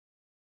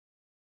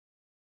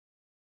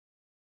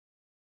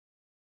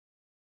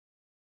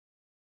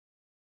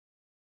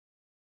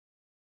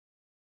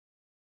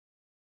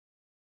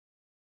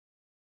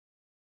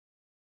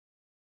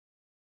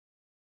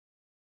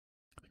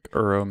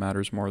 Uro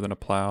matters more than a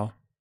plow.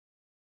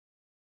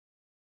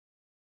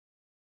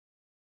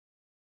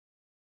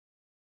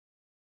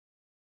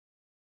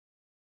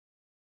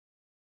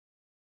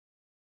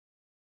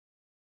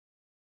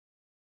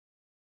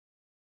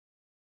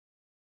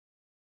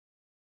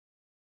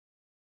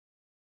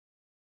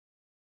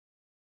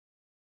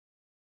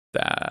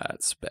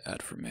 That's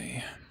bad for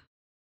me.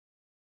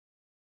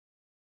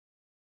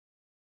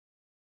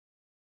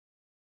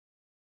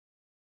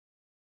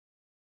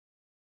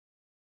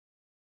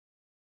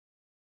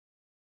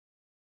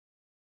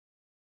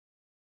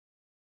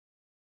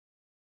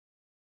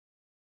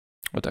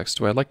 What decks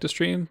do I like to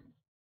stream?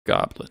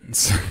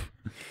 Goblins.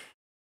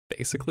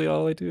 Basically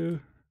all I do.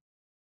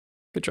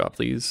 Good job,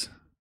 please.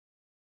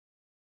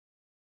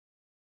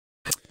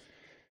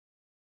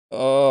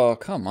 Oh,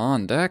 come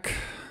on, deck.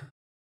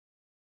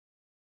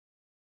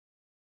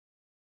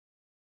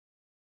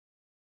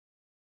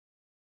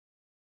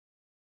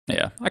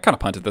 Yeah, I kind of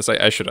punted this.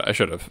 I should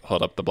have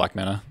held up the black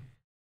mana.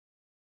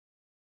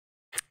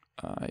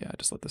 Yeah, I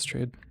just let this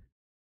trade.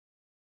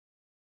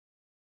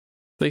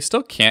 They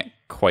still can't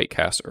quite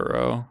cast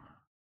Uro.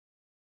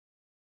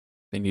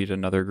 They need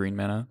another green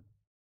mana.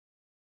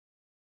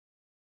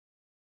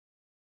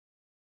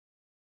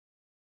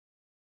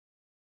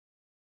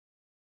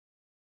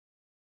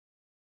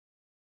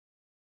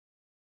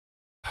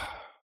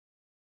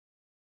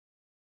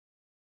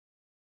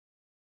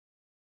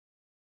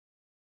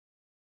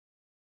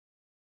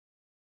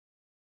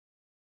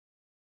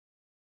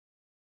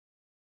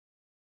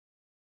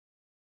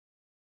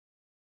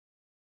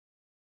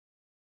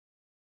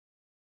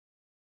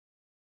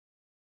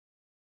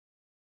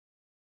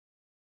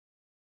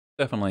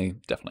 Definitely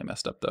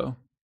messed up though.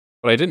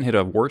 But I didn't hit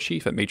a War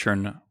Chief, a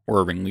Matron, or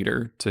a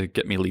Ringleader to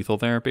get me lethal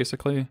there,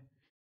 basically.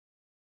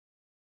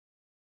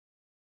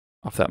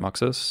 Off that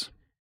Muxus.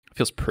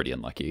 Feels pretty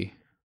unlucky.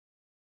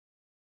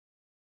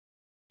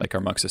 Like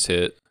our Muxus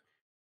hit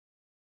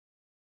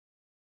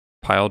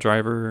Pile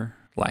Driver,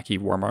 Lackey,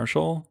 War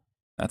Marshal.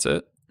 That's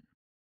it.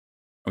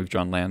 We've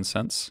drawn land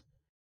since.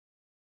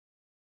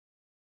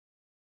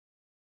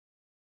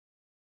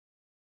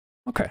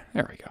 Okay,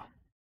 there we go.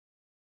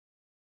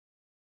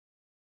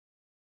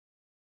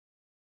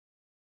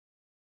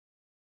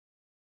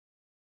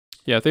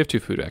 Yeah, they have 2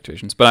 food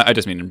activations, but I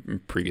just mean in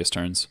previous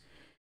turns.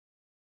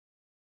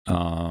 We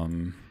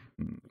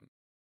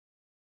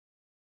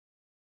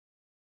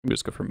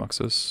just go for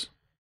Muxus.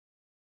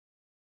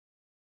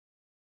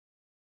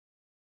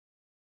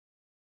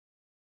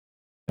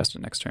 Test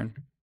it next turn.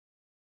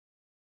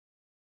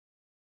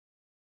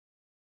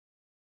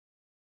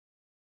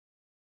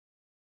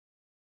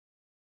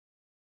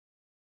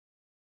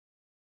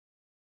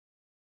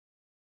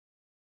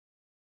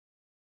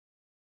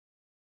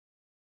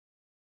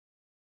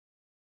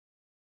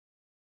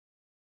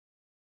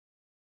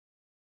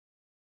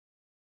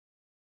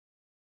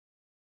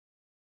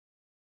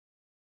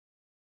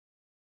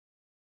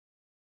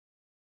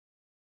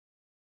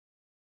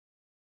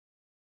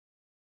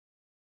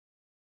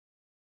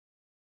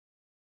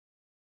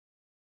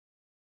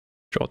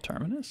 Draw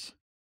Terminus?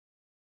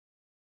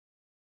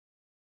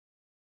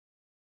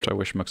 Which I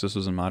wish Muxus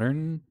was in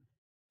Modern.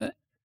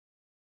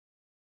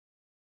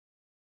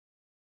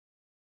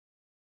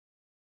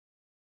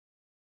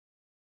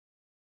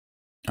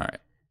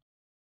 Alright.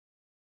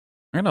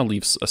 I'm gonna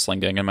leave a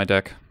Sling Gang in my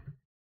deck.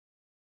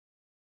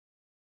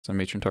 It's a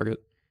Matron target.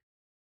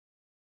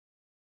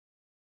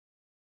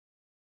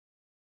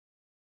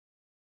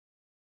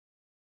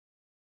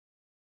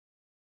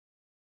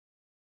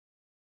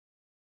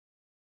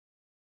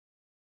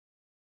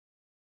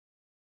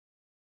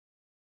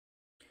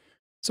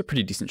 It's a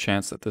pretty decent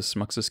chance that this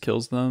Muxus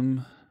kills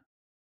them.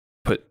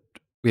 But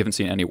we haven't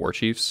seen any War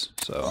Chiefs,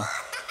 so...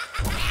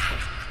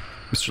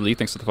 Mr. Lee,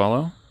 thanks for the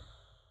follow.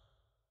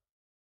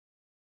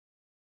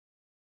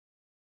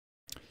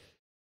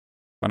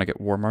 Want to get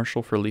War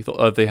Marshal for lethal?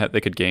 Oh, they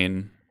could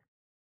gain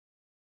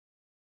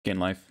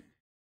life,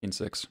 gain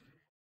 6.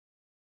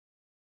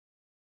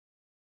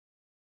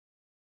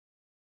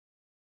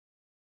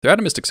 They're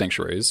Atomistic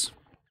Sanctuaries.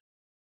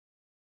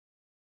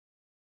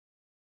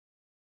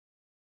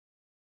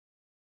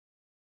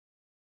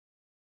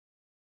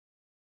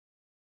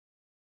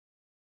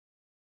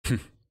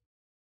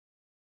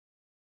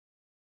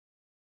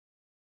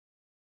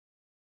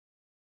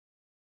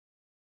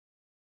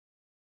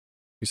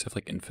 We just have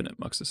like infinite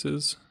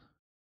Muxuses.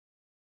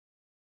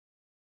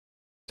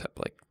 Tap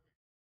like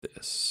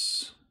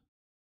this.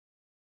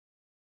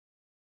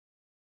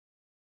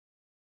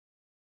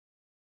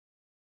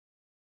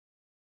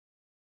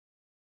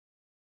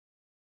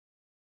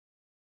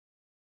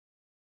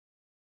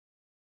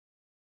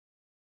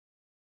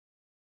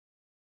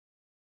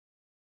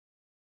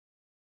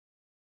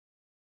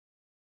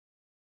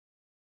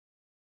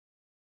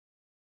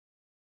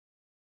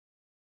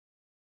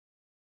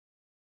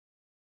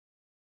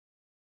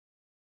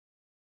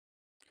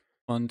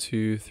 One,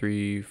 two,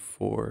 three,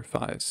 4,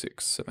 5,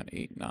 6, 7,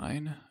 8,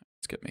 9.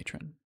 Let's get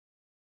Matron.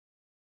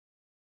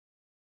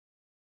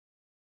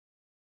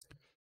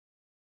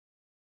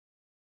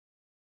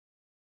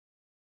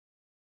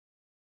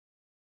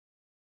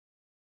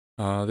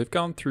 They've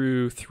gone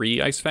through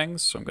 3 Ice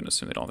Fangs, so I'm going to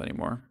assume they don't have any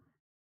more.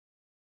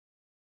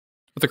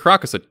 With the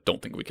Crocus, I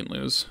don't think we can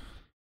lose.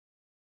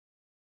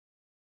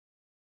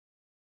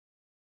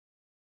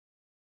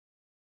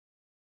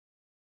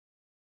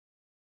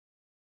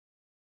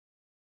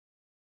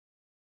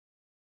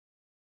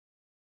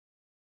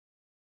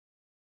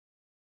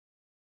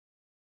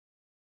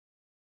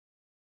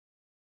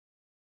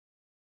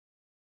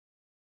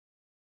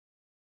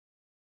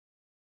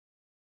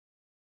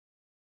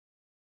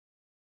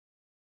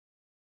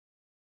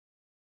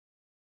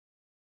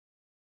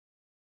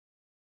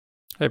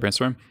 Hey,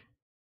 Brainstorm.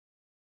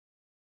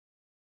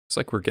 Looks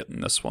like we're getting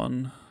this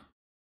one.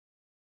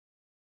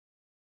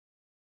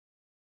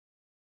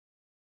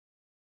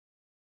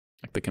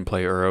 Like they can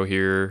play Uro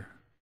here.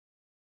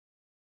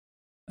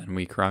 And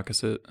we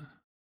Crocus it.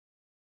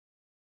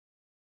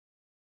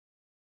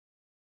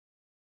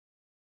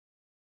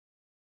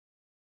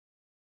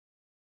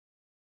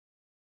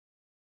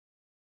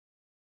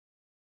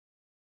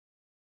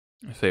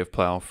 If they have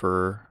Plow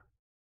for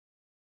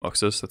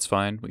Muxus, that's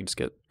fine. We can just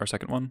get our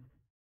second one.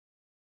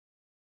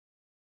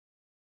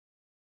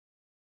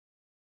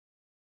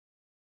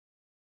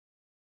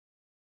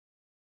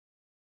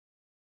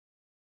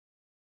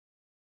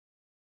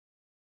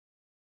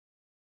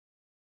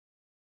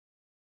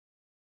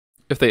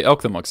 If they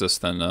Elk the Muxus,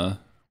 then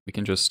we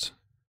can just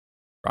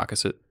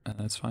Crocus it, and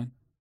that's fine.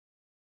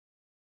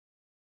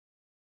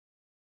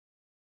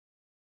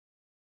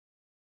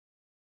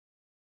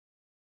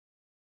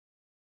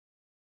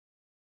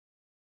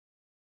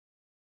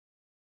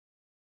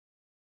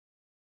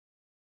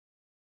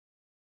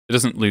 It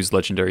doesn't lose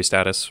legendary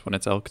status when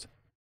it's elked.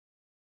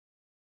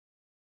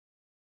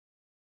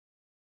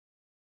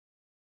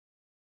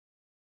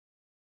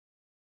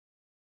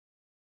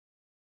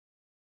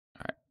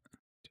 Alright,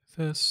 do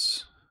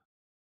this.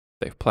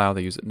 They have plow,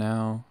 they use it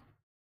now.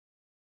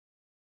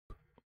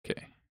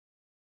 Okay.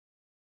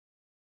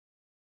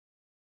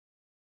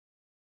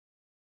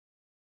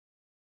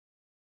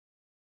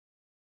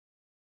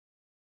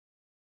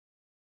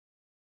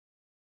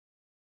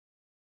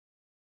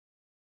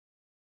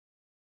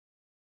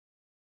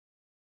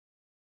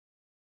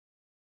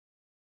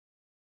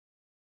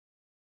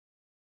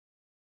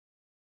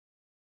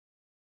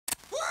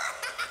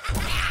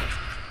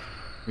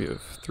 We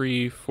have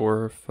 3,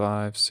 4,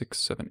 5, 6,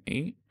 7,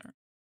 8.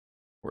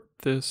 Or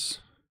this.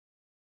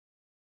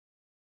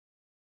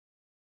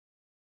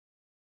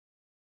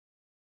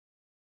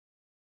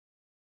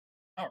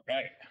 All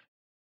right.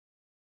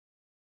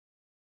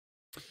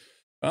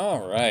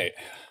 All right.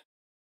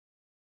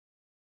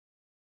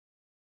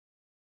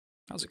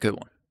 That was a good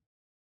one.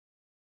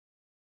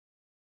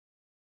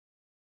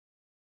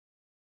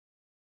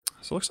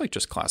 So it looks like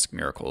just classic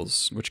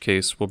miracles, in which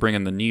case we'll bring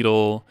in the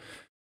needle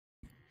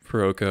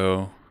for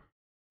Oko,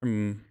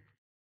 from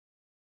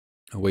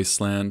a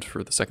wasteland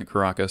for the second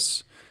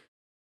Caracas,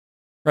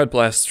 red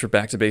blast for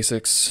back to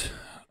basics.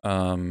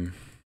 Relic.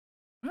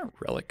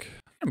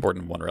 I'm bored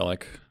in one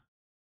relic.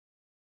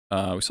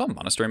 We saw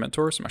Monastery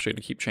Mentor, so I'm actually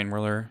going to keep Chain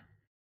Whirler.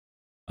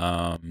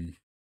 I'm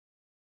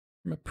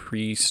a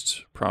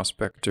priest,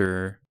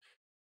 prospector,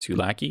 2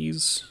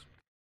 lackeys.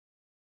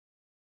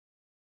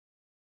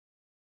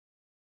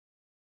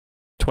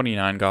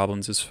 29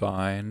 goblins is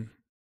fine.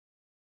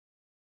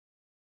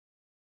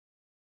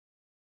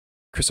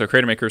 So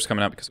Creator Maker is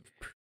coming out because of,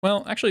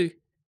 well, actually,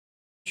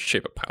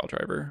 shape up Pile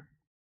Driver.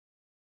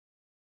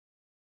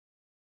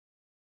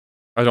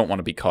 I don't want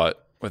to be caught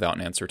without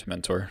an answer to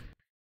Mentor.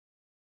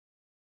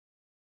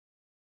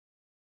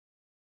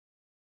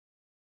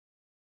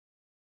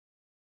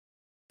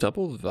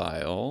 Double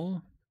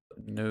Vial,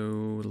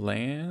 no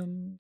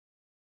land.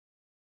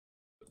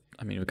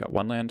 I mean, we've got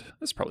 1 land.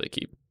 That's probably a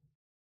keep.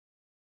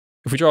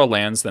 If we draw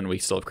lands, then we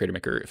still have Creator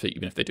Maker,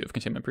 even if they do have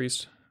Containment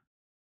Priest.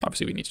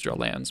 Obviously, we need to draw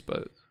lands,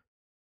 but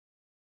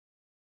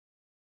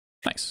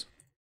nice.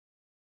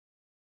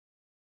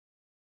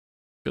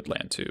 Good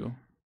land, too.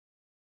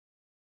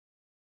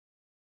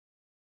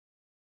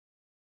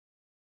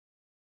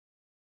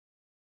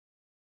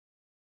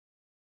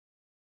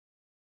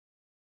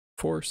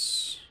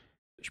 Force.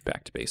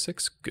 Back to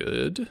basics.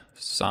 Good.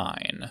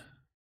 Sign.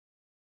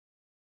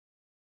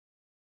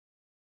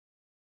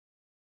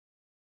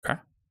 Okay.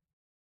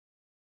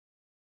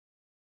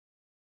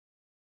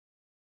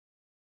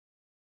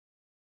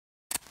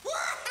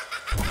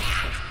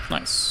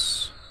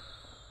 Nice.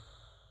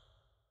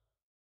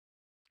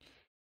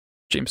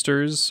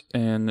 Jamesters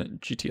and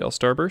GTL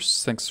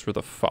Starbursts. Thanks for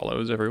the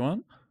follows,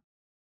 everyone.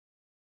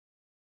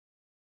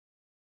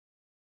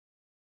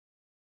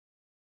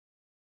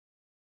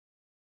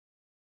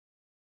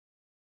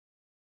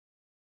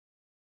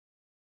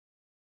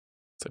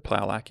 Is it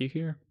Plow Lackey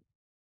here?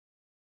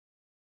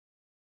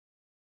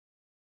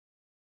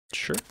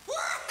 Sure.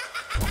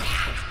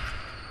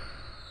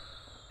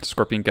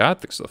 Scorpion God,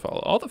 thanks for the follow.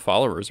 All the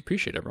followers,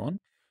 appreciate everyone.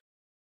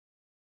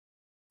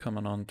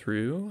 Coming on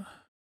through.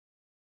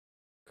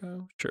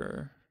 Go,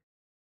 sure.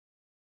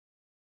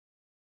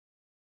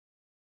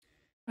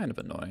 Kind of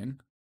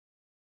annoying.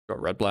 Go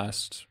Red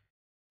Blast,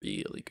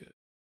 really good.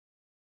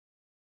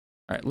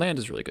 Alright, land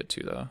is really good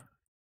too, though.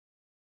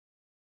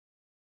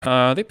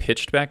 They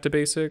pitched back to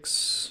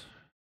basics.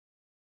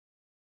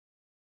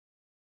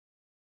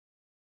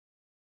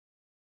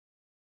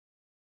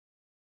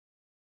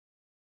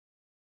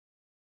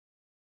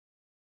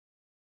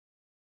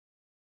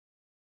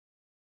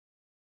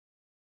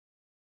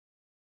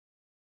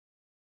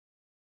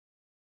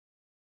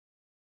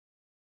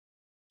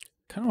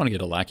 Kind of want to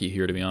get a lackey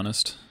here, to be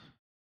honest.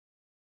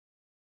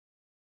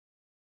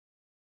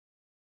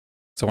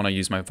 So I want to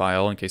use my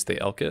vial in case they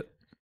elk it.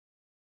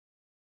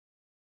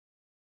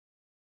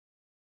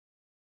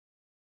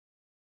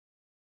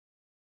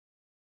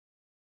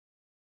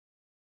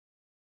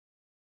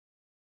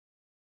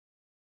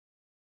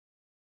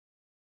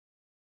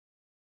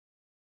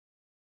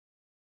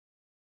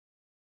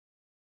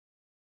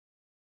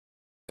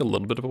 A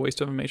little bit of a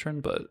waste of a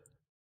matron, but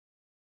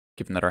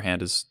given that our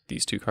hand is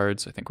these 2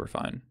 cards, I think we're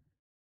fine.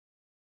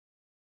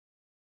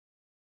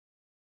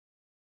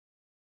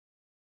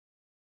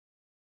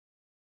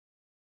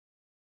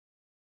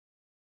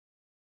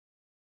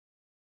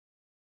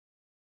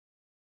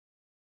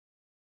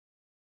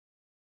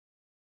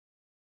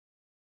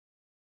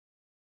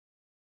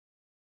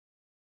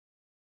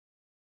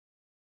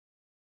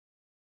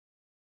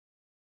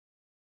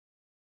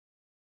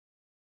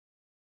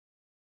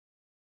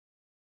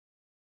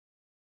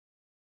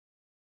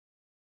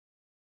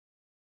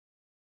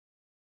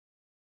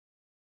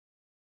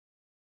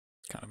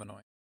 Kind of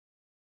annoying.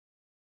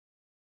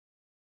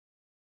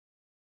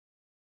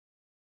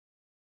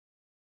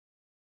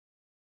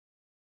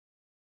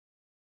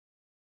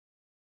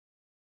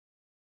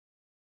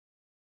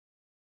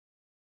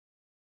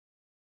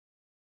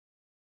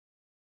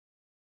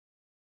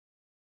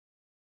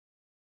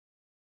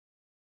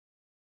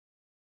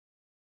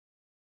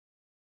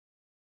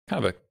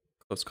 Kind of a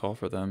close call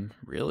for them.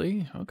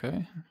 Really?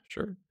 Okay,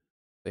 sure.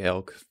 The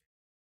elk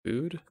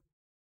food.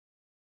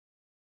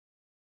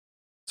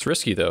 It's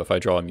risky though. If I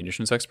draw a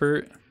munitions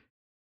expert,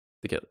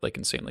 they get like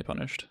insanely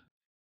punished.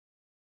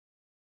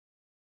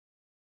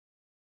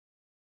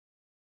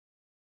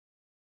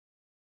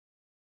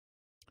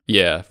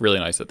 Yeah, really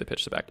nice that they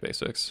pitched the back to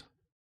basics.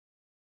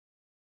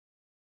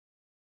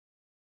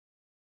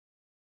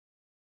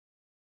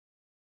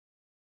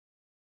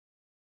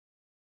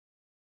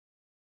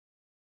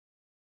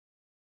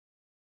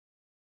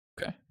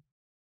 Okay.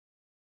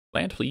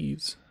 Land,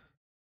 please.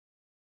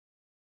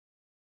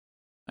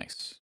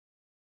 Nice.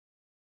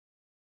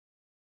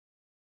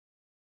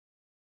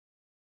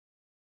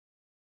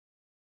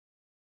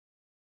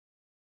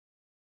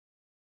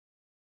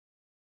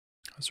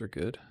 Those are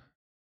good.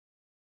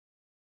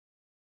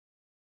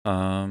 We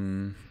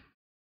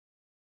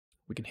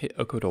can hit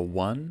Oko to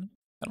 1.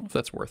 I don't know if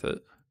that's worth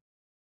it.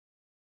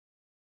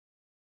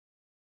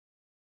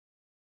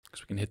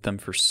 Because we can hit them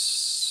for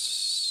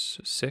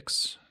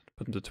 6,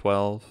 put them to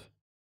 12.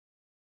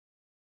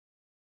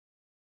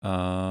 We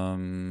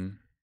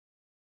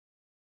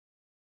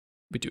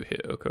do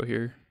hit Oko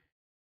here.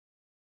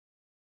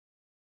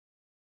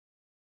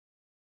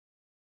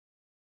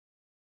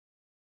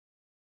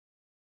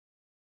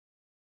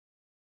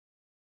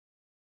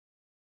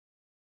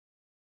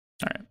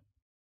 All right.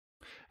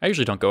 I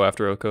usually don't go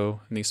after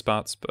Oko in these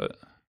spots, but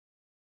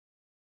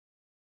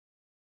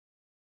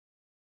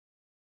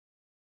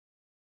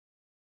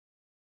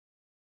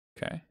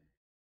okay.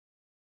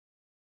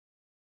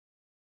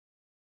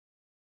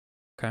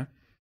 Okay.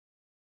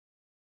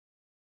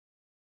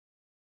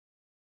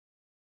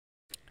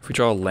 If we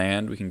draw a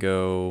land, we can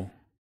go.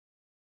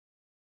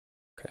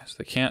 Okay, so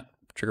they can't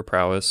trigger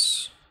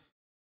prowess.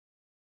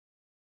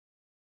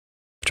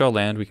 If we draw a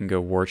land, we can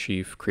go War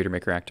Chief, Creator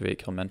Maker,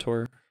 activate, kill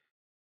Mentor.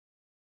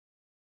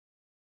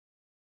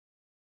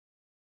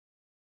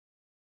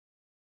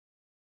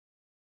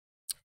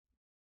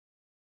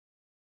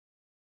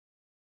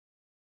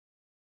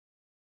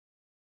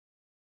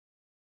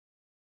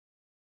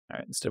 All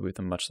right, instead with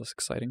a much less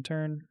exciting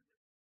turn,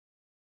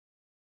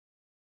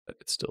 but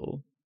it's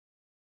still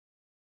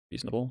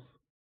reasonable.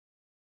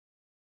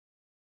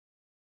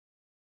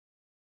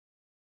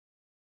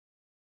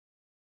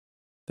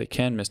 They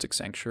can Mystic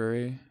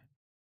Sanctuary.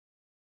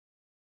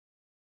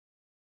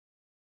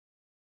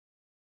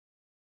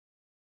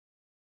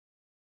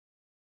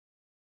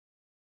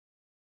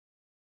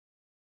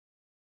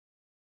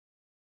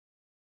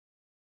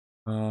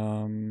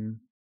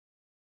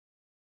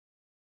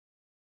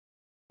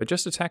 If I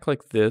just attack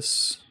like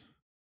this,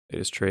 they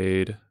just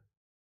trade. If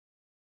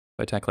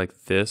I attack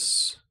like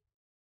this,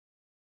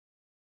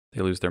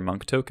 they lose their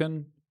monk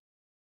token.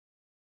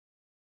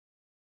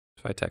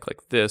 If I attack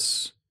like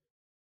this,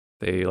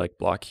 they like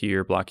block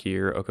here,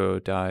 Oko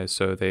dies,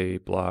 so they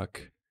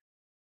block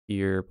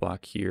here,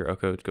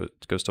 Oko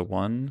goes to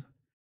 1.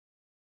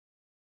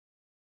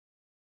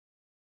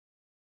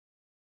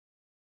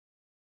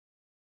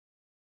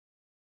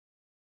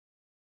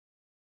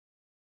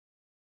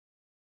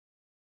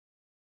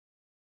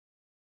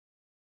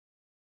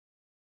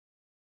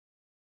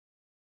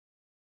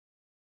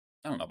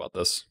 I don't know about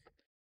this.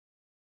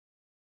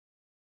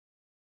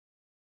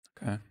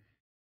 Okay.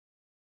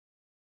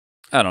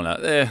 I don't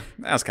know.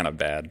 That's kind of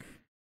bad.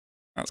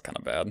 That's kind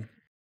of bad.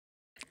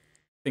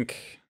 I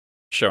think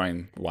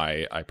showing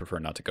why I prefer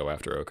not to go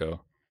after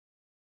Oko.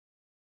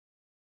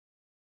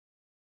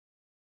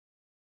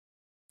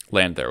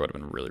 Land there would have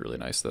been really, really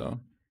nice, though.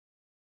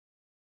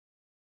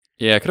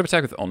 Yeah, I could have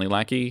attacked with only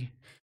Lackey.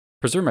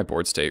 Preserve my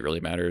board state really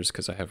matters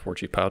because I have War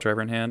Chief Pile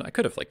Driver in hand. I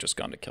could have like just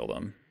gone to kill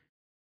them.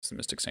 It's the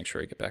Mystic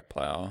Sanctuary, get back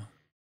Plow.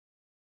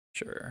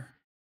 Sure.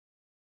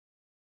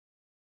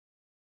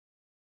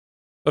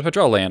 But if I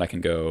draw land, I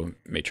can go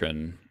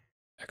Matron,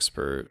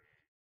 Expert,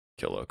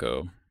 kill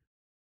Oko.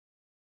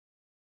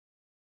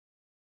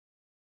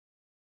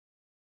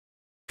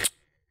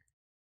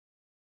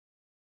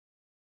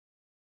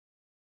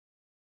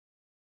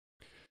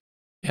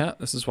 Yeah,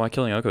 this is why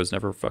killing Oko is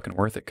never fucking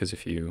worth it, because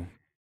if you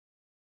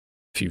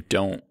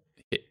don't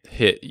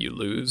hit, you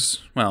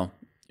lose. Well,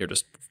 you're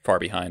just far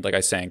behind. Like I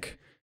sank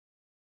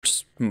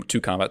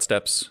 2 combat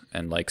steps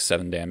and like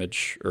 7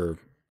 damage, or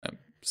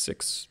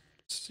 6,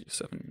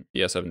 7,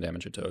 yeah, 7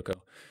 damage into Oko.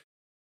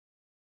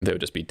 They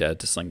would just be dead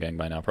to Sling Gang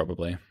by now,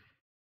 probably.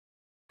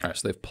 Alright,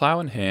 so they have Plow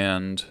in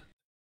hand.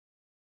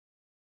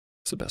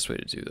 What's the best way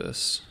to do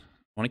this?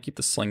 I want to keep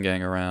the Sling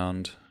Gang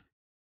around.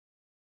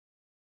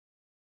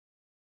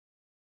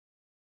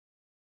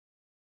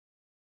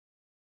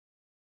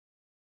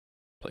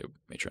 Play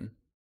Matron.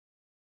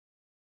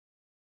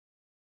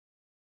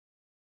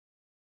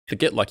 The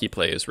get lucky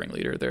play is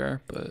Ringleader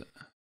there, but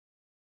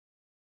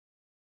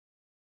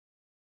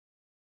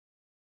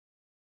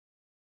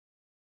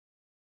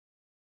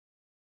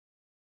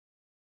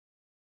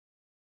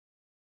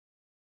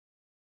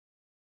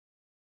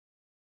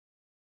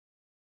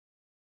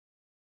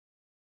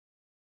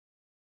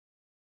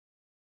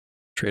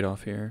trade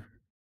off here.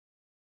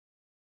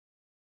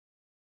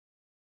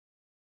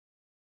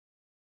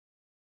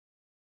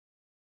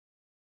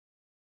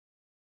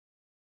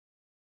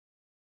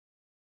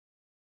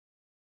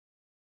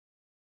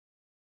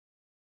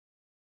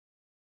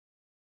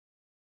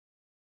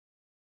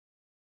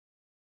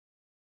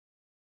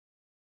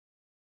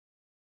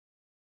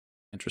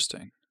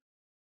 Interesting.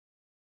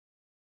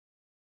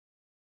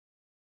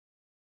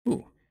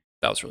 Ooh,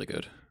 that was really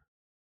good.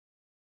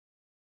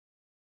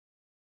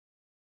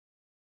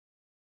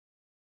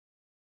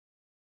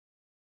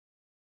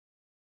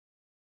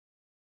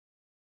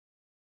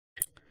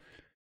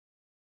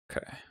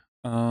 Okay.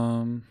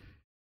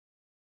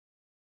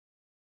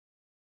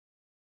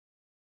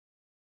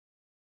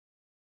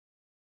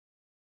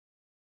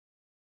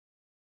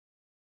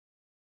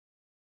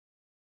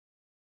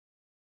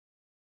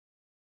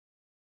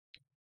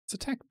 Let's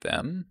attack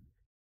them.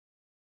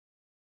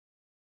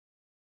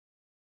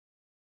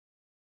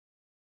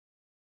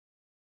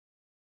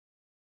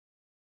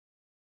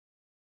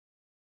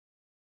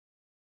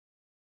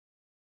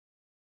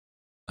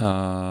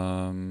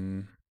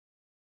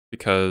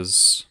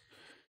 Because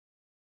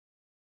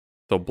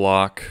they'll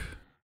block.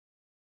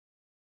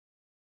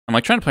 I'm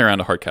like trying to play around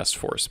a hardcast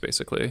force,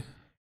 basically.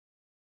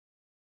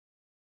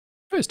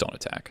 I just don't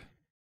attack.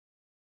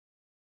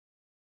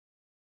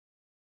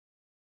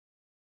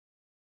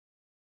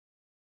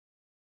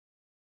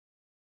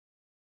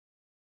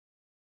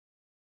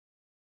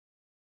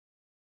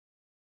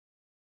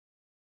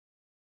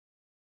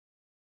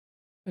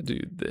 I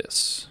do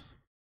this.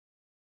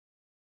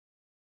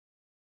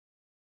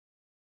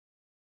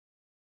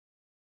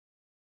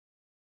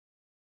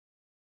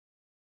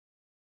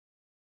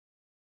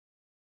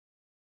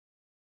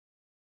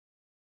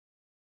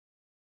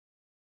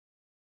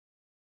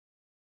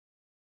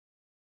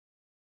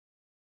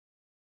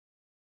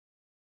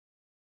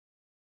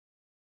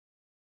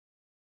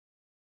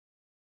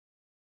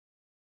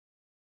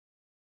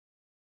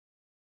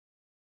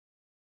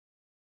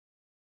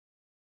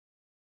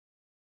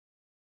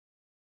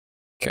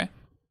 Okay.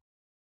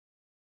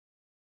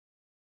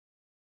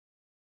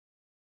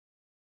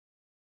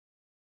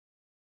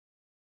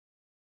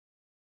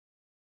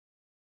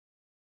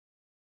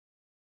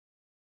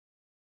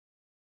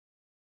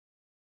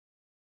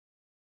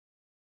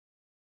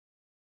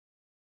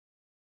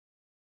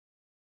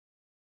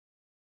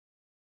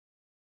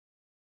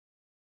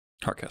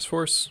 Hardcast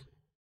force.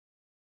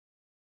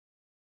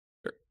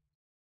 Sure.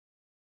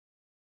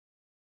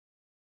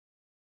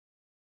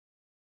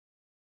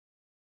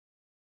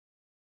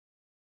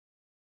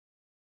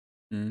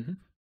 Mm-hmm.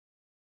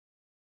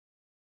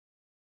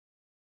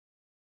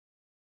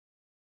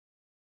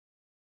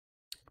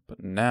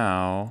 But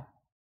now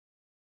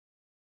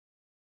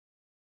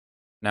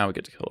we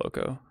get to kill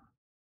Oko.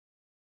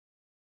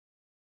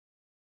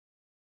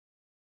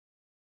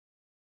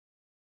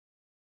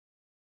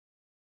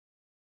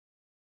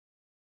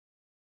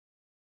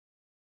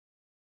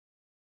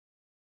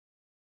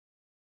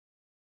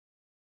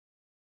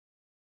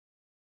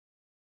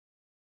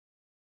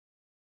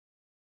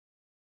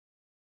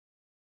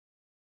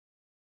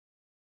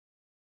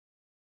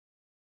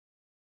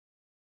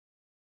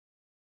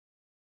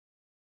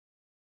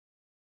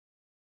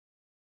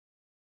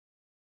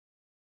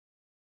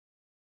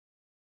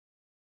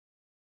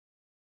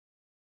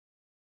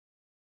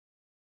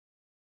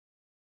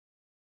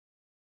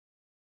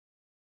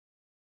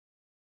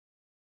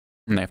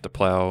 And they have to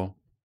plow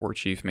War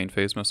Chief main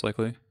phase, most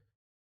likely.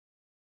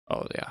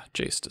 Oh, yeah.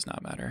 Jace does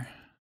not matter.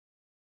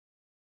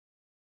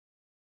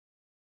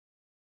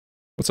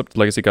 What's up,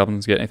 Legacy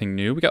Goblins? Get anything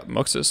new? We got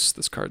Moxus.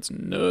 This card's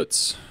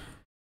nuts.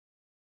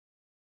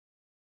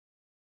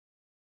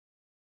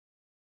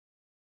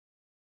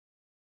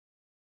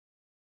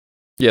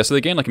 Yeah, so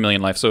they gain like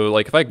 1,000,000 life. So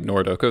like if I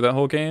ignored Oko that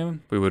whole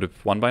game, we would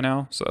have won by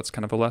now. So that's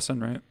kind of a lesson,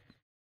 right?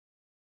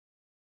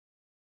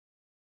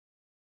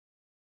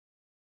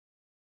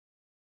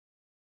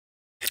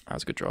 That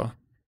was a good draw.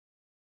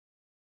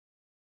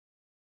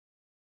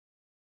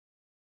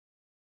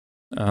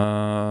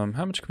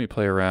 How much can we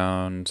play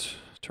around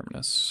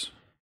Terminus?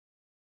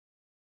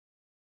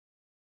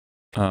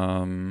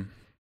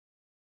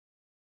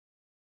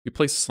 We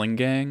play Sling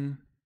Gang.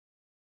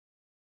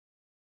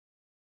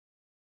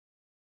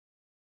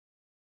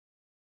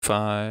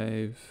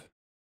 5.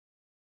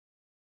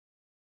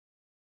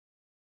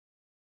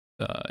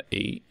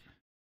 8.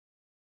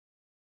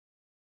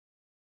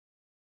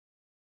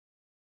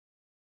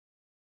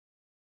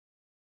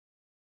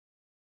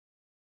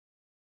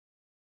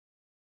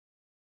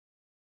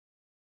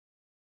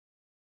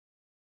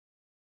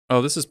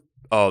 Oh, this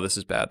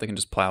is bad. They can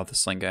just plow the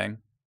Sling Gang.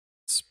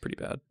 It's pretty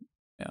bad.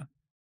 Yeah.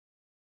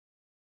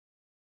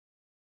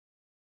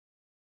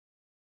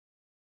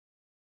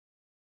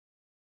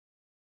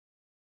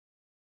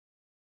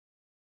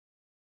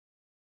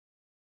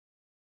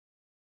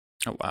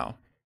 Oh wow.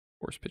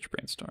 Force Pitch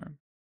Brainstorm.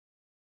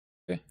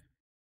 Okay.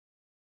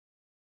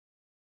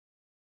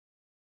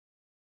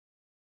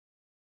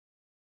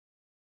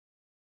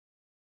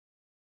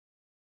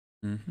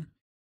 Mm-hmm.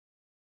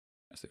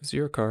 So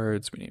 0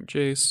 cards. We name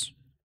Jace.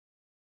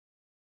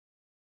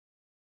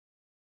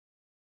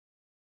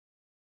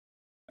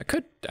 I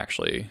could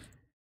actually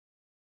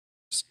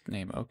just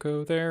name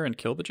Oko there and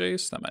kill the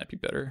Jace. That might be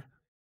better.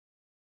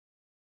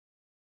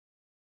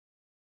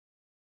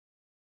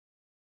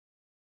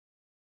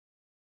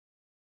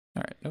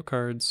 All right, no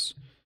cards.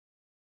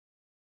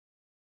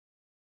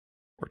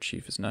 War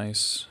Chief is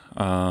nice.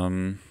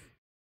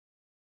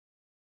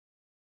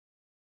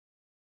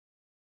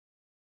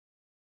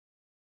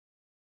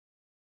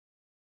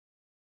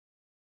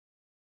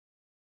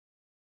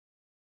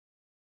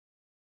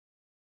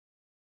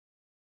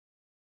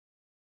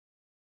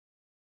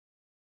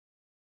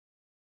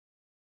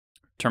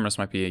 Terminus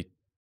might be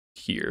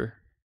here.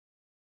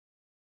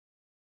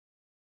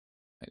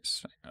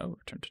 Nice. Oh,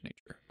 return to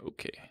nature.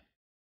 Okay.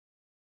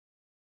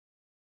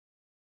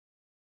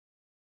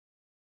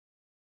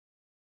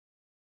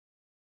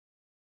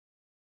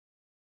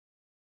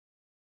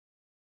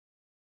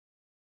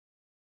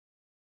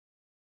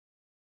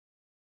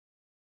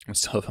 I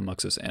still have a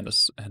Muxus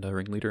and a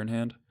Ringleader in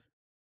hand.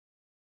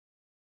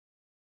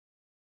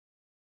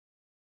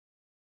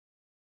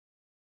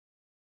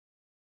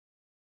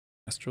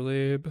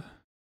 Astrolabe.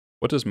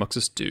 What does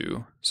Muxus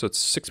do? So it's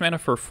 6 mana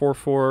for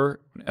 4/4.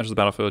 When it enters the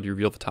battlefield, you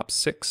reveal the top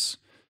 6.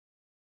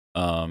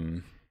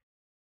 You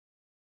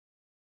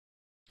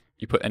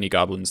put any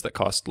goblins that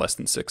cost less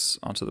than 6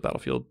 onto the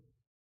battlefield.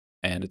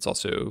 And it's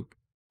also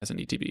as an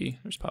ETB.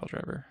 There's Pile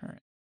Driver. All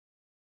right.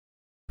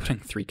 Putting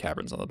 3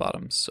 Caverns on the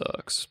bottom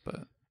sucks, but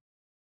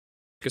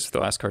I guess if the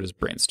last card is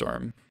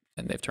Brainstorm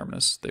and they have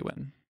Terminus, they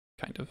win,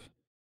 kind of.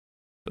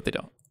 But they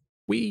don't.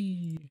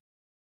 Whee!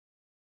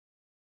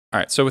 All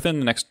right, so within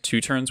the next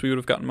 2 turns, we would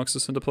have gotten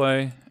Muxus into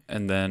play,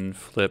 and then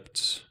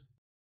flipped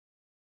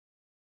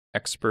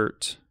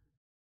Expert.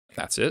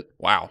 That's it.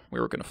 Wow, we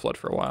were going to flood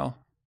for a while,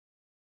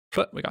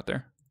 but we got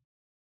there.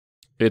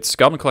 It's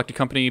Goblin Collecting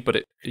Company,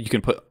 but you can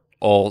put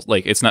all,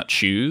 like, it's not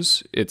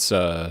choose. It's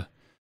you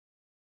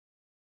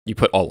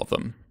put all of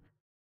them,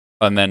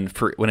 and then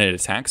for when it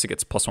attacks, it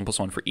gets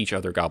 +1/+1 for each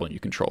other goblin you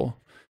control.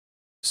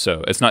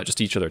 So it's not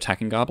just each other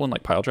attacking goblin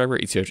like Pile Driver.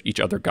 It's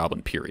each other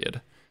goblin.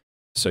 Period.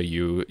 So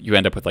you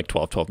end up with like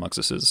 12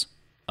 Muxuses.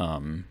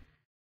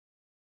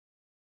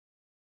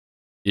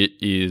 It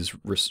is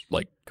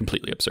like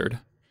completely absurd.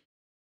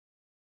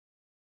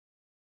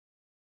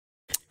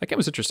 That game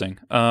was interesting.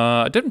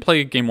 I didn't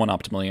play game 1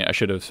 optimally. I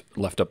should have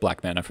left up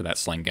black mana for that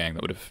Slang Gang.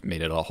 That would have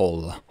made it a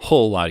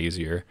whole lot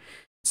easier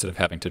instead of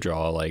having to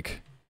draw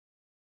like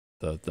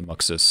the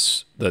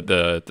Muxus,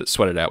 the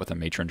sweat it out with a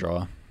Matron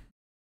draw.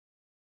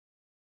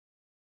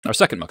 Our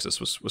second Muxus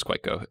was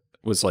quite go.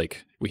 Was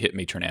like we hit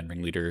Matron and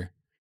Ringleader.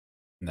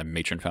 And then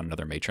Matron found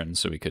another Matron,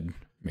 so we could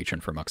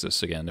Matron for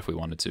Muxus again if we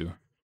wanted to.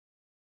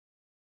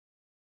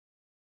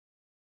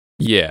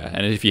 Yeah,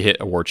 and if you hit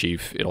a War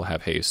Chief, it'll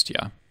have haste,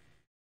 yeah.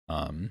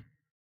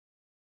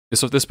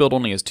 So this build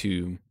only has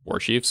 2 War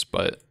Chiefs,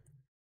 but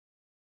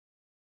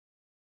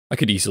I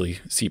could easily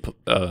see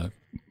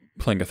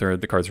playing a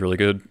third. The card's really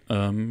good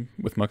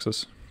with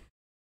Muxus.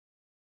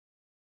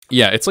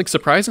 Yeah, it's like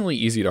surprisingly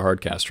easy to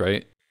hardcast,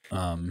 right?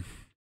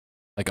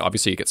 Like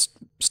obviously it gets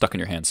stuck in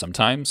your hand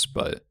sometimes,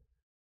 but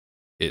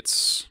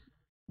it's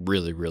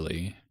really,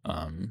 really,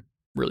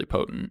 really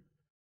potent.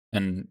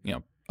 And, you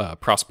know,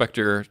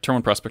 Prospector, turn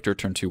 1 Prospector,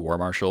 turn 2 War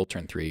Marshal,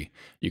 turn 3,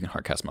 you can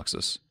hardcast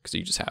Muxus, because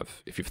you just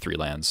have, if you have 3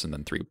 lands and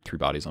then three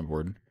bodies on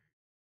board.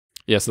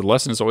 Yeah, so the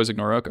lesson is always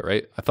ignore Oko,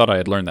 right? I thought I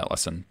had learned that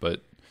lesson,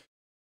 but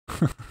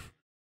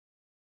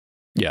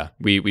yeah,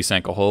 we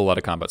sank a whole lot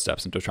of combat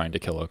steps into trying to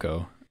kill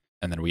Oko,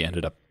 and then we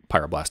ended up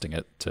pyroblasting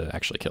it to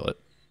actually kill it.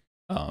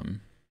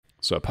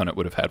 So opponent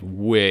would have had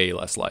way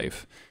less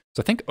life.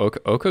 So I think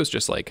Oko's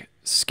just like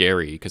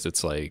scary because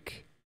it's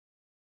like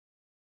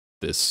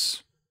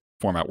this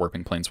format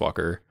warping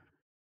planeswalker.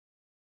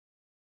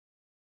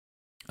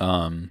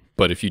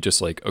 But if you just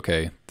like,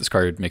 okay, this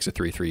card makes a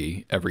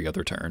 3/3 every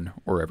other turn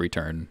or every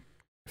turn,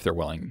 if they're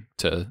willing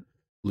to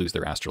lose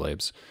their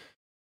Astrolabes,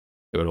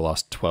 it would have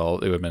lost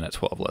 12. It would have been at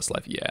 12 less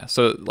life. Yeah.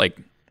 So like,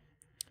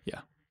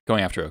 yeah,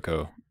 going after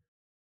Oko,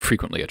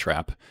 frequently a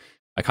trap.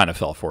 I kind of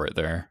fell for it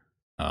there.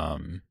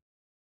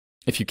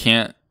 If you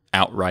can't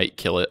outright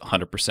kill it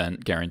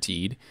 100%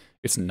 guaranteed,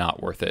 it's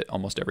not worth it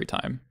almost every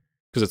time.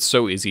 Because it's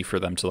so easy for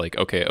them to like,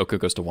 okay, Oko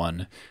goes to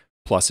 1,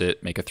 plus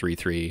it, make a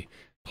 3/3,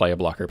 play a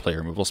blocker, play a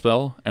removal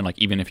spell, and like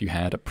even if you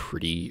had a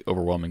pretty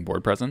overwhelming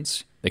board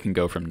presence, they can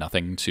go from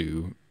nothing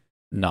to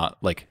not,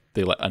 like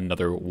they let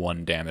another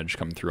 1 damage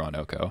come through on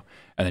Oko,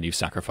 and then you've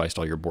sacrificed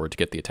all your board to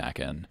get the attack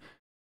in,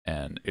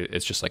 and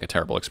it's just like a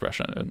terrible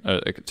expression,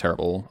 a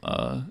terrible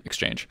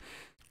exchange.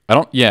 I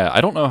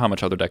don't know how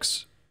much other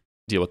decks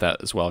deal with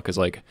that as well, because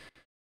like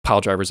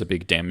Pile Driver's a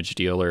big damage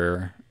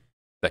dealer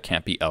that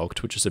can't be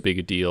elked, which is a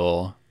big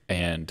deal,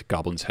 and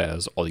Goblins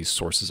has all these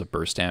sources of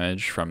burst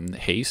damage from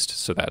haste,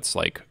 so that's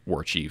like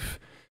War Chief,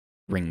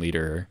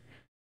 Ringleader,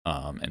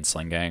 and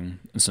Slang Gang,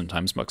 and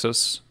sometimes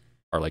Muxus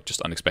are like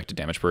just unexpected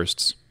damage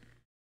bursts.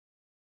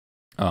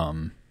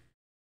 So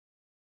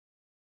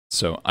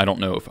I don't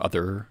know if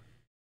other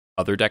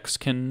decks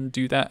can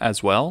do that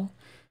as well,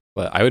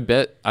 but I'd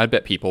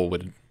bet people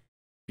would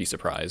be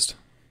surprised.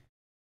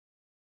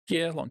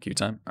 Yeah, long queue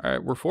time. All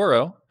right, we're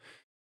 4-0.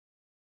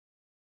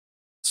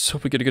 Let's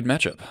hope we get a good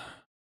matchup.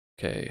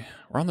 Okay,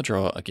 we're on the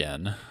draw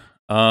again.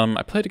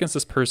 I played against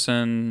this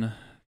person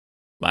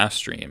last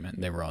stream,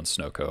 and they were on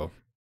Snowco.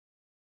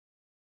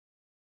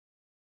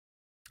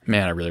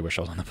 Man, I really wish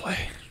I was on the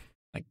play.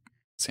 Like,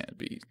 It'd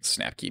be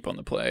snap keep on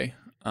the play.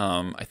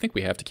 I think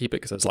we have to keep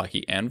it because it's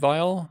Lackey and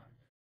Vile.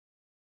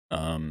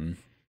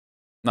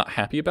 Not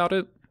happy about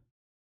it.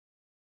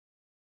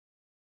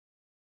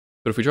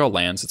 But if we draw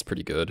lands, it's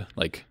pretty good.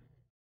 Like,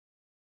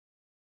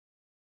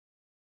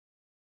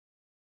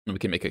 we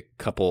can make a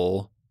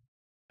couple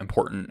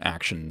important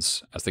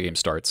actions as the game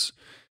starts.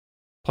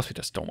 Plus, we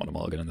just don't want to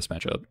mulligan in this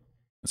matchup.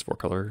 It's 4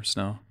 colors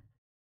now.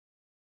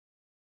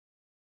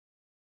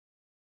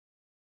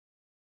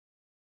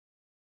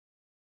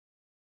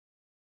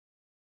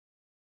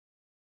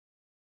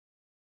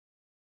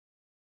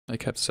 I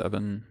kept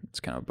 7.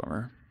 It's kind of a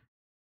bummer.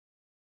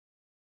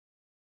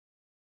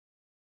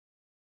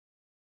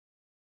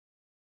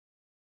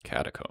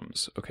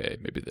 Catacombs. Okay,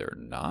 maybe they're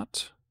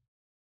not.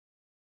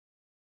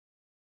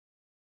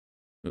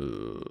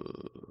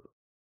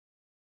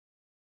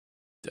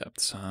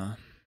 Depths, huh?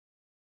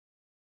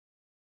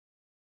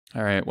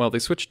 Alright, well, they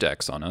switched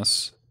decks on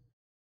us.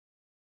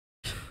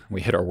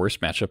 We hit our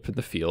worst matchup in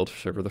the field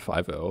for the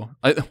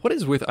 5-0. What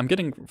is with... I'm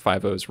getting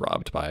 5-0s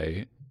robbed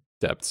by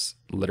Depths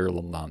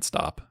literal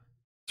nonstop.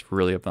 It's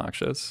really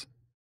obnoxious.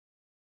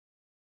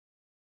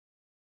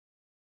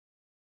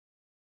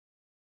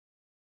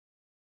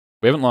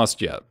 We haven't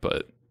lost yet,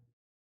 but...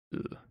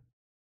 Ugh.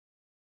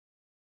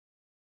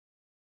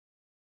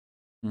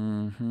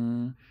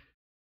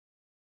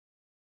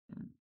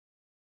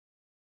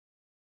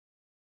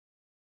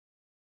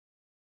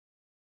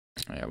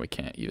 Yeah, we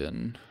can't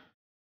even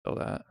tell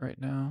that right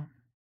now.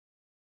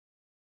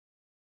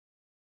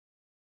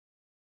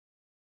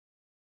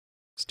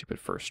 Stupid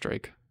first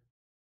strike.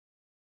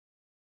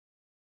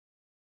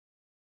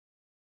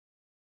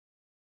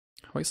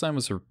 Wasteland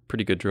was a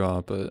pretty good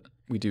draw, but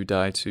we do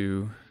die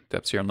to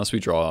Depths here unless we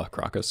draw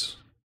Crocus.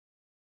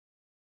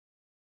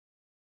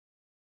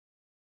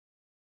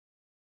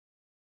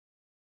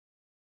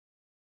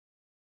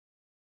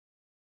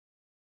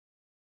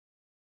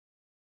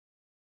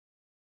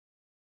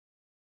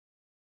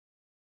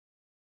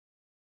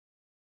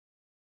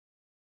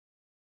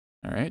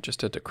 All right,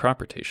 just head to crop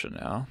rotation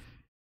now.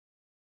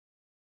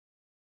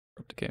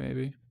 Crop decay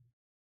maybe.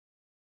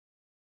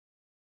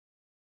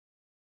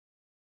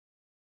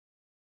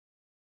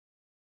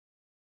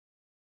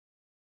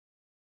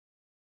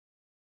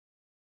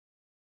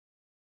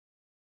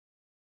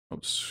 Oh,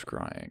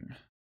 scrying.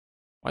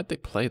 Why'd they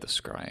play the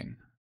scrying?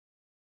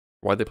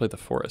 Why'd they play the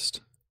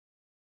forest?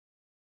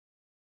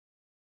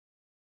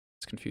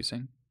 It's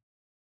confusing.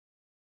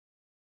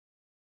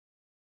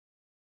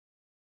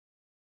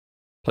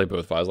 Play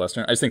both vials last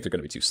turn. I just think they're going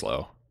to be too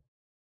slow.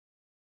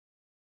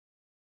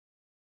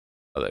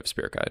 Oh, they have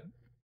Spirit Guide.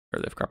 Or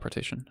they have crop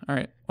rotation. All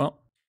right, well.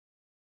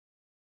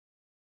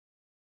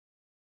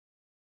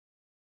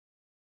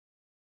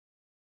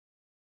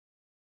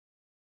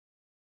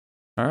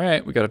 All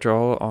right, we got to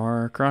draw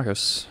our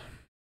Crocus.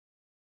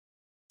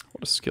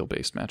 What a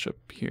skill-based matchup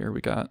here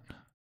we got.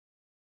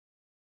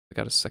 We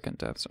got a second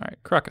Depths. All right,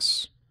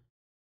 Crocus.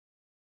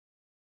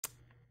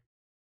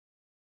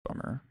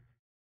 Bummer.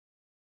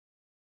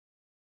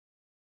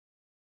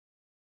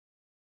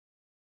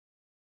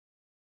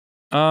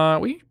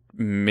 We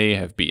may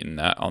have beaten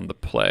that on the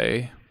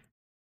play.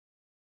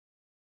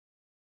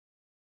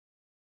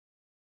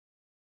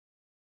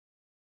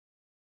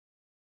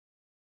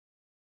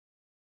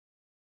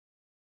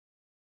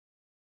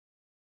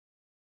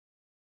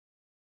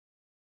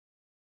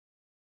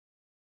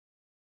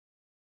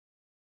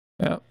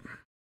 Yep.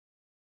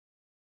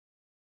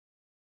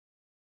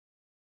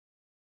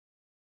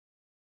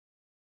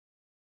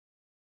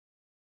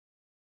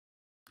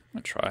 I'm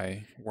gonna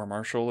try War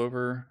Marshal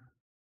over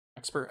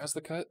Expert as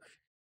the cut.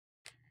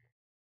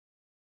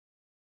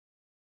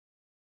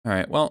 All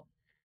right, well,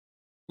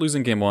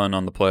 losing game 1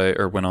 on the play,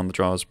 or win on the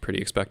draw is pretty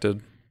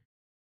expected.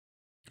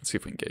 Let's see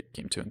if we can get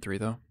game 2 and 3,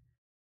 though.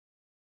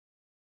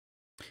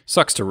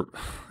 Sucks to...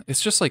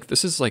 It's just like,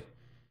 this is like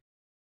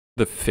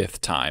the 5th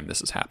time this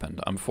has happened.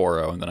 I'm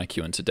 4-0, and then I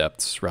queue into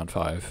Depths round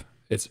 5.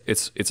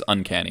 It's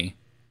uncanny.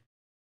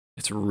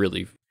 It's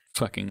really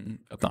fucking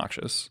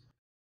obnoxious.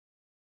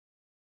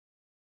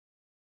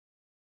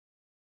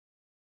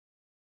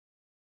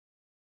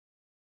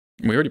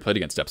 We already played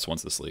against Depths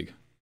once this league.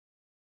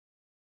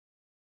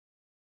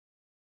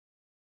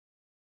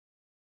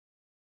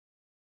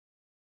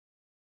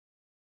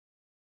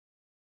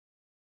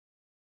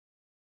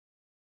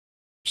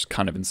 Just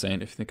kind of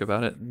insane if you think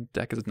about it.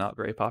 Deck is not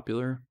very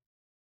popular.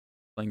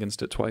 Playing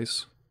against it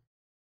twice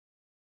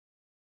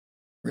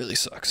really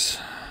sucks.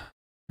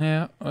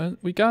 Yeah,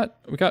 we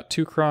got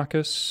 2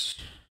 Crocus.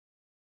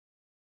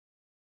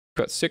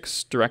 Got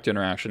 6 direct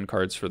interaction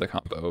cards for the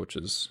combo, which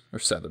is, or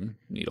 7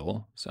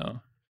 Needle,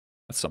 so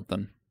that's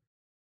something.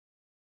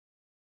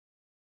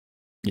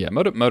 Yeah,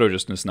 Moto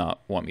just does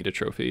not want me to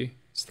trophy.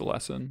 It's the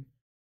lesson.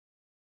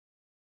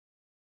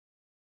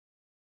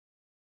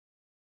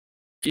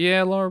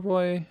 Yeah, Lower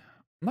Boy.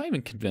 I'm not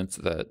even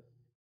convinced that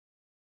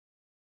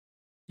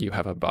you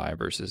have a buy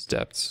versus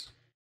Depths.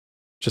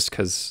 Just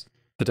because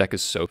the deck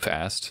is so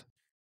fast.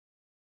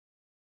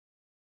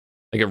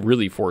 Like, it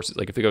really forces,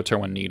 like, if you go turn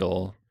 1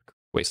 Needle,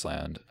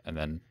 Wasteland, and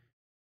then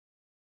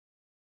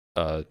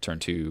turn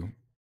 2,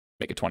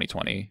 make a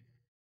 20/20,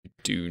 you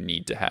do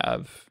need to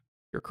have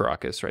your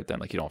Caracas right then.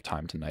 Like, you don't have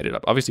time to knight it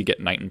up. Obviously, get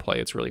knight in play,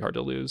 it's really hard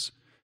to lose.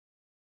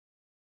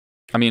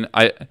 I mean,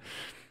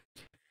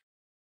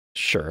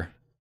 sure.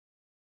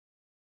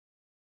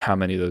 How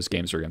many of those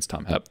games are against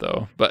Tom Hep,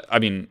 though? But, I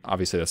mean,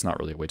 obviously, that's not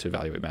really a way to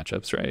evaluate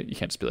matchups, right? You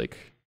can't just be like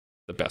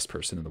the best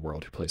person in the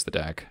world who plays the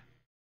deck.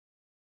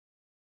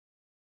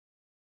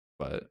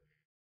 But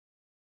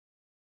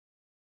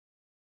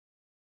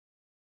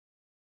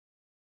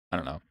I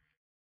don't know.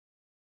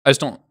 I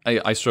just don't.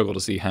 I struggle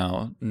to see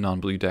how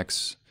non-blue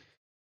decks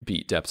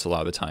beat depths a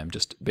lot of the time,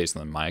 just based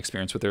on my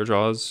experience with their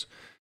draws.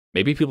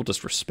 Maybe people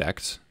just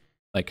respect.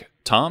 Like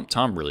Tom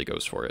really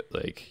goes for it.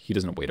 Like he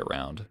doesn't wait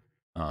around.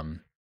 I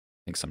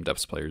think some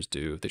depths players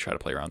do. They try to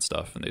play around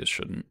stuff and they just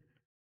shouldn't.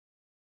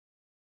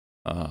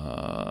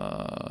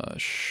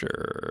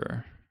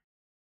 Sure.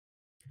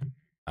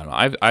 I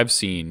don't know. I've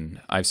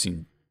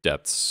seen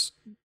depths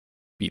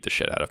beat the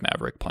shit out of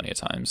Maverick plenty of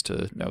times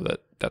to know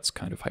that that's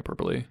kind of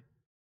hyperbole.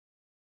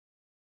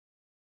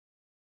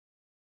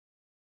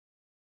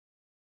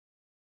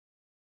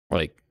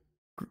 Like,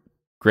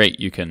 great,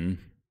 you can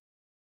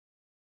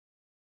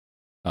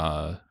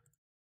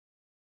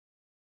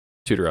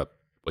tutor up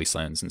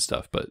wastelands and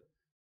stuff, but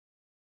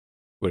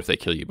what if they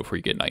kill you before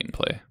you get knight in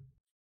play?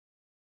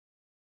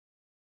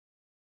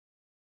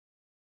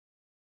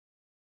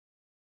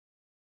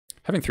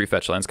 Having 3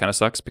 fetch lands kind of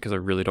sucks because I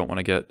really don't want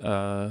to get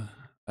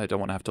I don't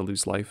want to have to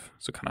lose life,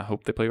 so kind of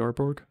hope they play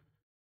Orborg.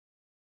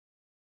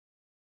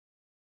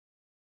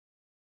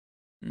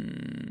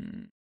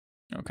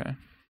 Okay.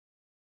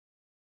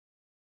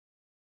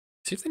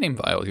 See if they name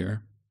Vile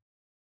here.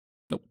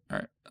 Nope. All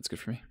right, that's good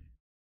for me.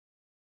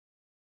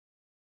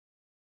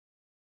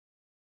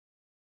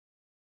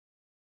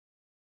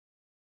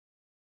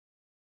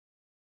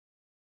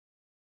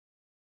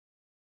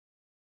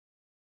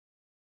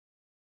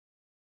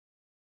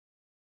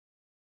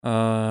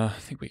 I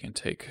think we can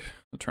take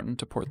the turn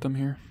to port them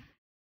here.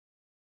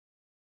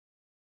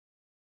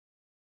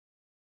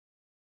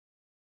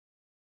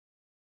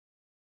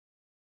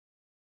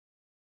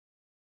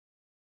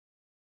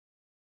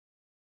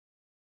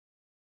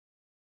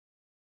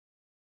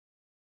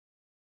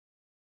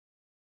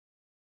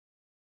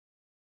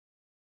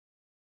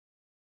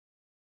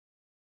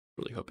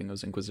 Really hoping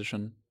those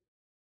Inquisition.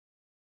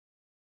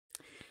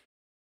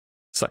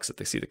 Sucks that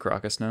they see the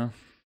Caracas now.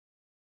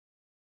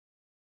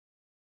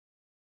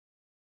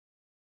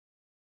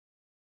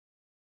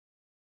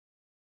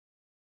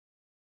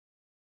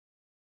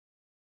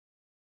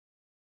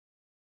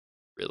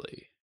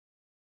 Really.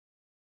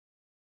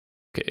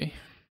 Okay.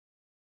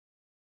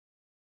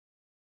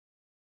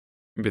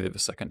 Maybe they have a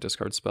second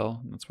discard spell,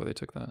 and that's why they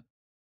took that.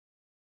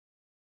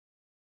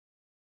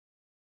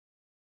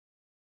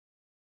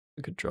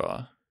 A good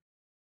draw.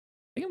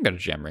 I think I'm gonna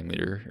jam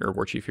Ringleader or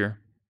War Chief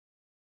here.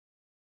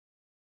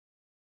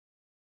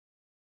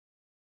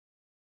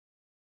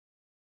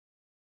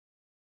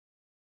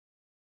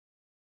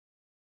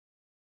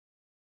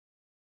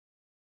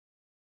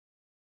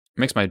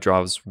 Makes my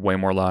draws way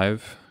more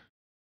live.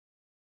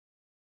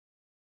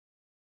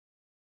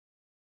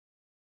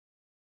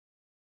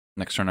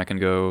 Next turn I can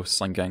go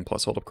Sling Gang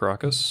plus hold up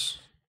Caracas.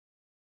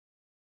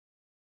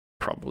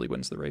 Probably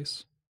wins the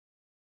race.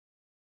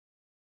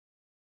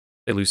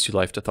 They lose 2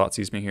 life to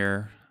Thoughtseize me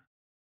here.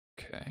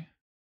 Okay.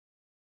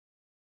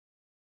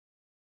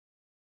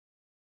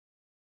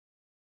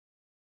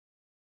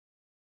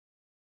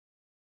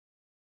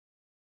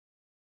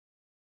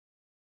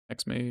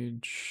 X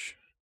Mage.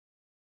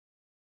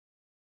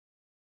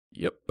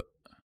 Yep.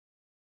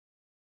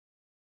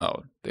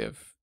 Oh, they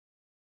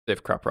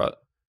have Crop Rot.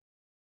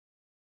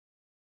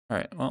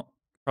 Alright, well,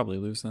 probably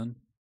lose then.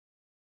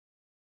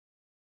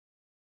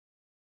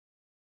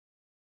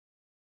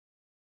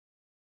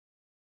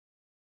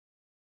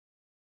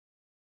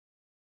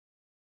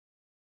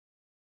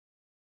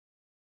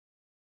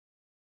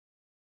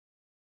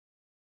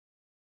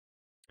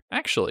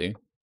 Actually,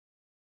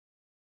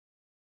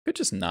 could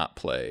just not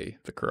play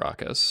the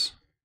Caracas.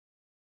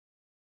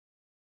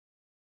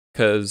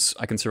 Because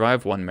I can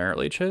survive 1 Marit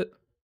Lage hit.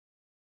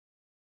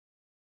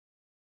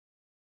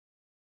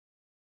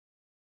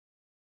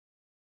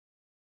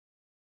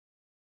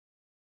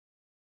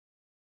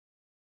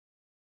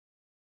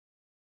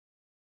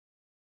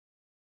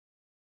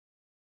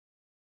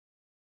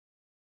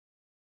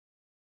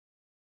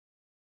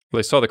 Well,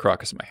 I saw the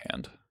Caracas in my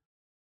hand.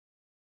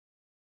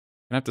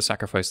 I'm gonna have to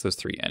sacrifice those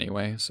 3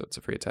 anyway, so it's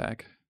a free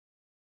attack.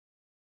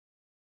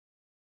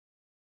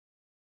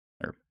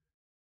 Or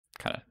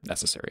kind of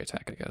necessary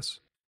attack, I guess.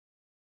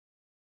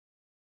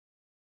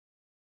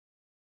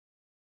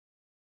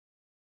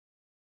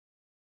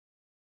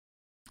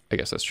 I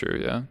guess that's true,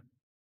 yeah.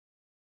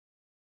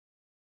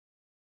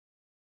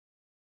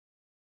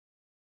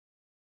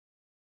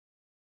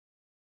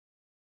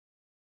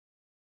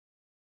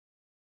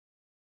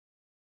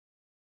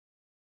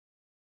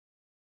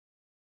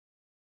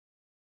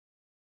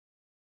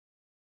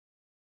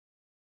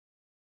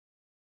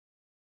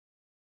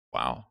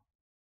 Wow.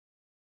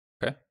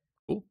 Okay,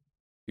 cool.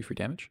 2 free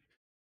damage.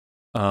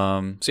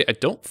 See, I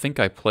don't think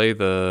I play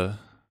the.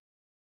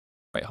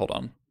 Wait, hold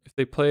on. If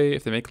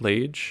they make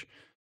Lage,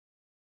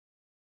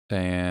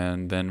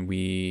 and then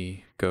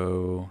we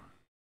go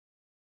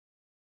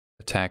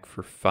attack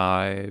for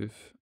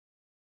 5.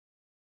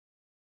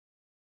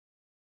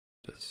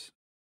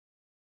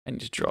 I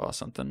need to draw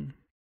something.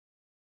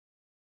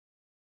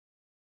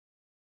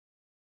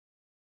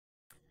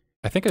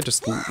 I think I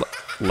just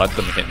let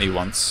them hit me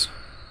once.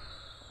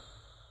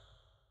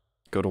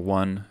 Go to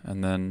 1,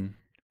 and then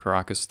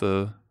Caracas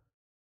the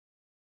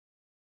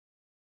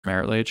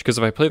Marit Lage. Because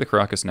if I play the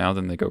Caracas now,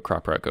 then they go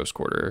Crop Rat Ghost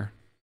Quarter.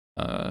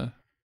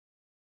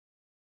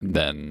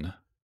 Then...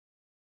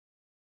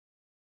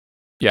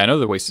 Yeah, I know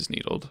the waste is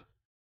needled.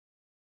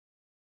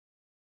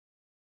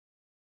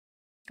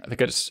 I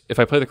think if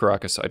I play the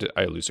Caracas,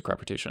 I lose a crop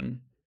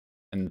rotation.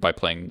 And by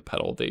playing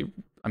Petal,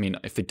 I mean,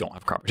 if they don't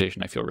have crop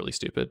rotation, I feel really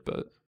stupid,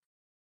 but...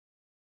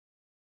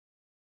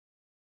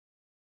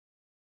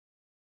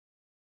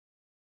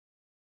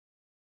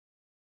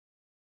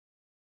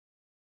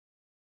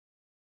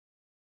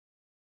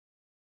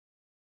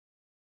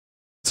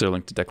 Is there a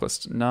link to deck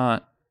list?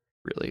 Not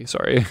really,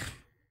 sorry.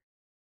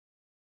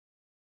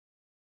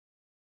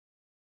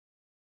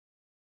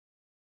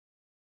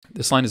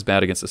 This line is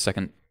bad against the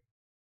second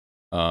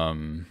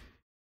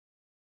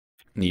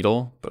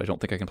Needle, but I don't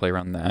think I can play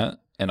around that.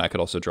 And I could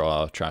also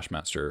draw Trash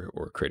Master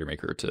or Crater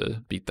Maker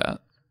to beat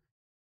that.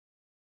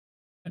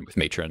 And with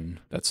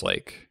Matron, that's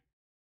like...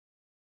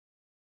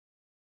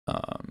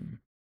 that's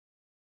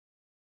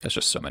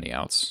just so many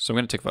outs. So I'm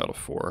going to take Vital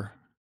 4.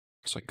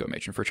 So I can go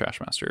Matron for Trash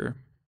Master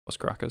plus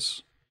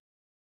Caracas.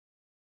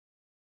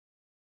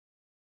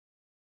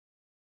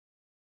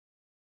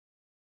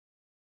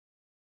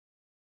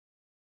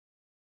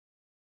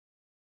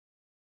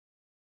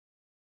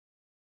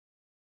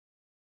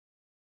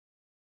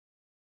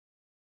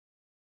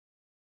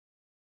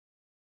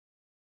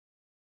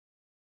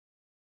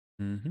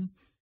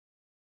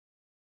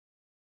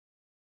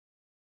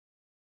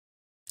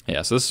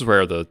 Yeah, so this is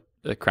where the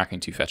cracking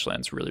 2 fetch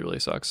lands really, really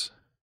sucks.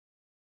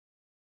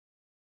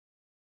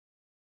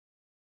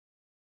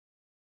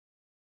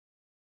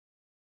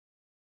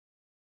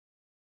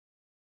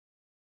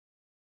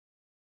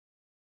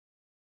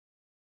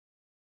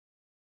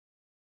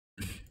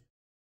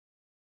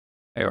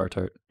 AR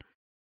Tart.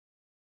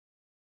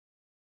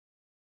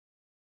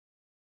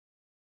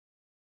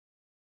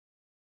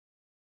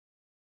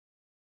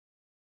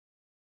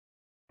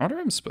 I wonder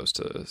if I'm supposed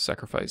to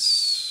sacrifice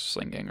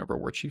Sling Gang over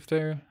War Chief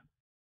there.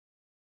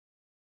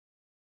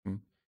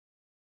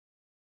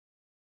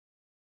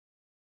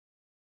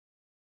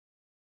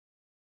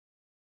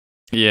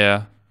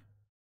 Yeah.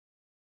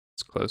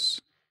 It's close.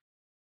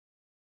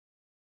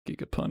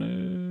 Giga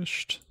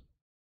punished.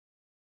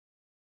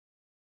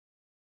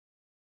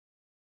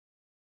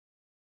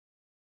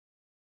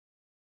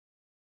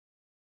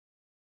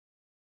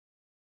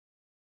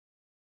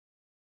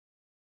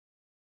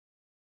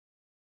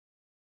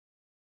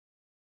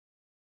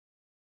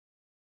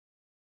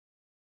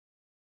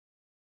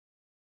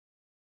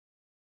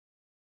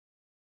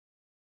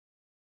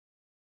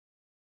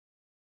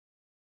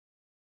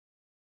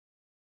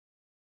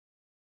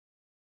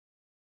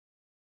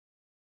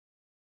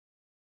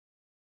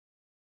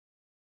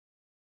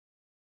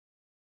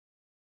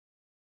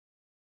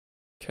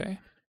 Okay.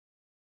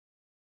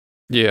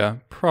 Yeah,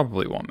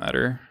 probably won't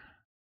matter.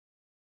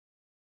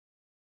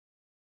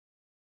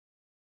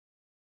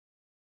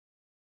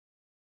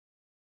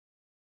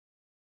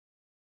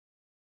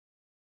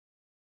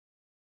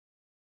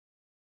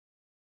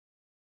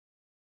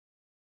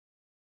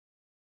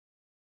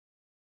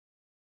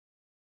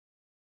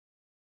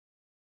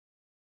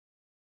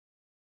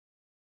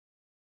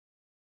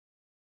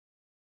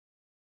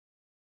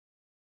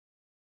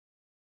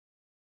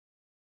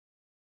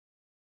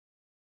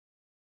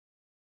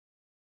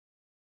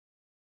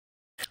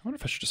 I wonder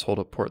if I should just hold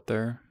up port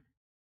there.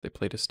 They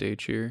played a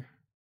stage here.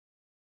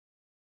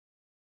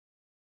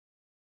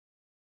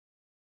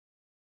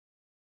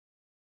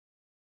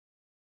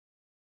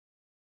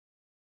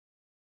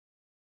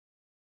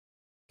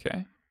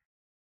 Okay.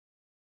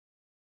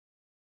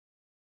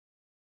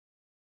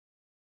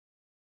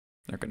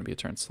 They're going to be a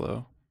turn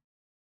slow.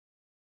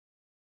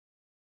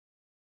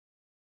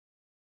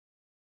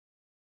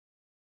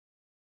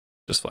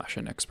 Just flash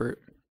in expert.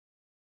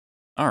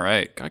 All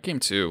right, got game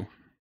 2.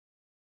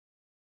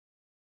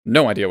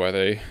 No idea why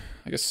I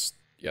guess,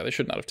 yeah, they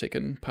should not have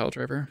taken Pile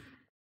Driver.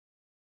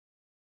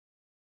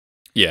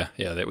 Yeah,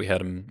 that we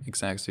had him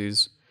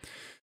Xaxes.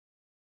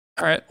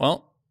 All right,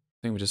 well, I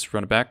think we just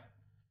run it back.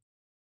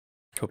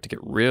 Hope to get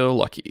real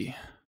lucky.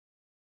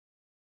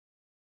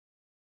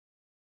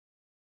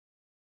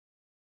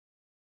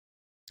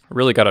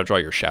 Really got to draw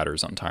your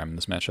shatters on time in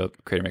this matchup.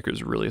 Crater Maker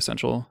is really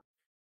essential.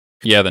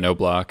 Yeah, the no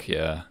block,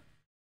 yeah.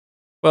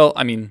 Well,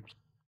 I mean,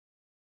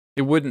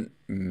 it wouldn't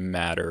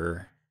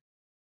matter,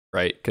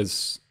 right?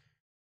 Because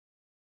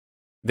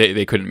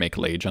they couldn't make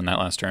Lage on that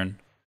last turn.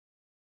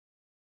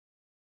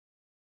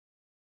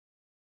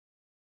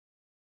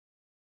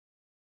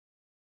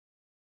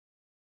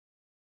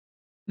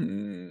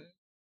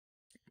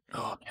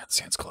 Oh man, this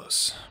hand's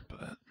close,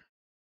 but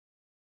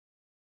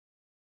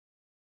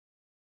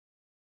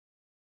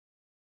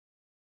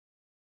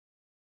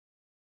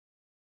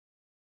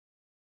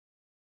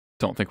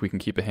don't think we can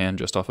keep a hand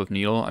just off of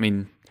Needle. I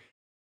mean,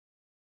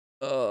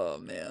 oh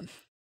man.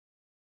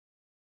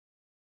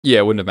 Yeah,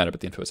 it wouldn't have mattered,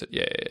 but the info said,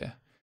 yeah.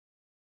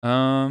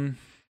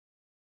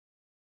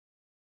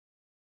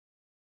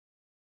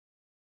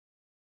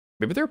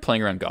 Maybe they were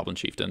playing around Goblin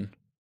Chieftain.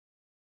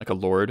 Like a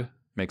Lord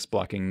makes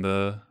blocking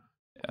the...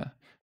 Yeah,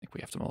 I think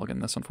we have to mulligan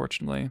this,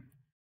 unfortunately.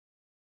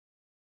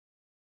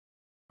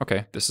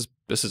 Okay, this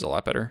is a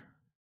lot better.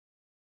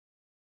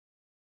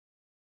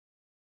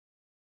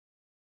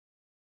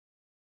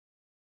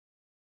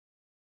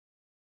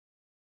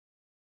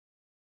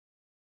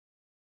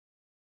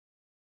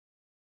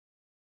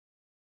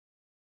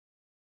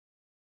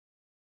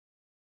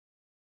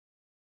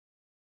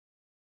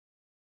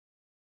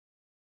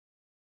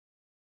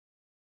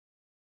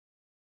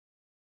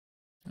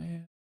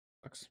 Yeah,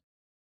 sucks.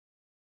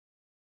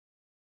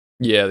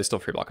 Yeah, they still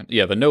free block.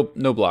 Yeah, the no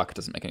block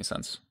doesn't make any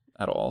sense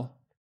at all.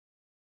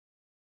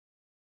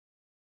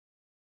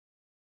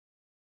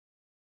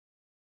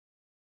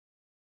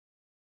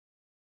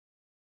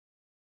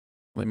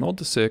 They mold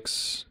to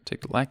 6,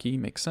 take the lackey,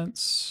 makes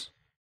sense.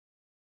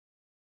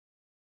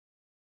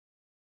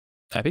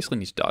 I basically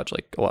need to dodge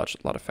like a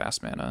lot of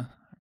fast mana.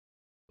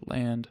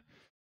 Land.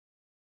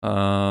 We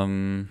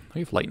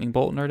have Lightning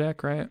Bolt in our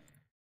deck, right?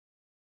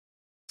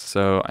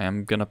 So I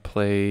am gonna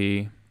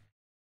play.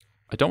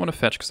 I don't want to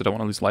fetch because I don't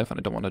want to lose life, and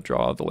I don't want to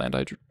draw the land.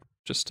 I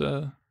just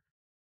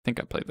think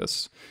I play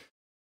this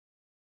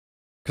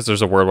because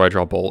there's a word where I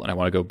draw Bolt, and I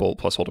want to go Bolt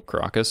plus hold up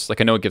Caracas. Like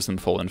I know it gives them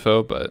full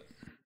info, but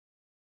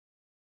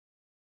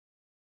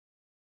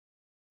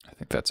I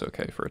think that's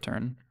okay for a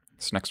turn.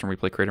 So next turn we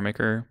play Crater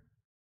Maker.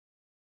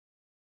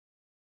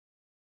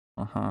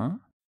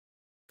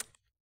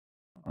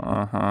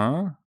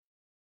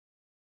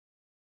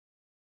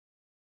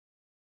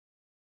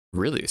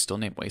 Really, they still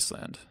name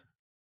Wasteland.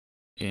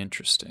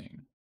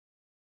 Interesting.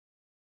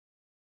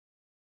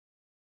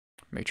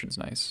 Matron's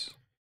nice.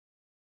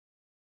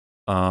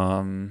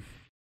 Do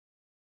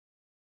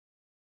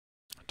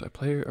I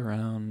play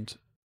around?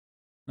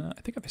 I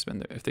think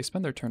if they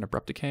spend their turn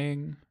abrupt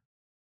decaying,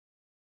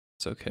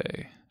 it's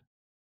okay.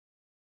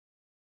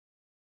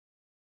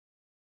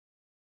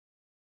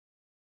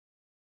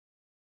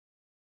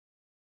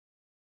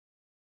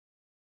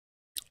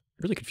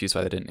 Really confused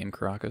why they didn't name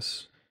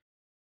Caracas.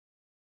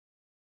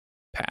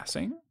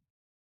 Passing?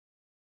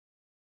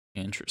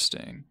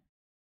 Interesting.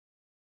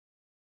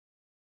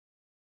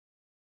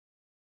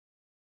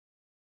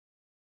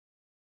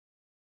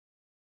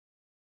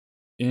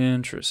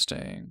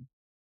 Interesting.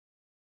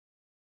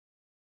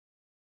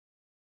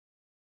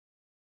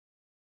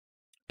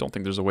 Don't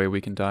think there's a way we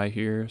can die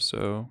here,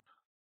 so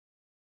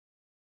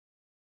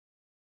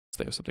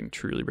they have something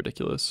truly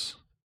ridiculous.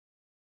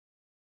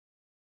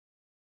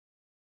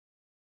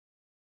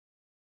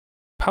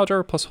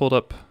 Powder plus hold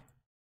up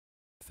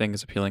thing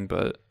is appealing,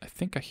 but I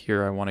think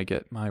I want to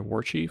get my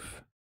War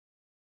Chief.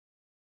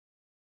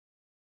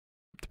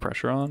 Put the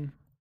pressure on.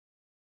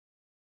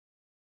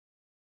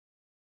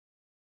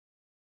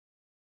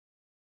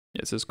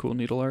 Yeah, this is cool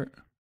needle art.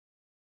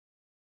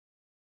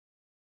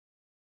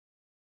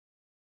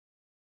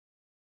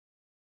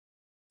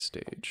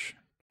 Stage.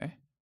 Okay.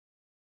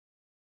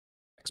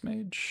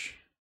 X-Mage.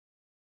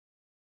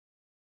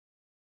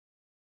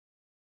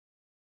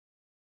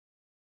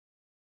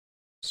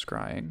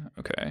 Scrying.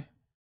 Okay.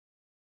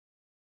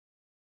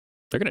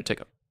 They're going to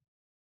take a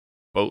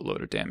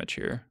boatload of damage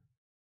here.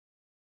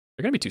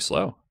 They're going to be too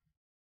slow.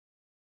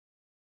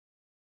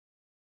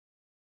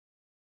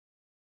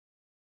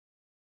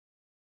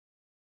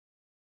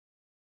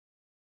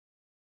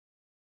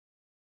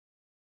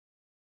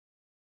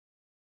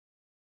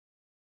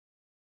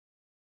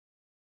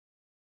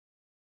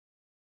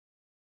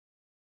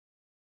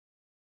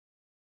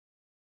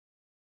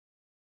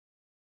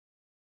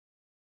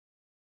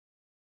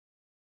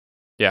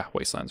 Yeah,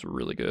 Wasteland's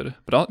really good.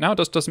 But now it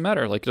just doesn't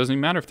matter. Like, it doesn't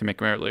even matter if they make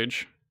Merit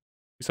Lage.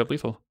 We sub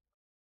lethal.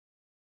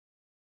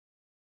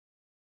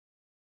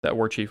 That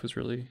War Chief was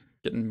really...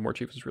 Getting War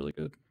Chief was really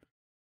good.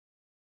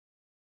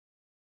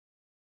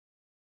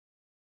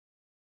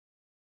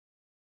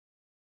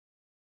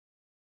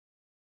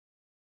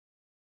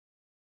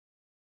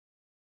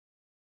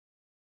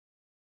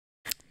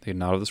 They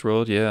not of this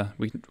world, yeah.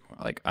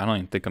 I don't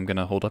even think I'm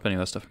gonna hold up any of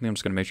that stuff. I think I'm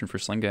just gonna matron for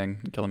Sling Gang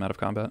and kill him out of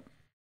combat.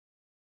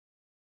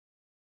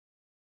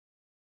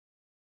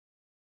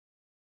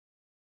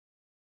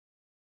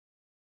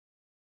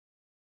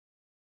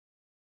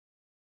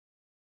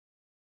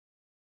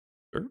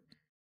 Sure.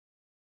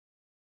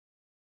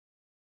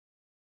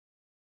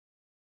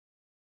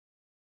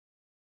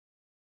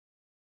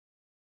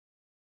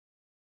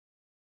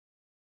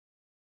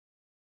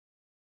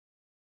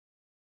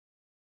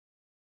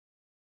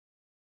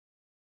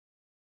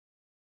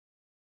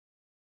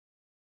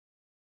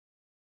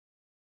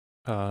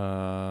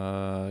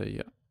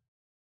 Yeah.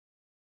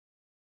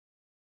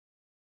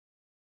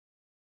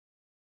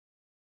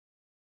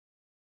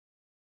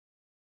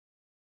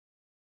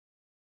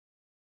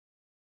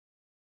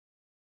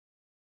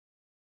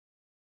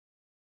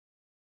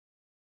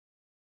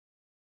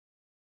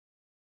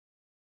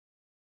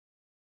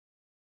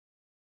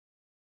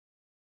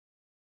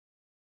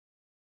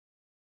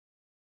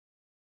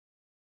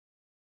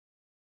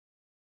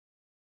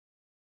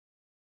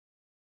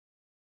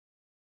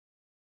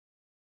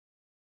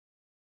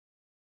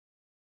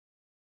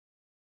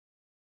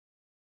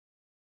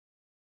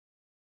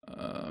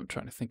 I'm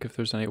trying to think if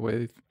there's any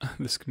way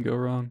this can go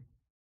wrong.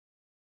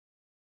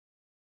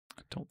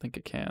 I don't think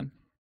it can.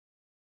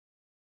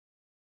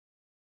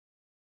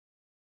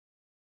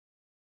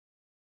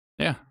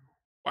 Yeah.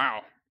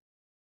 Wow.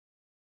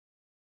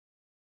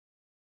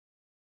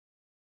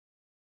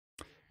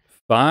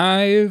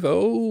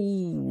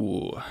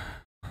 5-0.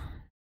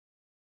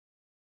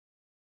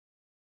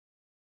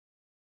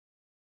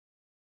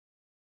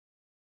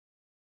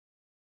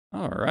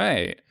 All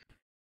right.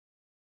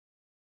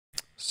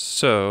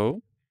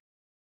 So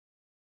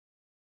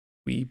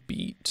we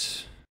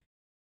beat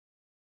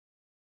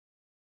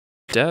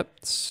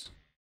Depths,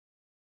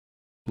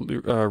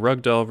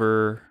 Rug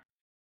Delver,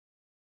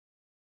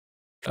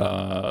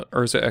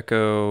 Urza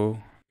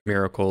Echo,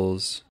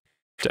 Miracles,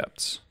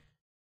 Depths.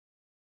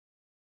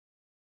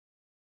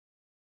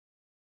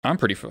 I'm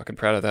pretty fucking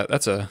proud of that.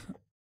 That's a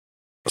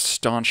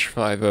staunch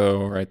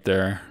 5-0 right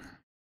there.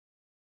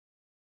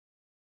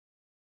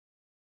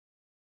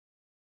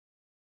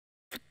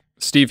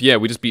 Steve, yeah,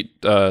 we just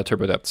beat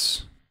Turbo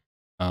Depths.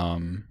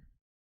 And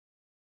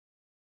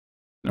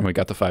we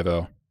got the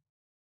 5-0.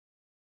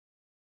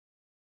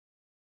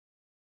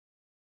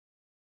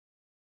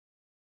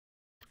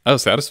 That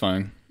was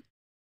satisfying.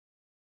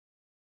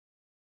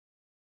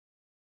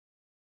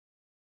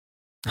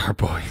 Our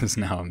boy is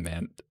now a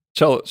man.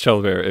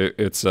 Shelver,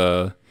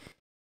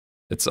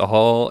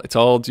 it's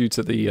all due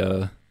to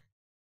the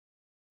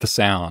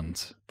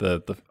sound.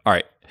 All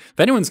right. If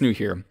anyone's new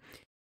here,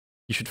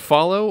 you should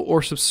follow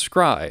or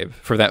subscribe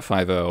for that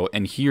 5-0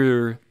 and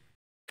hear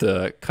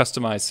the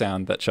customized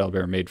sound that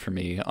Shellbear made for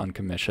me on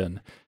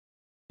commission.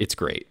 It's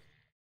great.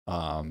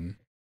 I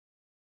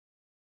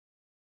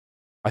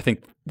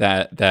think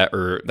that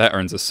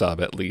earns a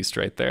sub at least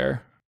right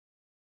there.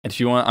 And if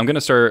you want, I'm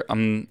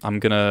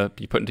gonna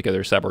be putting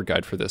together a sideboard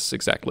guide for this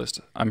exact list.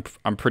 I'm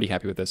pretty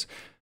happy with this.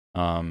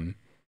 The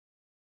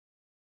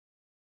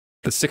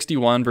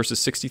 61 versus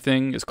 60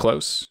 thing is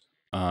close.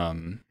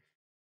 The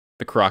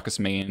Caracas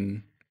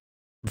main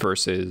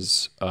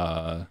versus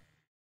so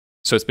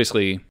it's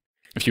basically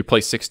if you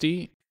play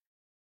 60,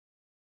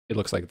 it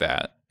looks like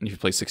that. And if you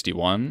play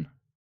 61,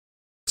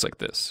 it's like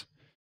this.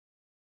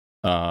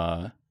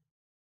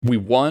 We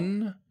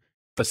won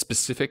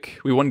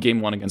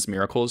game 1 against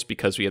Miracles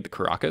because we had the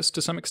Caracas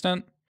to some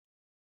extent.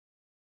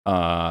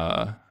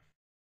 Right?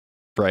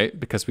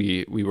 Because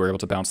we were able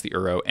to bounce the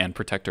Uro and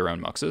protect our own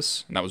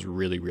Muxus, and that was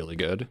really, really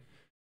good.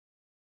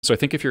 So I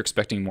think if you're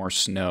expecting more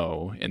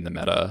snow in the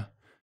meta,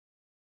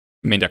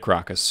 main deck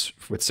Caracas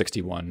with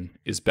 61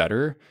 is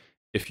better.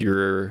 If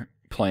you're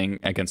playing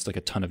against like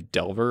a ton of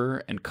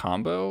Delver and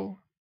combo,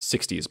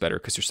 60 is better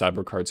because your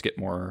sideboard cards get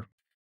more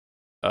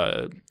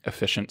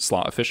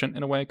slot efficient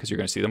in a way because you're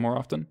going to see them more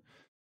often.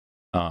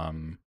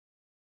 And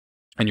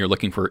you're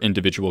looking for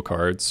individual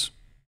cards.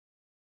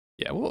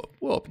 Yeah, we'll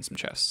open some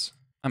chests.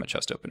 I'm a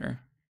chest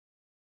opener.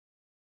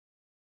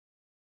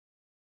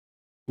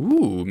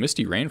 Ooh,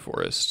 Misty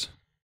Rainforest.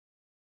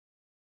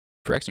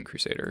 Phyrexian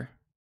Crusader.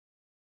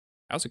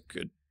 That was a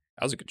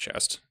good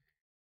chest.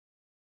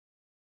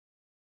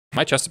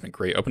 My chests have been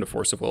great. Opened a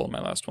Force of Will in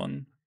my last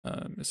one.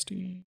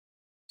 Misty.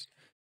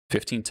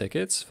 15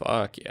 tickets?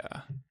 Fuck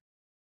yeah.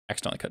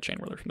 Accidentally cut Chain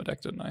Whirler from the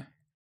deck, didn't I?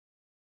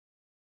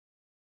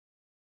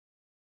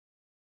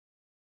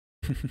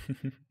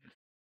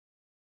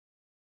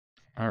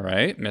 All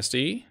right,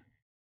 Misty.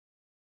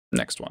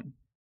 Next one.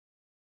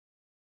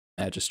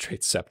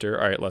 Magistrate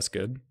Scepter. All right, less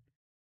good.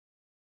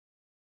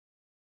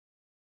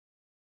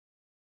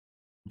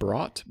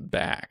 Brought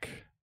back.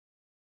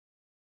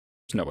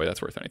 There's no way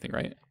that's worth anything,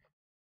 right?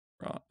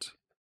 Brought.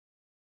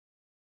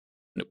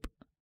 Nope.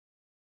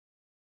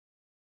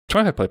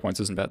 25 play points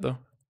isn't bad, though.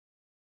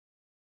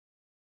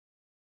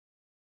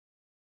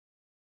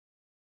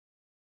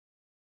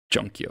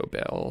 Junkyo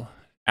Bell.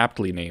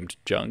 Aptly named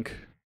Junk.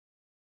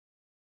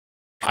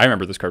 I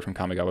remember this card from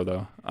Kamigawa,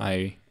 though.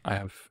 I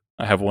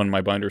have one in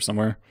my binder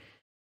somewhere.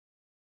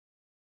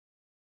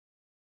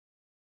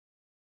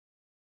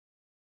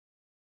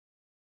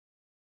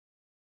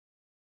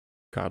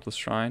 Godless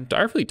Shrine.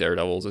 Direfleet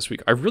Daredevils this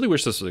week. I really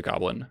wish this was a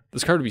Goblin.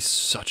 This card would be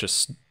such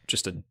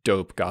just a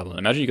dope Goblin.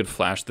 Imagine you could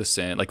flash this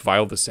in, like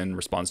Vial this in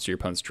response to your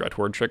opponent's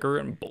Dreadhorde trigger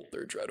and bolt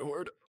their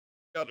Dreadhorde.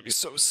 God, it'd be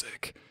so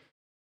sick.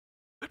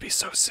 It'd be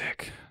so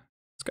sick.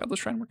 Is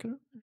Godless Shrine working?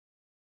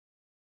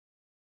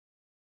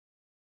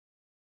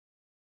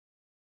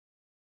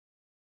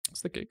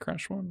 It's the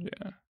Gatecrash one?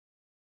 Yeah.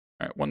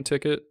 Alright, 1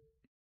 ticket.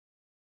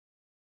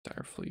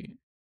 Direfleet.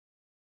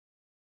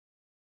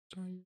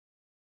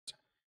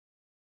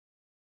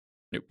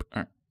 Nope.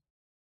 Alright.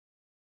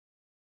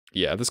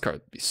 Yeah, this card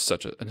would be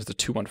such a... And it's a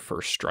 2/1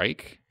 first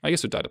strike. I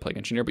guess it would die to Plague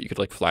Engineer, but you could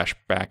like flash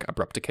back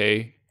Abrupt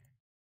Decay.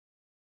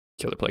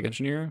 Kill the Plague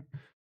Engineer.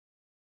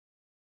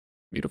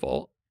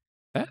 Mutavault.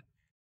 That?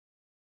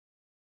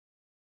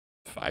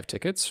 5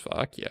 tickets?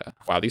 Fuck yeah.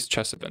 Wow, these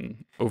chests have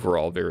been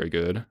overall very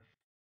good.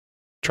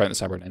 Trying the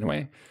sideboard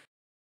anyway.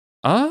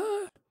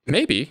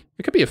 Maybe.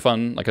 It could be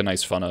a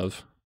nice fun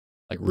of.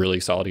 Like really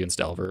solid against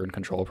Delver and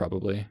Control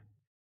probably.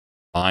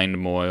 Mind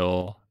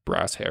Moil,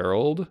 Brass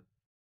Herald.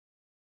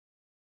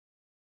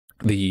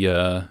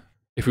 The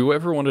if we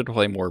ever wanted to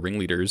play more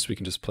ringleaders, we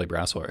can just play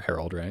Brass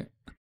Herald, right?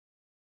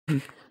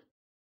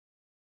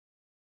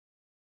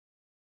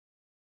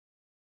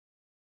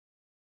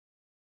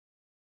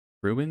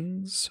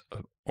 Ruins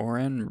of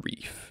Oran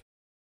Reef.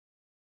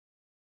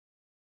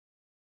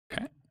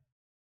 Okay.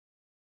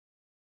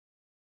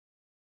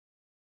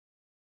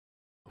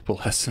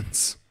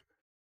 Opalescence.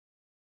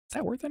 Is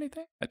that worth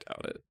anything? I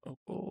doubt it.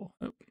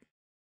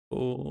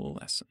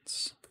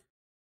 Opalescence.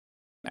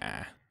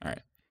 Nah. All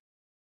right.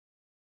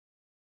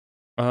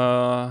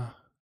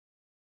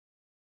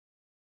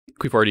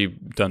 We've already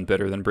done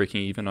better than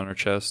breaking even on our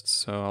chests,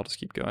 so I'll just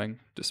keep going.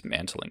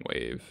 Dismantling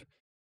wave.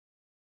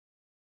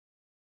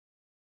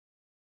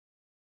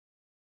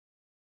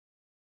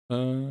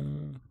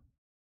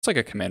 It's like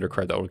a commander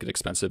card that will get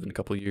expensive in a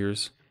couple of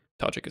years.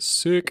 Tajik is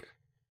sick.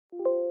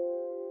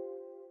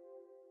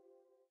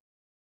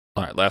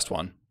 All right, last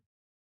one.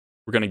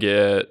 We're gonna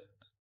get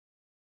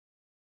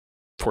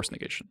force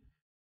negation.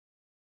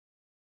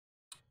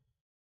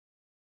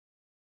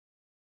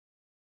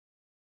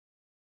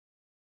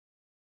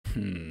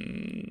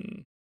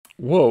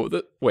 Whoa,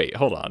 wait,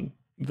 hold on.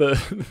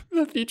 The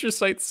the feature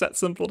site set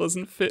symbol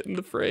doesn't fit in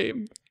the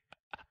frame.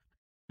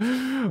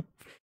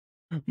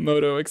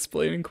 Moto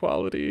explaining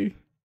quality.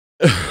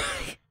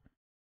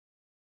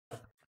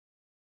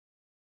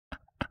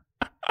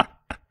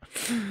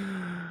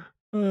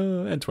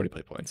 And 20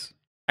 play points.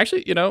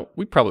 Actually, you know,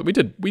 we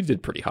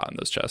did pretty hot in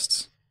those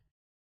chests.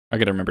 I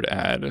gotta remember to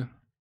add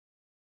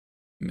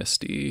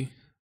Misty.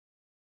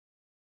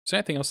 Is there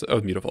anything else? Oh,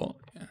 Mutable.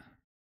 Yeah.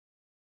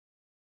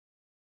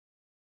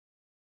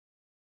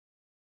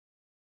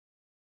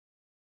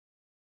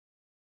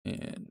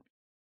 And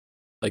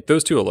like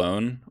those two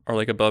alone are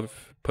like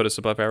put us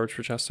above average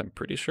for chests, I'm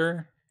pretty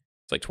sure.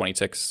 It's like 20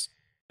 ticks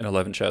and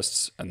 11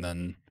 chests and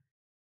then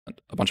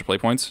a bunch of play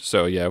points.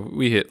 So yeah,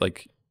 we hit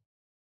like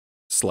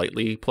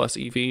slightly plus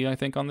EV, I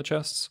think, on the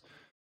chests.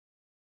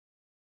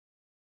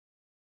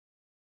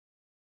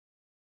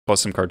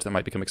 Plus some cards that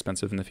might become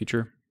expensive in the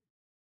future.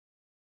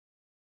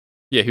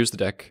 Yeah, here's the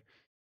deck.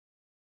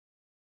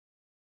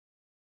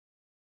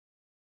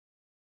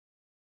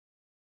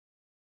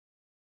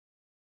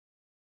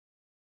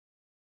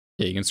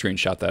 Yeah, you can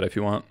screenshot that if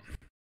you want.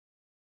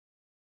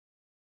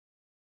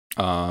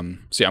 So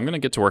yeah, I'm gonna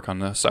get to work on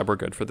the Cyborg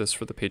Good for the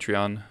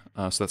Patreon.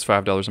 So that's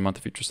 $5 a month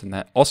if you're interested in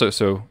that. Also,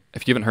 so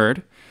if you haven't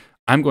heard,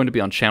 I'm going to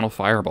be on Channel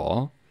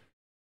Fireball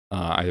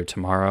either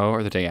tomorrow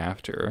or the day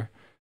after.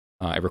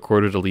 I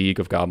recorded a League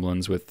of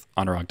Goblins with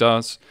Anurag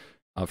Das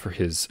for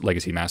his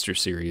Legacy Masters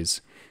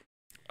series.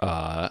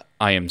 I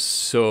am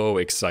so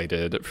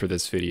excited for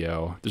this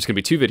video. There's gonna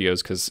be 2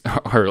 videos because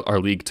our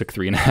league took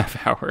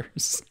 3.5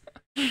 hours.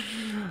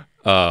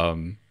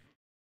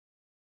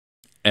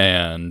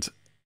 And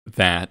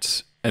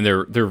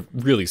they're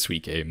really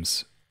sweet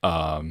games.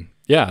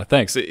 Yeah,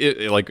 thanks.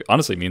 It like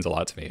honestly means a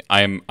lot to me.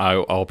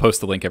 I'll post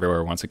the link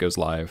everywhere once it goes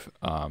live.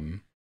 I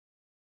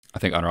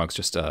think Anurag's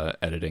just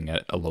editing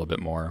it a little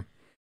bit more.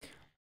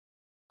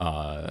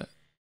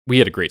 We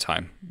had a great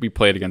time. We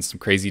played against some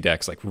crazy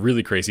decks, like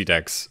really crazy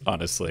decks,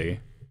 honestly,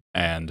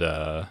 and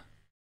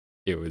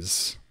it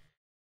was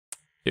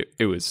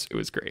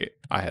great.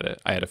 I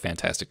had a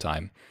fantastic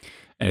time,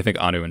 and I think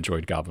Anu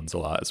enjoyed Goblins a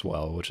lot as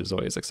well, which is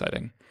always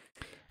exciting.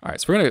 All right,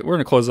 so we're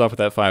gonna close off with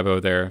that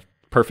 5-0 there.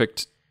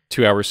 Perfect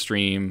 2-hour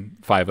stream,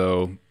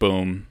 5-0,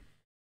 boom.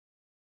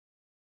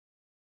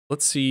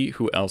 Let's see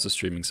who else is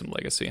streaming some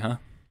Legacy, huh?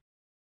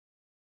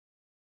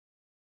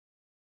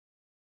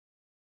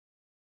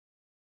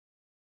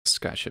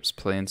 Skyship's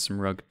playing some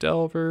Rug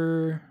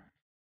Delver.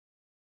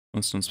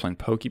 Moonstone's playing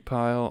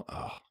Pokepile.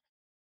 Oh,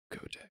 go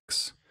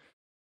Dex.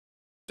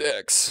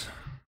 Dex.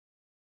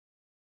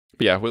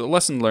 But yeah, with a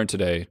lesson learned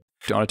today,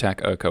 don't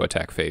attack Echo,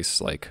 attack face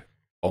like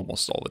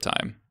almost all the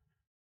time.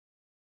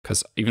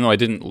 Because even though I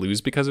didn't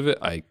lose because of it,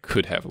 I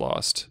could have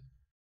lost.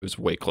 It was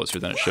way closer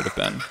than it should have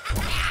been.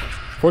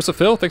 Force of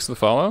Phil, thanks for the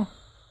follow.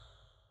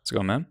 Let's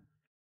go, man.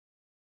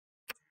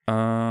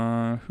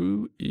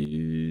 Who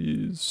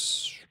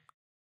is...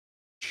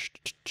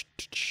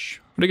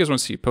 What do you guys want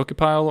to see?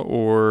 Pokepile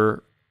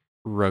or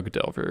Rug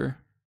Delver?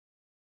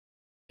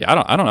 Yeah,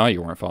 I don't know how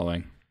you weren't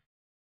following.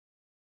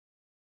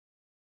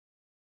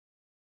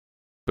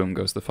 Boom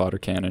goes the fodder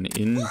cannon,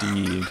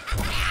 indeed.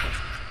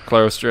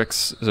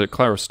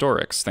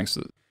 Clarostorix, thanks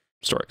to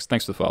Storix,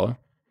 thanks for the follow.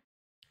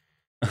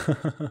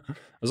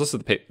 There's also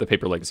the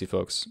Paper Legacy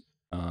folks.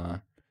 A+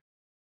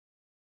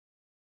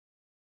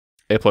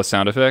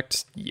 sound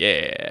effect,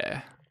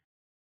 yeah.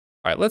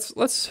 All right,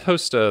 let's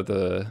host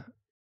the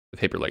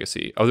Paper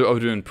Legacy. Oh, they're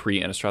doing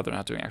pre-Innistrad. They're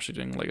not actually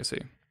doing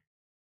Legacy.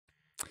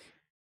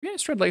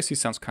 Innistrad Legacy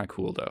sounds kind of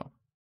cool though.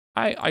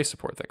 I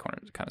support that kind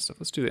of stuff.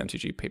 Let's do the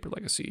MTG Paper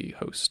Legacy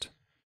host.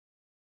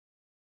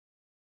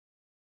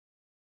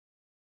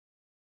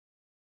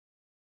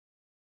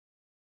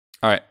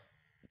 All right,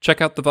 check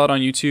out the VOD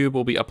on YouTube.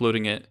 We'll be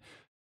uploading it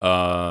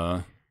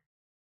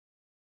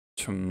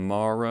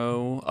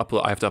tomorrow.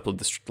 I have to upload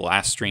this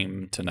last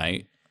stream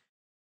tonight.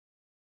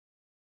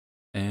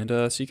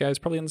 And see you guys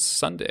probably on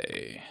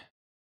Sunday.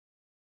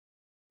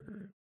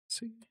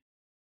 see.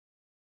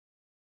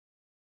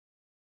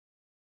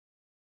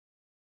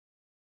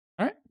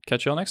 All right,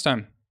 catch y'all next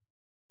time.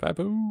 Bye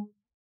boo.